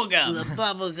their bubble gum. The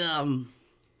bubble gum.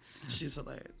 She's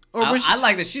hilarious. I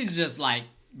like that she's just like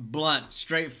blunt,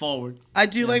 straightforward. I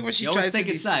do like when she tries to think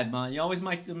aside, man. You always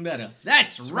make them better.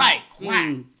 That's right.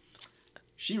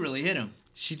 She really hit him.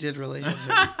 She did really hit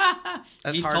him.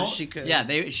 As hard as she could.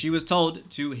 Yeah, she was told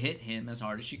to hit him as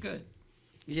hard as she could.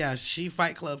 Yeah, she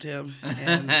fight clubbed him,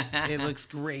 and it looks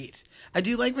great. I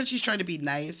do like when she's trying to be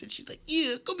nice, and she's like,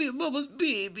 yeah, come here, mama's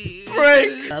baby.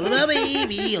 Break. My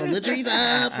baby on the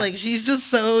treetop. Like, she's just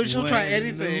she'll try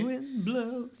anything. The wind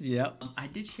blows. Yep. I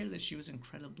did hear that she was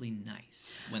incredibly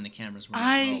nice when the cameras were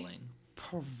rolling.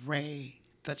 Pray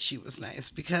that she was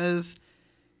nice, because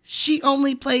she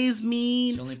only plays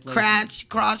mean,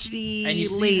 crotchety and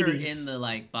you ladies. see her in the,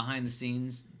 like,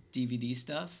 behind-the-scenes DVD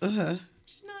stuff. Uh-huh.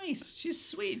 She's nice. She's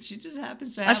sweet. She just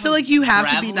happens to have I feel like you have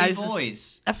to be nice.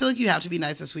 Voice. I feel like you have to be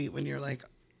nice and sweet when you're like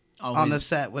on the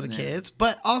set with the kids,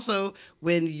 but also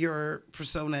when your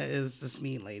persona is this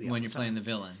mean lady. When you're playing the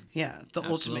villain. Yeah, the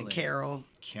ultimate Carol.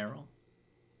 Carol?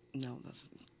 No,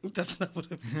 that's not what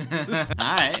it means.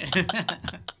 All right.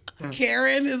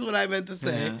 Karen is what I meant to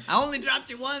say. Yeah. I only dropped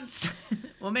you once.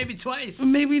 Well, maybe twice.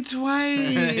 Maybe twice.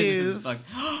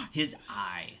 His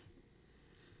eye.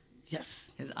 Yes.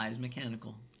 His eye's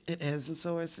mechanical. It is, and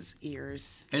so is his ears.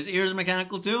 His ears are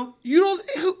mechanical too? You don't.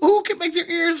 Who can make their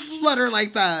ears flutter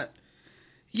like that?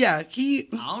 Yeah, I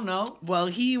don't know. Well,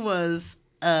 he was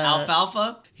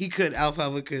Alfalfa. He could.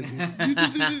 Alfalfa could.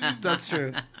 That's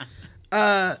true.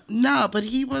 No, but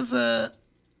he was a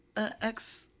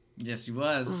ex. Yes, he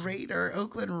was.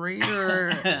 Oakland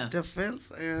Raider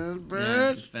defense end, but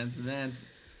yeah, defensive end.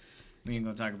 We ain't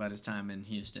gonna talk about his time in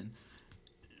Houston.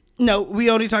 No, we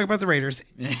only talk about the Raiders.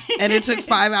 And it took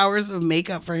 5 hours of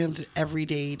makeup for him every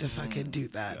day to fucking do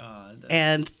that. God,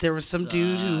 and there was some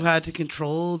dude who had to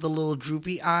control the little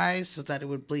droopy eye so that it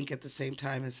would blink at the same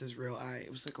time as his real eye.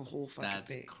 It was like a whole fucking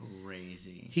thing. That's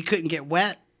crazy. He couldn't get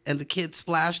wet, and the kids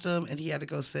splashed him, and he had to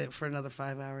go sit for another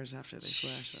 5 hours after they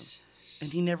splashed him.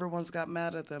 And he never once got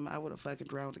mad at them. I would have fucking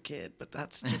drowned a kid, but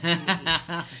that's just me.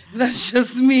 That's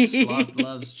just me. Sloth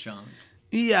loves Chunk.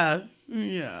 Yeah.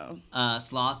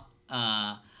 Sloth,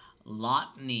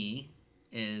 Lotney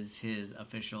is his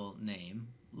official name.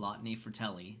 Lotney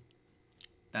Fratelli.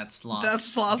 That's Sloth. That's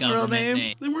Sloth's real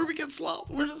name? Then where we get Sloth?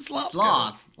 Where does Sloth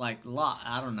go? Like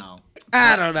I don't know.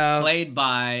 Played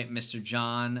by Mr.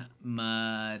 John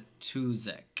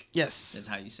Matuszek. Yes. That's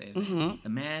how you say his name. The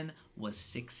man was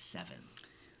 6'7".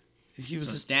 So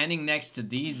standing next to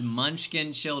these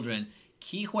munchkin children,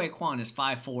 Ki Hui Kwan is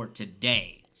 5'4"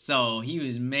 today. So he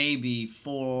was maybe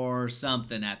 4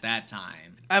 something at that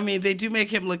time. I mean, they do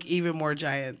make him look even more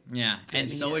giant. Yeah,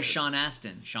 and so is Sean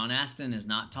Astin. Sean Astin is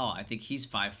not tall. I think he's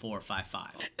 5'4", 5'5".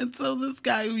 And so this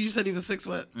guy who you said he was 6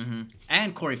 foot. Mm-hmm.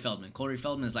 And Corey Feldman. Corey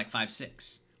Feldman is like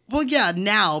 5'6". Well, yeah,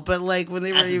 now, but like when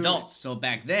they were as adults. So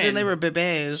back then they were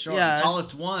bebés. Sure, Yeah, the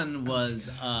tallest one was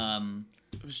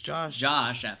it was Josh.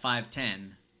 Josh at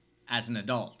 5'10". As an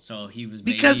adult, so he was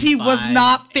because maybe he was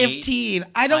not 5'8", 15.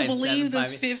 I don't 5'7", believe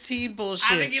this 5'8". 15 bullshit.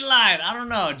 I think he lied. I don't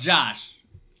know, Josh.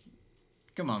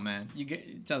 Come on, man.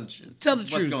 Tell the truth. Tell the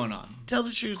truth. What's going on? Tell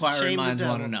the truth. Inquiring Shame minds the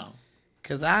want to devil. know.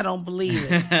 Because I don't believe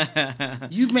it.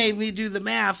 You made me do the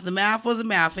math. The math wasn't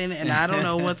mathing, and I don't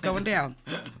know what's going down.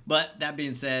 But that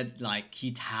being said, like,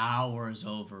 he towers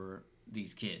over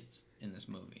these kids in this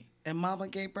movie. And Mama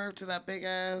gave birth to that big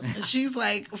ass. And she's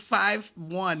like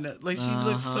 5'1". Like, she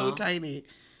looks so tiny.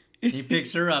 He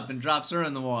picks her up and drops her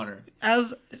in the water.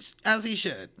 As he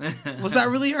should. Was that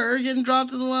really her getting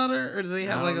dropped in the water? Or do they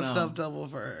have like a know. stuffed double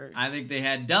for her? I think they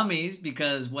had dummies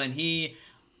because when he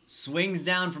swings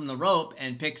down from the rope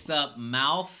and picks up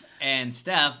Mouth and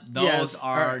Steph, those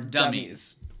are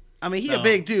dummies. I mean, he's a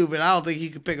big dude, but I don't think he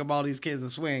could pick up all these kids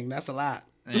and swing. That's a lot.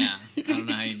 Yeah, I don't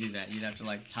know how you do that. You'd have to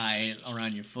like tie it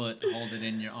around your foot, hold it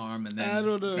in your arm, and then I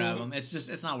don't know. grab them.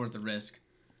 It's not worth the risk.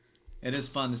 It is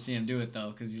fun to see him do it though,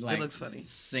 because he's like it looks funny.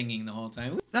 Singing the whole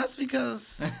time. That's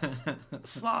because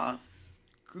Sloth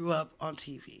grew up on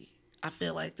TV. I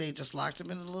feel like they just locked him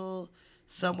in a little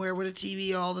somewhere with a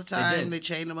TV all the time. They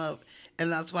chained him up,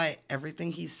 and that's why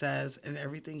everything he says and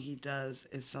everything he does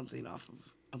is something off of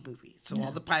a movie. So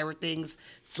all the pirate things,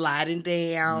 sliding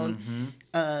down,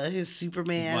 his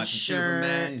Superman shirt.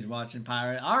 Superman, he's watching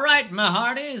Pirate. All right, my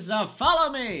hearties,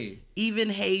 follow me. Even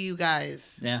Hey You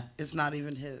Guys. Yeah. It's not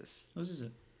even his. Whose is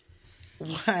it?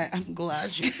 Why? I'm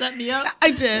glad you set me up.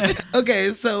 I did.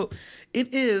 Okay, so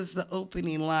it is the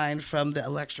opening line from the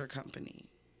Electra Company.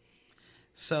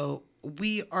 So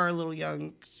we are a little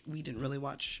young. We didn't really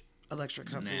watch Electra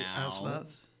Company as much.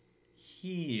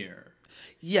 Here.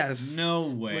 Yes.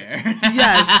 Nowhere.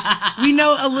 Yes. We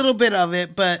know a little bit of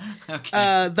it, but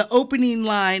the opening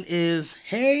line is,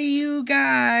 "Hey, you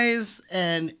guys."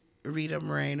 And Rita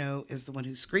Moreno is the one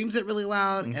who screams it really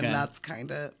loud, and that's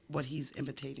kind of what he's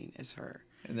imitating is her.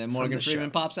 And then Morgan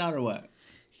Freeman pops out or what?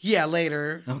 Yeah,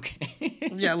 later. Okay.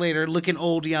 Yeah, later, looking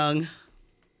old, young.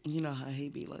 You know how he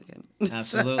be looking.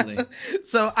 Absolutely.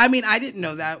 So, I mean, I didn't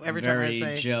know that every time I say.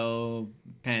 Very Joe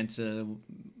Panta,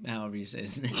 however you say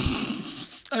his name.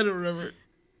 I don't remember.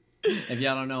 If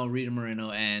y'all don't know, Rita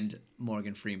Moreno and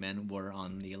Morgan Freeman were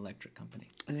on the Electric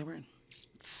Company. And they were in.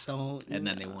 So. And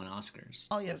then they won Oscars.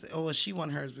 Oh, yes. Oh, well, she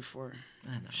won hers before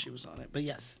I know. she was on it. But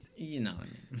yes. You know what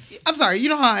I mean. I'm sorry. You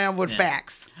know how I am with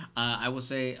facts. I will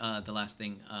say the last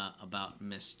thing about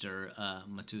Mr.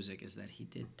 Matuzik is that he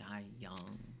did die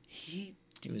young. He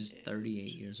was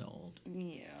 38 years old.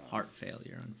 Yeah. Heart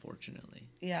failure, unfortunately.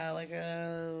 Yeah, like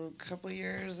a couple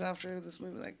years after this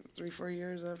movie, like 3-4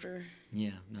 years after.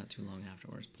 Yeah, not too long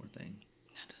afterwards, poor thing.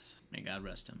 That doesn't. May God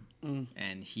rest him.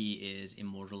 And he is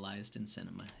immortalized in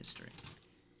cinema history.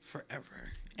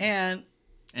 Forever. And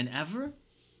ever?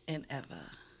 And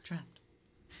ever. Trapped.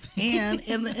 And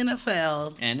in the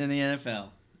NFL. And in the NFL.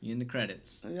 In the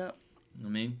credits. Yep. I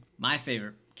mean, my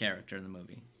favorite character in the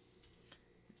movie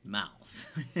is Mouth.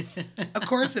 Of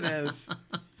course it is.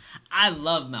 I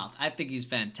love Mouth. I think he's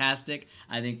fantastic.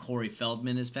 I think Corey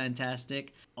Feldman is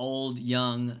fantastic. Old,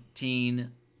 young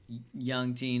teen.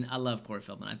 I love Corey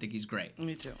Feldman. I think he's great.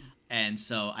 Me too. And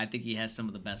so I think he has some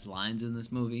of the best lines in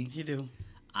this movie. You do.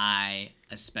 I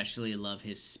especially love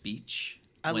his speech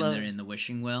when they're in the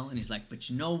wishing well. And he's like, but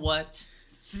you know what?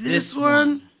 This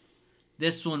one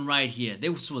right here.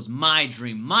 This was my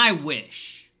dream, my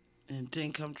wish. And it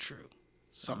didn't come true.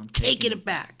 So I'm taking it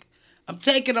back. I'm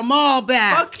taking them all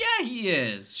back. Fuck yeah, he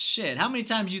is. Shit, how many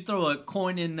times you throw a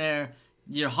coin in there,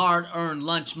 your hard-earned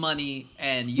lunch money,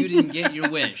 and you didn't get your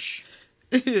wish?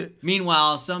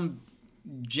 Meanwhile, some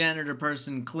janitor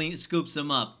person scoops them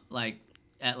up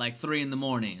at 3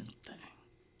 a.m.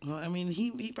 Well, I mean,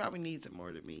 he probably needs it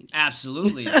more than me.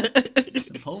 Absolutely.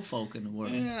 Some po folk in the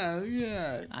world.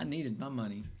 Yeah. I needed my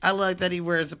money. I like that he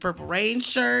wears the Purple Rain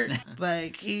shirt.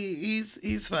 Like,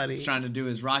 he's funny. He's trying to do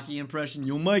his Rocky impression.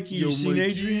 Yo, Mikey, you seen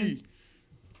Adrian?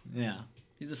 Yeah.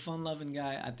 He's a fun-loving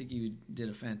guy. I think he did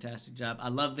a fantastic job. I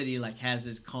love that he, has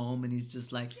his comb, and he's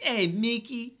just like, hey,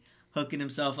 Mickey, hooking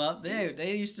himself up.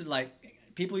 They used to,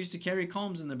 people used to carry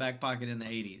combs in their back pocket in the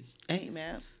 80s. Hey,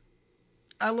 man.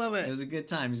 I love it. It was a good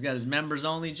time. He's got his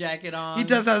members-only jacket on. He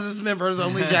does have his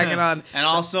members-only jacket on. And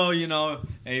also,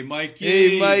 Hey, Mikey. Hey,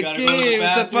 you Mikey, gotta go to the with the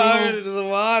bathroom. power to the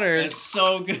water. That's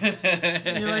so good.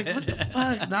 And you're like, what the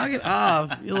fuck? Knock it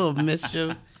off, you little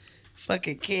mischief.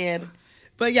 Fucking kid.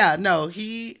 But yeah, no,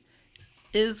 he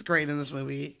is great in this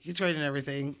movie. He's great in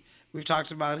everything. We've talked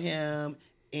about him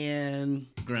in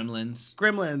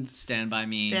Gremlins. Stand By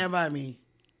Me. Stand By Me.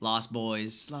 Lost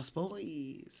Boys.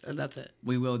 And that's it.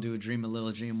 We will do Dream a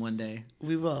Little Dream one day.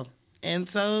 We will. And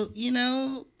so, you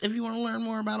know, if you want to learn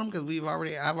more about him, because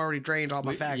I've already drained all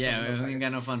my facts. Yeah, we ain't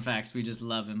got no fun facts. We just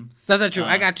love him. That's not true.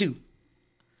 I got 2.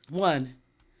 1,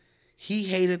 he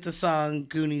hated the song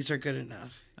Goonies Are Good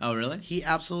Enough. Oh, really? He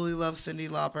absolutely loved Cyndi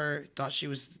Lauper, thought she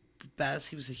was the best.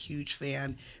 He was a huge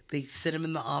fan. They sit him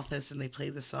in the office and they play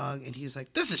the song, and he was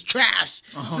like, this is trash.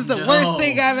 This is the worst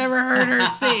thing I've ever heard her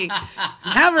sing.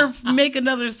 Have her make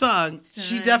another song.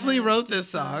 She definitely wrote this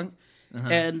song.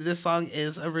 And this song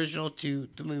is original to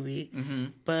the movie.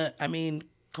 But, I mean,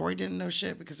 Corey didn't know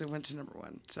shit because it went to number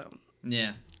 1. So,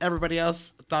 yeah. Everybody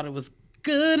else thought it was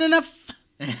good enough.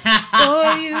 For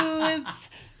you, it's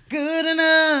good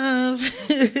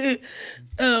enough.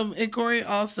 And Corey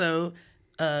also,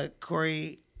 the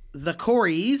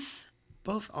Coreys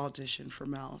both auditioned for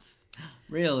Mouth.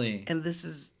 Really? And this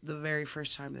is the very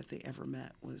first time that they ever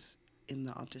met was in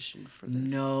the audition for this.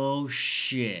 No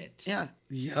shit. Yeah.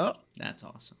 Yep. That's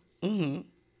awesome. Mm-hmm.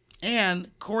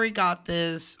 And Corey got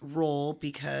this role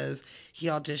because he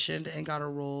auditioned and got a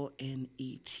role in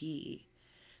E.T.,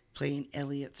 playing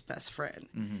Elliot's best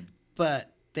friend.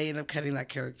 But they ended up cutting that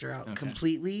character out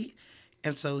completely.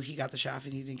 And so he got the shaft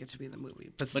and he didn't get to be in the movie.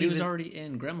 But he was already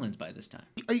in Gremlins by this time.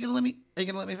 Are you gonna let me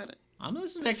finish? I'm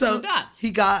listening to the dots. He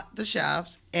got the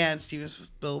shaft, and Steven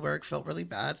Spielberg felt really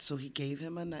bad, so he gave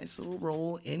him a nice little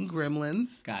role in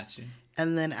Gremlins. Gotcha.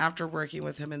 And then after working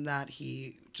with him in that,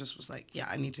 he just was like, "Yeah,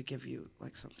 I need to give you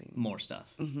like something more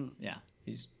stuff." Yeah,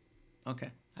 he's okay.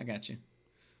 I got you.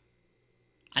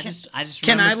 I just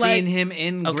remember seeing him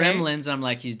in Gremlins. I'm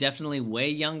like, he's definitely way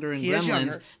younger in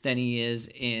Gremlins than he is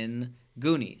in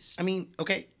Goonies. I mean,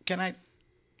 okay, can I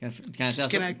tell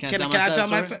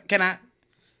my story?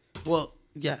 Well,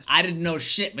 yes. I didn't know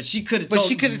shit, but she could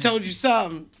have told you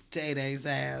something. Day-Day's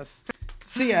ass.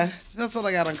 So yeah, that's all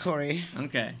I got on Corey.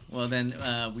 Okay, well then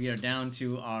we are down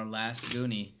to our last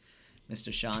Goonie,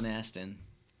 Mr. Sean Astin,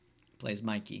 plays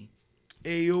Mikey.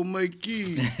 Hey, yo,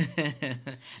 Mikey. And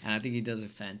I think he does a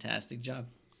fantastic job.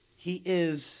 He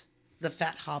is the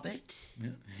Fat Hobbit.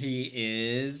 He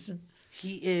is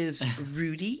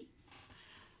Rudy.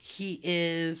 He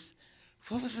is,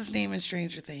 what was his name in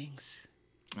Stranger Things?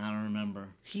 I don't remember.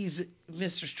 He's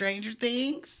Mr. Stranger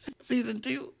Things, season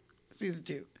 2.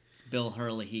 Bill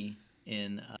Hurley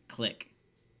in Click.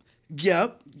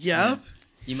 Yep. Yeah.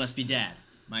 You must be Dad.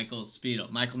 Michael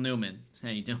Newman. How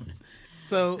you doing?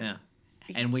 So yeah.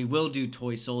 And we will do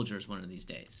Toy Soldiers one of these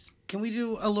days. Can we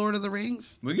do a Lord of the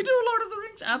Rings? We can do a Lord of the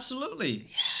Rings, absolutely.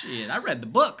 Yeah. Shit, I read the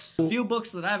books. A few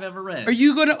books that I've ever read. Are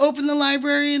you going to open the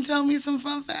library and tell me some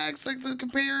fun facts, like the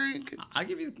comparing? I'll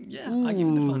give you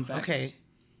the fun facts.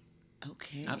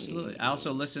 Okay. Absolutely. I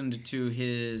also listened to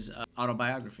his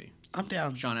autobiography. I'm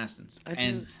down. Sean Astin's.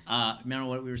 Remember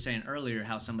what we were saying earlier,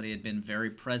 how somebody had been very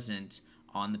present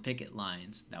on the picket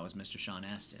lines. That was Mr. Sean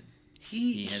Astin.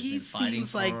 He has been fighting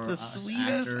seems like the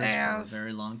sweetest ass for a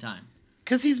very long time.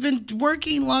 Because he's been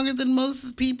working longer than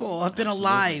most people have been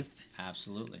alive.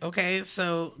 Absolutely. Okay,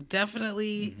 so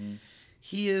definitely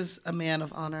he is a man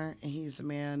of honor, and he's a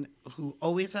man who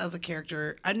always has a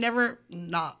character. I never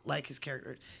not like his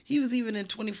character. He was even in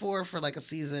 24 for like a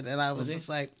season, and I was just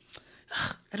like,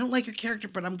 I don't like your character,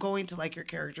 but I'm going to like your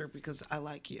character because I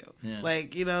like you. Yeah.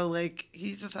 Like, you know, like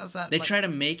he just has that. They try to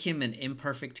make him an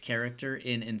imperfect character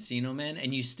in Encino Man,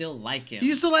 and you still like him.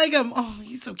 You still like him? Oh,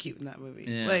 he's so cute in that movie.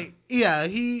 Yeah. Like, yeah,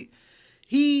 he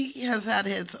has had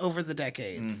hits over the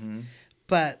decades,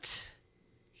 but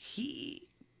he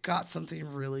got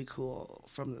something really cool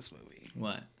from this movie.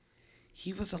 What?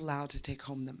 He was allowed to take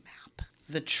home the map,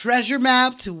 the treasure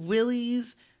map to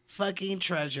Willie's fucking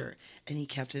treasure, and he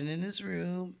kept it in his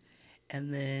room.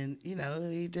 And then, you know,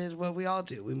 he did what we all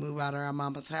do. We move out of our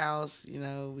mama's house, you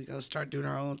know, we go start doing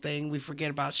our own thing. We forget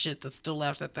about shit that's still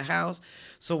left at the house.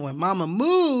 So when mama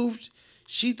moved,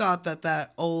 she thought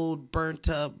that old burnt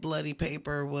up bloody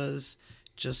paper was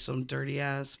just some dirty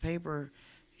ass paper,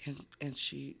 and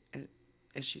she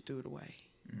threw it away.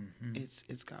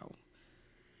 It's gone.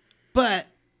 But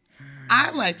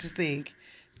I like to think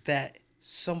that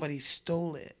somebody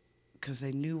stole it because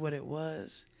they knew what it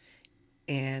was,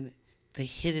 and they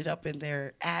hid it up in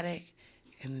their attic,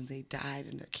 and then they died,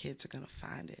 and their kids are going to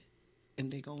find it,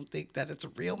 and they're going to think that it's a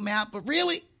real map, but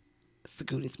really, it's the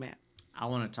Goonies map. I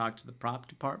want to talk to the prop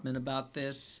department about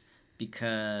this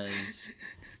because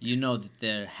you know that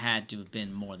there had to have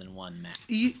been more than one map.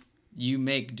 You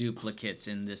make duplicates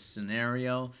in this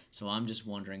scenario, so I'm just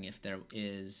wondering if there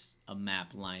is a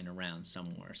map lying around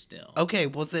somewhere still. Okay,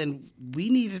 well then we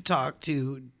need to talk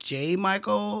to J.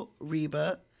 Michael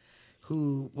Reba,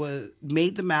 who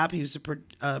made the map. He was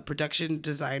a production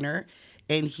designer,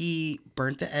 and he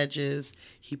burnt the edges.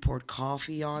 He poured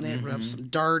coffee on it, rubbed some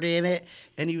dirt in it,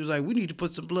 and he was like, "We need to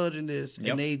put some blood in this."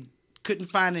 Yep. And they couldn't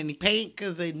find any paint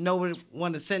because they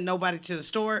wanted to send nobody to the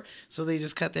store, so they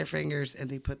just cut their fingers and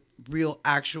they put real,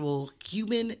 actual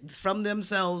human from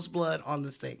themselves blood on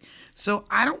this thing. So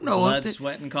I don't know blood,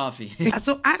 sweat, and coffee.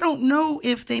 So I don't know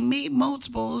if they made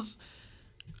multiples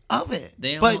of it.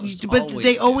 But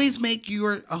they always make you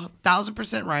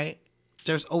 1,000% right.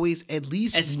 There's always at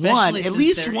least one. At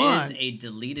least one. There is a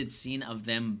deleted scene of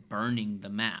them burning the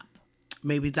map.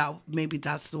 Maybe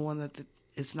that's the one that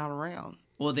it's not around.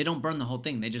 Well, they don't burn the whole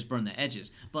thing. They just burn the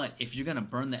edges. But if you're going to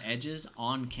burn the edges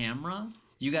on camera,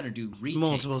 you got to do retakes.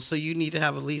 Multiple. So you need to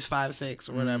have at least 5, 6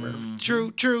 or whatever.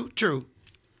 True.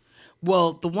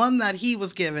 Well, the one that he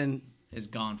was given is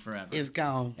gone forever. Is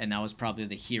gone. And that was probably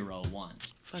the hero one.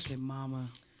 Fucking mama.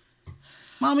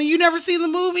 Mama, you never seen the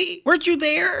movie? Weren't you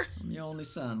there? I'm your only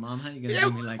son, Mom. How you going to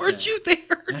do me like weren't that? You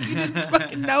there? You didn't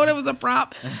fucking know that was a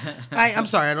prop. I'm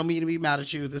sorry. I don't mean to be mad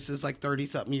at you. This is like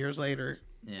 30-something years later.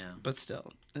 Yeah. But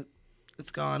still,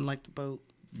 it's gone like the boat.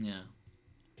 Yeah.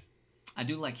 I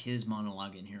do like his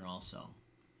monologue in here also.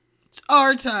 It's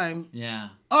our time. Yeah.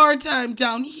 Our time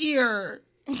down here.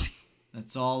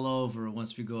 That's all over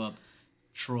once we go up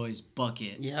Troy's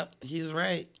bucket. Yep, he was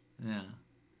right. Yeah.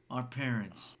 Our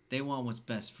parents, they want what's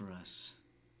best for us.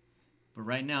 But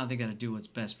right now, they got to do what's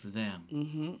best for them.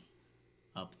 Mm-hmm.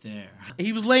 Up there.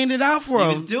 He was laying it out for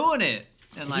him. He was doing it.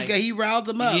 And like he riled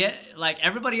them up. Yeah, like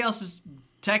everybody else is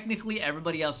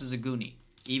a Goonie.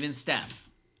 Even Steph.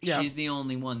 Yeah. She's the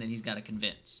only one that he's got to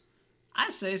convince. I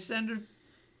say send her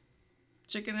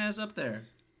chicken ass up there.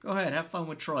 Go ahead, have fun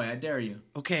with Troy. I dare you.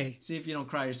 Okay. See if you don't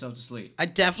cry yourself to sleep. I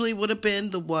definitely would have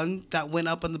been the one that went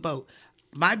up on the boat.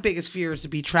 My biggest fear is to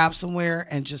be trapped somewhere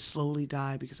and just slowly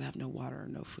die because I have no water or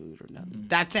no food or nothing. Mm-hmm.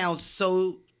 That sounds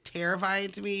so terrifying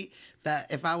to me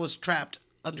that if I was trapped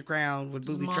underground with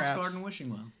booby traps. Moss Garden Wishing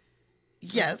Well.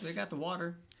 Yes. They got the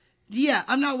water. Yeah,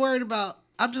 I'm not worried about.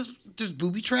 I'm just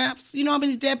booby traps. You know how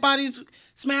many dead bodies,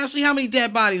 Smashley? How many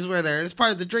dead bodies were there? It's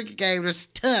part of the drinking game. There's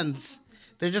tons.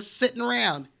 They're just sitting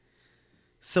around.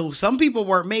 So some people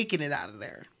weren't making it out of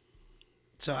there.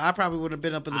 So I probably would have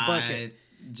been up in the bucket.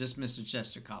 Just Mr.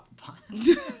 Chester Copperpot.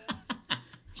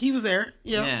 He was there.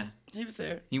 Yep. Yeah. He was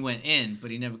there. He went in,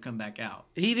 but he never come back out.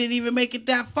 He didn't even make it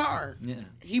that far. Yeah.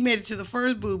 He made it to the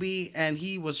first booby, and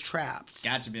he was trapped.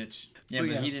 Gotcha, bitch. Yeah, but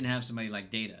he didn't have somebody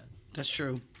like Data. That's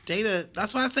true. Data,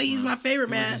 that's why I say he's my favorite,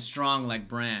 man. He wasn't strong like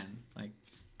Bran. Like,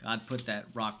 God put that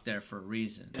rock there for a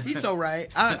reason. He's so right.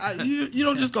 You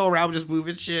don't just go around just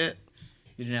moving shit.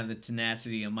 You didn't have the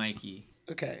tenacity of Mikey.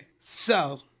 Okay.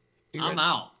 So. I'm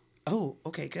out. Oh,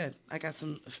 okay, good. I got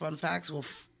some fun facts. We'll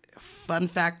fun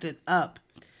fact it up.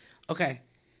 Okay.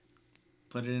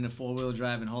 Put it in a 4-wheel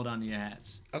drive and hold on to your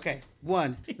hats. Okay.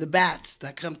 1, the bats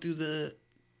that come through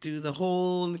the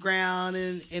hole in the ground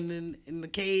and in the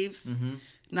caves. Mm-hmm.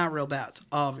 Not real bats,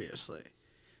 obviously.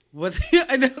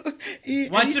 I know.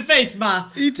 Watch your face, Ma.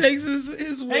 He takes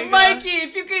his wig Hey, Mikey,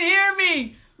 if you can hear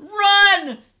me,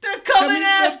 run! They're coming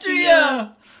after you!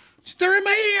 They're in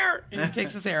my hair! And he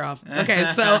takes his hair off.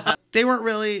 Okay, so they weren't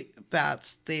really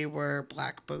bats. They were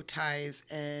black bow ties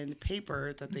and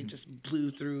paper that they just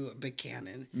blew through a big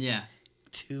cannon. Yeah.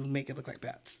 To make it look like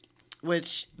bats.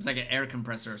 Which... It's like an air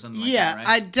compressor or something like that, right?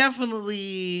 Yeah, I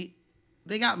definitely...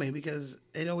 They got me because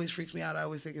it always freaks me out. I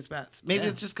always think it's bats. Maybe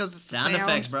it's just because it's the sound. Sound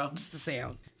effects, bro. It's the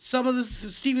sound. Some of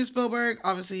this, Steven Spielberg,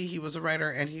 obviously he was a writer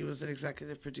and he was an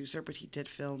executive producer, but he did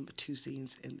film 2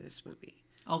 scenes in this movie.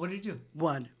 Oh, what did he do?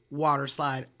 1, water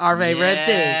slide. Our favorite thing.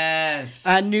 Yes.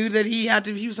 I knew that he had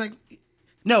to, he was like,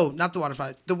 no, not the water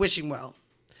slide, the wishing well.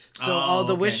 So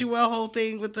the wishing well whole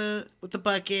thing with the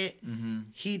bucket,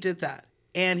 he did that.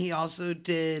 And he also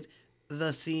did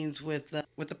the scenes with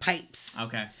the pipes.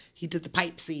 Okay. He did the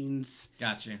pipe scenes.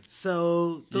 Gotcha.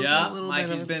 So those are a little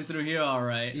Mikey's been through here all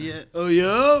right. Yeah. Oh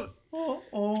yeah.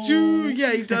 Oh.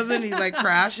 Yeah, he doesn't. He like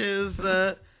crashes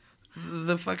the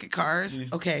fucking cars. Yeah.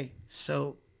 Okay,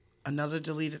 so another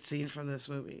deleted scene from this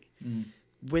movie.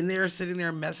 When they were sitting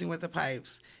there messing with the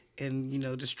pipes and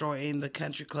destroying the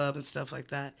country club and stuff like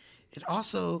that, it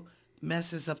also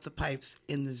messes up the pipes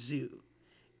in the zoo.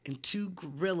 And 2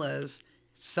 gorillas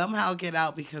somehow get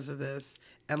out because of this.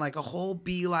 And like a whole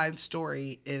beeline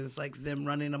story is like them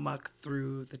running amok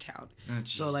through the town.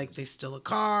 So like they steal a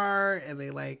car and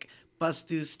they like bust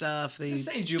through stuff. They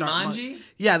say Jumanji?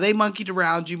 Yeah, they monkeyed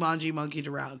around. Jumanji monkeyed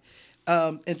around.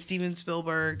 And Steven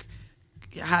Spielberg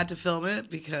had to film it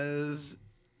because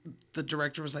the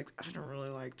director was like, I don't really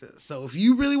like this. So if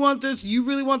you really want this in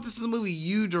the movie,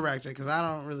 you direct it because I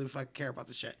don't really fucking care about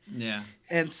the shit. Yeah.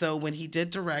 And so when he did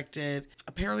direct it,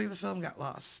 apparently the film got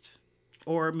lost.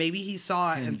 Or maybe he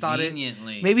saw it and thought it.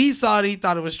 Maybe he saw it and he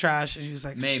thought it was trash. And he was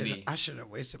like, I shouldn't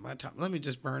have wasted my time. Let me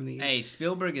just burn these. Hey,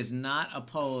 Spielberg is not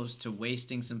opposed to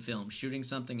wasting some film, shooting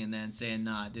something and then saying,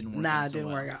 nah, it didn't work out. It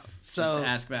didn't work out. So just to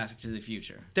ask back to the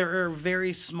future. There are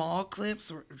very small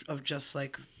clips of just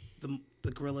like the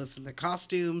gorillas in their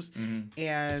costumes. Mm-hmm.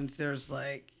 And there's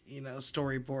like,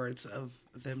 storyboards of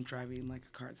them driving like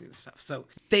a car through the stuff. So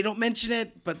they don't mention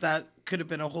it, but that could have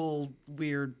been a whole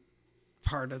weird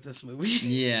part of this movie.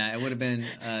 Yeah, it would have been.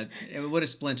 It would have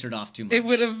splintered off too much. It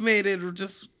would have made it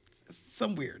just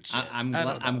some weird shit.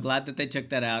 I'm glad that they took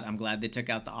that out. I'm glad they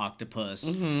took out the octopus.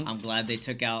 Mm-hmm. I'm glad they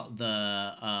took out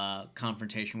the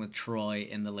confrontation with Troy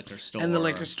in the liquor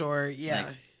store. Yeah.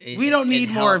 Like, we don't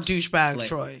need more of douchebag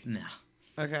Troy. No.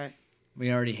 Okay.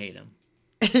 We already hate him.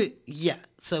 Yeah.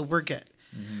 So we're good.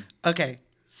 Mm-hmm. Okay.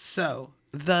 So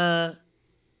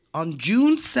on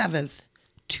June 7th.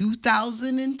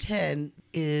 2010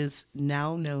 is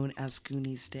now known as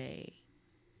Goonies Day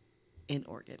in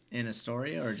Oregon. In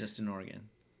Astoria or just in Oregon?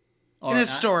 In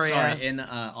Astoria. In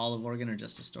all of Oregon or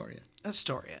just Astoria?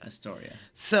 Astoria.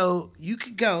 So you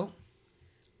could go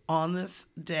on this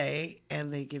day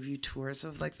and they give you tours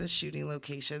of like the shooting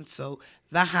location. So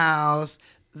the house,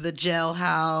 the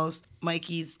jailhouse,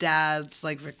 Mikey's dad's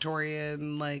like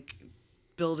Victorian like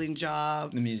building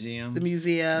job, the museum,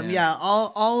 yeah,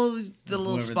 all of the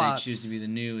little spots. Whoever they choose to be the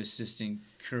new assistant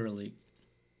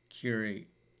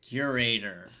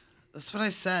curator. That's what I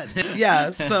said.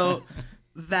 Yeah, so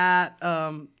that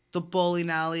the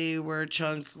bowling alley where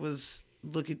Chunk was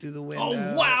looking through the window.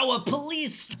 Oh wow, a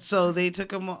police! So they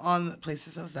took him on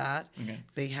places of that. Okay.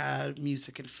 They had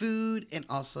music and food, and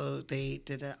also they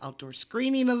did an outdoor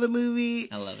screening of the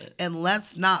movie. I love it. And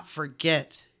let's not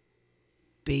forget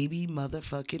baby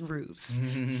motherfucking Ruths.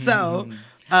 So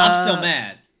I'm still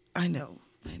mad. I know.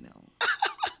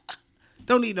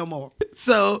 Don't need no more.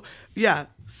 So yeah.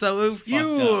 So if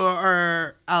you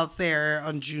are out there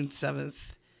on June 7th,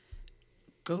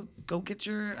 go get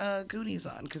your Goonies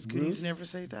on because Goonies never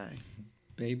say die.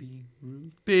 Baby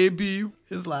Ruth. Baby.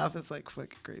 His laugh is like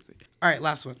fucking crazy. All right,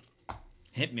 last one.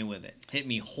 Hit me with it. Hit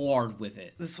me hard with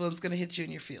it. This one's gonna hit you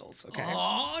in your feels. Okay.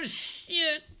 Oh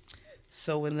shit.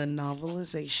 So in the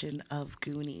novelization of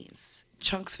Goonies,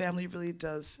 Chunk's family really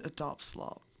does adopt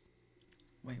Sloth.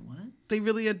 Wait, what? They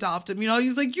really adopt him.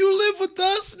 He's like, you live with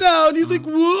us now. And he's like,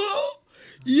 whoa.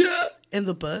 Yeah. In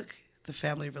the book, the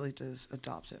family really does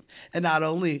adopt him. And not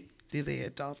only do they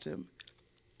adopt him,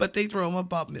 but they throw him a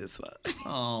bat mitzvah.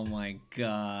 Oh my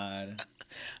God.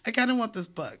 I kind of want this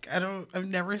book. I've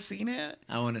never seen it.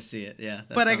 I want to see it. Yeah.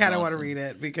 But I kind of want to read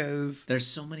it because there's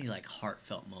so many like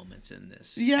heartfelt moments in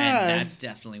this. Yeah. And that's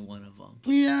definitely one of them.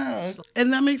 Yeah.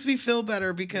 And that makes me feel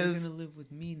better because you're going to live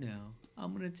with me now.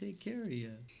 I'm going to take care of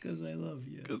you because I love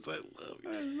you. I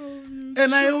love you.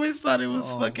 And I always thought it was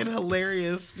fucking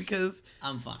hilarious because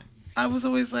I'm fine. I was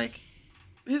always like,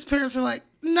 his parents are like,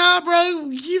 nah, bro,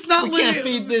 he's not living. Can't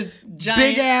feed this giant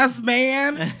big ass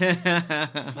man,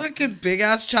 fucking big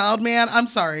ass child man. I'm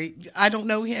sorry, I don't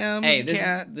know him. Hey,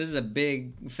 this is a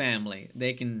big family.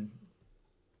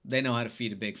 They know how to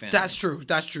feed a big family. That's true.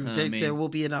 There will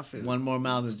be enough food. One more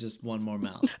mouth is just one more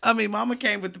mouth. I mean, Mama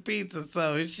came with the pizza,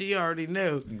 so she already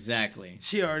knew. Exactly.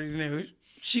 She already knew.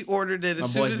 She ordered it. My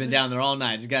boy's been down there all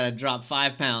night. He's got to drop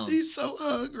 5 pounds. He's so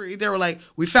hungry. They were like,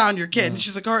 we found your kid. And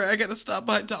she's like, all right, I got to stop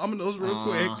by Domino's real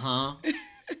quick. Uh-huh.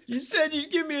 You said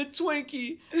you'd give me a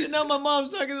Twinkie. And now my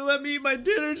mom's not going to let me eat my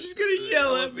dinner. She's going to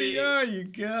yell at me. Oh, you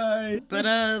guys. But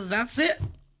that's it.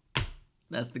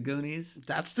 That's the Goonies?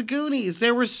 That's the Goonies.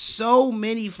 There were so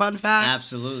many fun facts.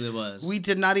 Absolutely was. We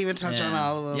did not even touch on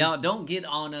all of them. Y'all, don't get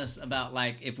on us about,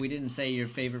 like, if we didn't say your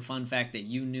favorite fun fact that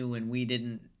you knew and we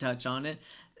didn't touch on it,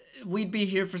 we'd be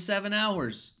here for 7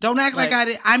 hours. Don't act like I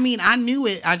did. I mean, I knew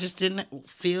it. I just didn't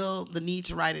feel the need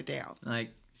to write it down.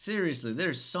 Like, seriously,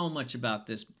 there's so much about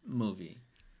this movie.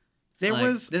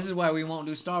 This is why we won't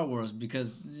do Star Wars,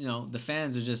 because, the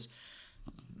fans are just...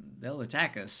 They'll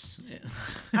attack us. Yeah.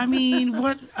 I mean,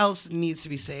 what else needs to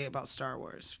be said about Star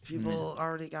Wars? People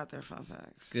already got their fun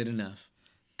facts. Good enough.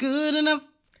 Good enough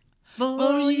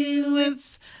for you.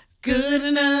 It's good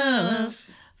enough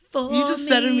for You just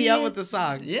setting me up with the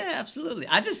song. Yeah, absolutely.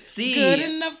 I just see Good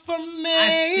enough for me.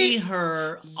 I see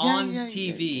her on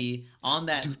TV, on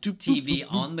that TV,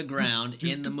 on the ground,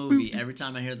 in the movie, every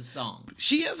time I hear the song.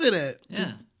 She is in it.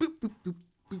 Yeah.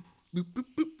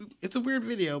 It's a weird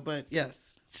video, but yes.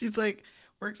 She's like,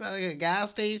 works at like a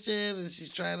gas station, and she's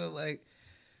trying to like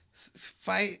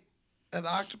fight an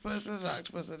octopus. There's an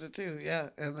octopus in it too. Yeah.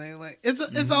 And they like,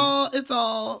 it's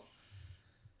all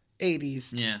 80s.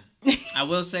 Yeah. I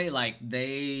will say, like,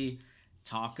 they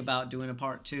talk about doing a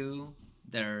part 2.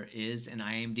 There is an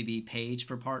IMDb page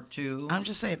for part 2. I'm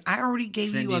just saying, I already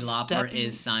gave you a Cyndi Lauper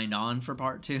is signed on for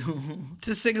part 2.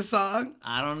 to sing a song.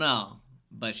 I don't know,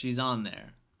 but she's on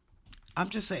there. I'm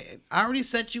just saying, I already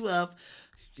set you up.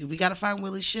 We got to find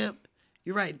Willie Ship.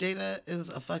 You're right. Data is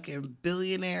a fucking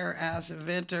billionaire ass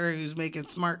inventor who's making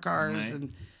smart cars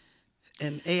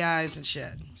and AIs and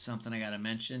shit. Something I got to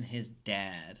mention, his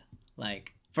dad.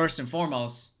 Like, first and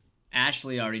foremost,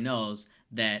 Ashley already knows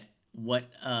that what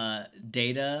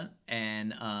Data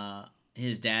and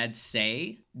his dad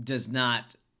say does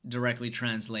not directly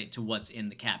translate to what's in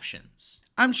the captions.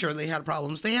 I'm sure they had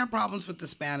problems. They had problems with the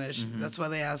Spanish. Mm-hmm. That's why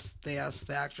they asked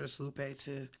the actress Lupe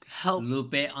to help.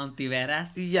 Lupe Ontiveros?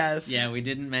 Yes. Yeah, we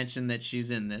didn't mention that she's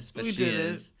in this, but she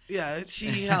is. Yeah,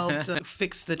 she helped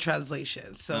fix the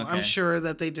translation. So okay. I'm sure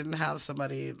that they didn't have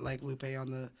somebody like Lupe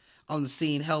on the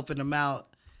scene helping them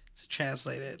out to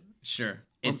translate it. Sure.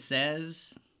 It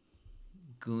says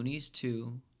Goonies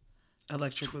 2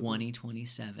 Electric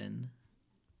 2027.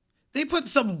 They put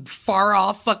some far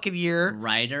off fucking year.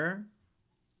 Writer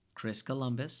Chris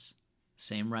Columbus,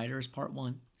 same writer as part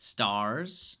 1.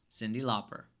 Stars Cyndi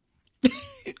Lauper.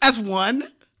 As one?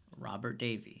 Robert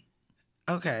Davey.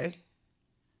 Okay.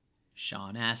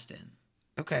 Sean Astin.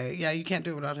 Okay, yeah, you can't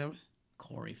do it without him.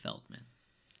 Corey Feldman.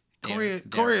 Corey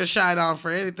will shine on for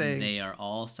anything. They are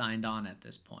all signed on at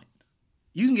this point.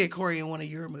 You can get Corey in one of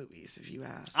your movies if you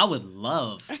ask. I would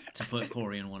love to put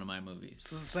Corey in one of my movies.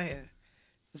 So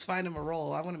let's find him a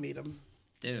role. I want to meet him.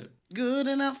 Dude. Good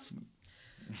enough.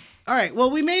 All right.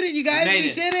 Well, we made it, you guys.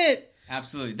 We did it.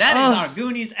 Absolutely. That is our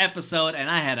Goonies episode, and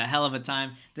I had a hell of a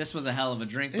time. This was a hell of a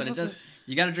drink, but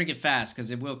you got to drink it fast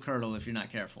because it will curdle if you're not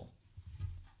careful.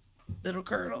 It'll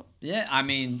curdle. Yeah, I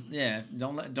mean, yeah.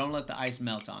 Don't let the ice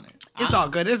melt on it. It's all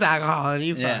good. There's alcohol, and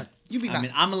you fine. You be fine. I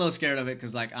mean, I'm a little scared of it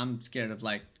because I'm scared of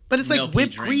like. But it's like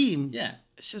whipped drinks. cream. Yeah,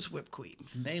 it's just whipped cream.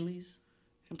 And Bailey's.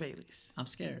 I'm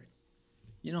scared.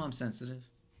 You know I'm sensitive.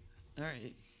 All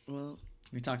right. Well.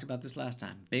 We talked about this last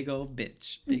time. Big old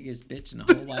bitch. Biggest bitch in the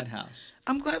whole White House.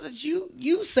 I'm glad that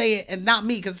you say it and not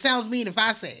me, because it sounds mean if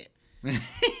I say it.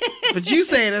 But you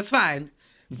say it, that's fine.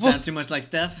 You sound too much like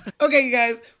Steph. Okay, you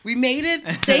guys. We made it.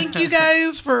 Thank you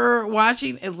guys for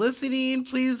watching and listening.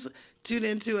 Please tune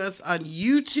into us on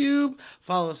YouTube.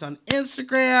 Follow us on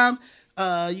Instagram.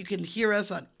 You can hear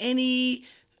us on any...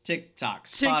 TikTok,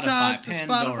 Spotify,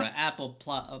 Pandora, Apple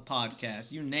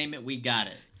Podcasts. You name it, we got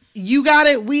it. You got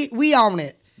it. We own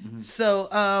it. Mm-hmm.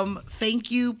 So,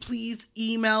 thank you. Please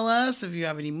email us if you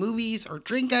have any movies or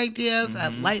drink ideas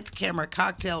at lights, camera,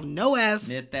 cocktail, no S.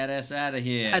 Get that S out of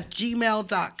here. At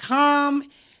gmail.com.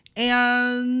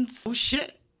 And, oh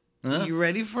shit. Huh? You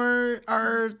ready for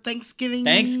our Thanksgiving?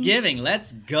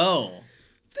 Let's go.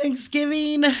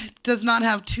 Thanksgiving does not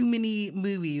have too many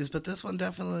movies, but this one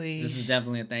definitely... This is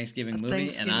definitely a Thanksgiving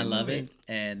movie, and I love it.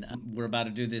 And we're about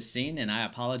to do this scene, and I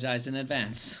apologize in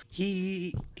advance.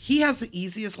 He has the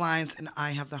easiest lines, and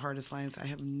I have the hardest lines. I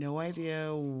have no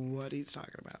idea what he's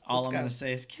talking about. All I'm going to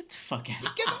say is, get the fuck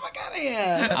out. Get the fuck out of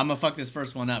here. I'm going to fuck this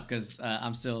first one up, because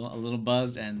I'm still a little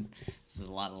buzzed, and this is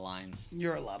a lot of lines.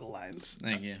 You're a lot of lines.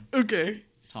 Thank you. Okay.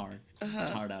 It's hard.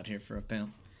 It's hard out here for a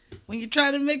pimp. When you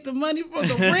try to make the money for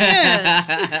the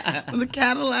rent. When the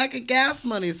Cadillac and gas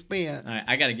money spent. All right,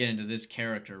 I got to get into this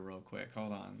character real quick.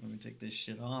 Hold on. Let me take this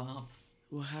shit off.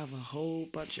 We'll have a whole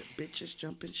bunch of bitches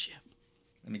jumping ship.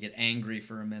 Let me get angry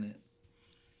for a minute.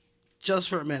 Just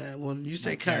for a minute. When you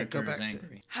say cut, go back to...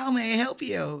 How may I help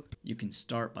you? You can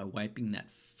start by wiping that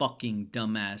fucking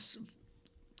dumbass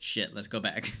shit. Let's go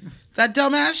back. That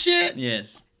dumbass shit?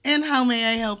 Yes. And how may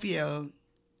I help you?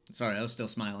 Sorry, I was still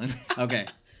smiling. Okay.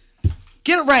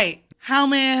 Get it right. How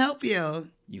may I help you?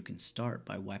 You can start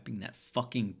by wiping that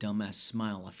fucking dumbass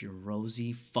smile off your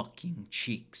rosy fucking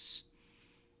cheeks.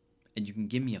 And you can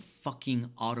give me a fucking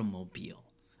automobile.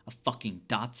 A fucking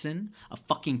Datsun. A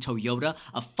fucking Toyota.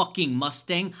 A fucking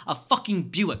Mustang. A fucking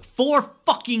Buick. 4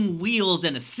 fucking wheels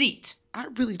and a seat. I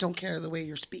really don't care the way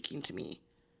you're speaking to me.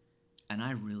 And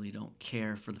I really don't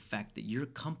care for the fact that your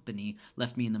company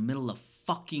left me in the middle of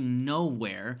fucking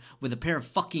nowhere with a pair of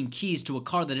fucking keys to a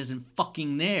car that isn't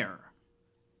fucking there.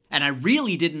 And I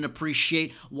really didn't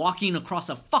appreciate walking across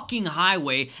a fucking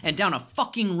highway and down a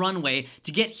fucking runway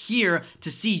to get here to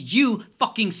see you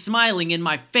fucking smiling in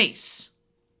my face.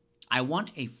 I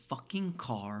want a fucking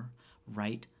car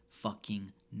right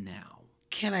fucking now.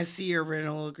 Can I see your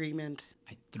rental agreement?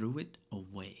 I threw it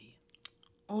away.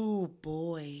 Oh,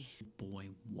 boy. Boy,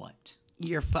 what?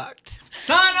 You're fucked.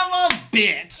 Son of a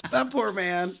bitch! That poor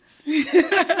man.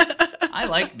 I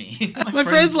like me. My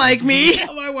friends like me.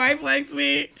 My wife likes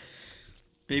me.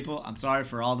 People, I'm sorry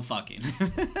for all the fucking.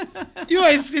 You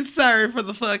always get sorry for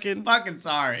the fucking. Fucking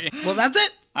sorry. Well, that's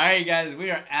it. All right, guys,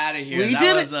 we are out of here. We That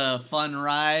did was it. a fun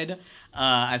ride.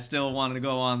 I still wanted to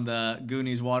go on the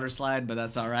Goonies water slide, but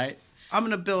that's all right. I'm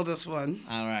going to build this one.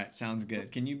 All right, sounds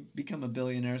good. Can you become a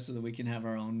billionaire so that we can have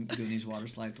our own Goonies water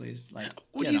slide, please? Like,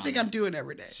 What do you think I'm doing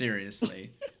every day?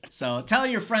 Seriously. So tell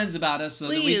your friends about us so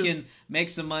that we Please. can make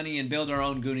some money and build our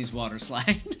own Goonies water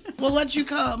slide. We'll let you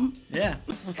come. Yeah.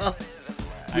 Well, All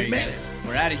we right, made guys, it.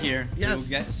 we're out of here. Yes. We'll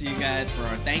get to see you guys for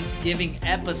our Thanksgiving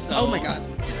episode. Oh, my God.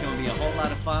 It's going to be a whole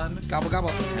lot of fun. Gobble, gobble.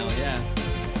 Hell yeah.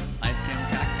 Lights, camera,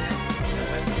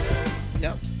 cocktails.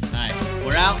 Yep. All right,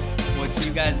 we're out. We'll see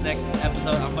you guys next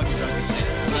episode. I'm fucking drunk as shit.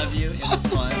 I love you. It was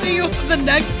fun. See you on the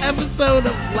next episode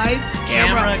of Lights,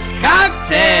 Camera, Camera,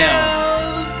 Cocktails.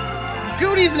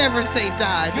 Goonies never say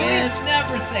die, Goonies man.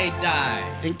 never say die.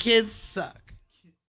 And kids suck.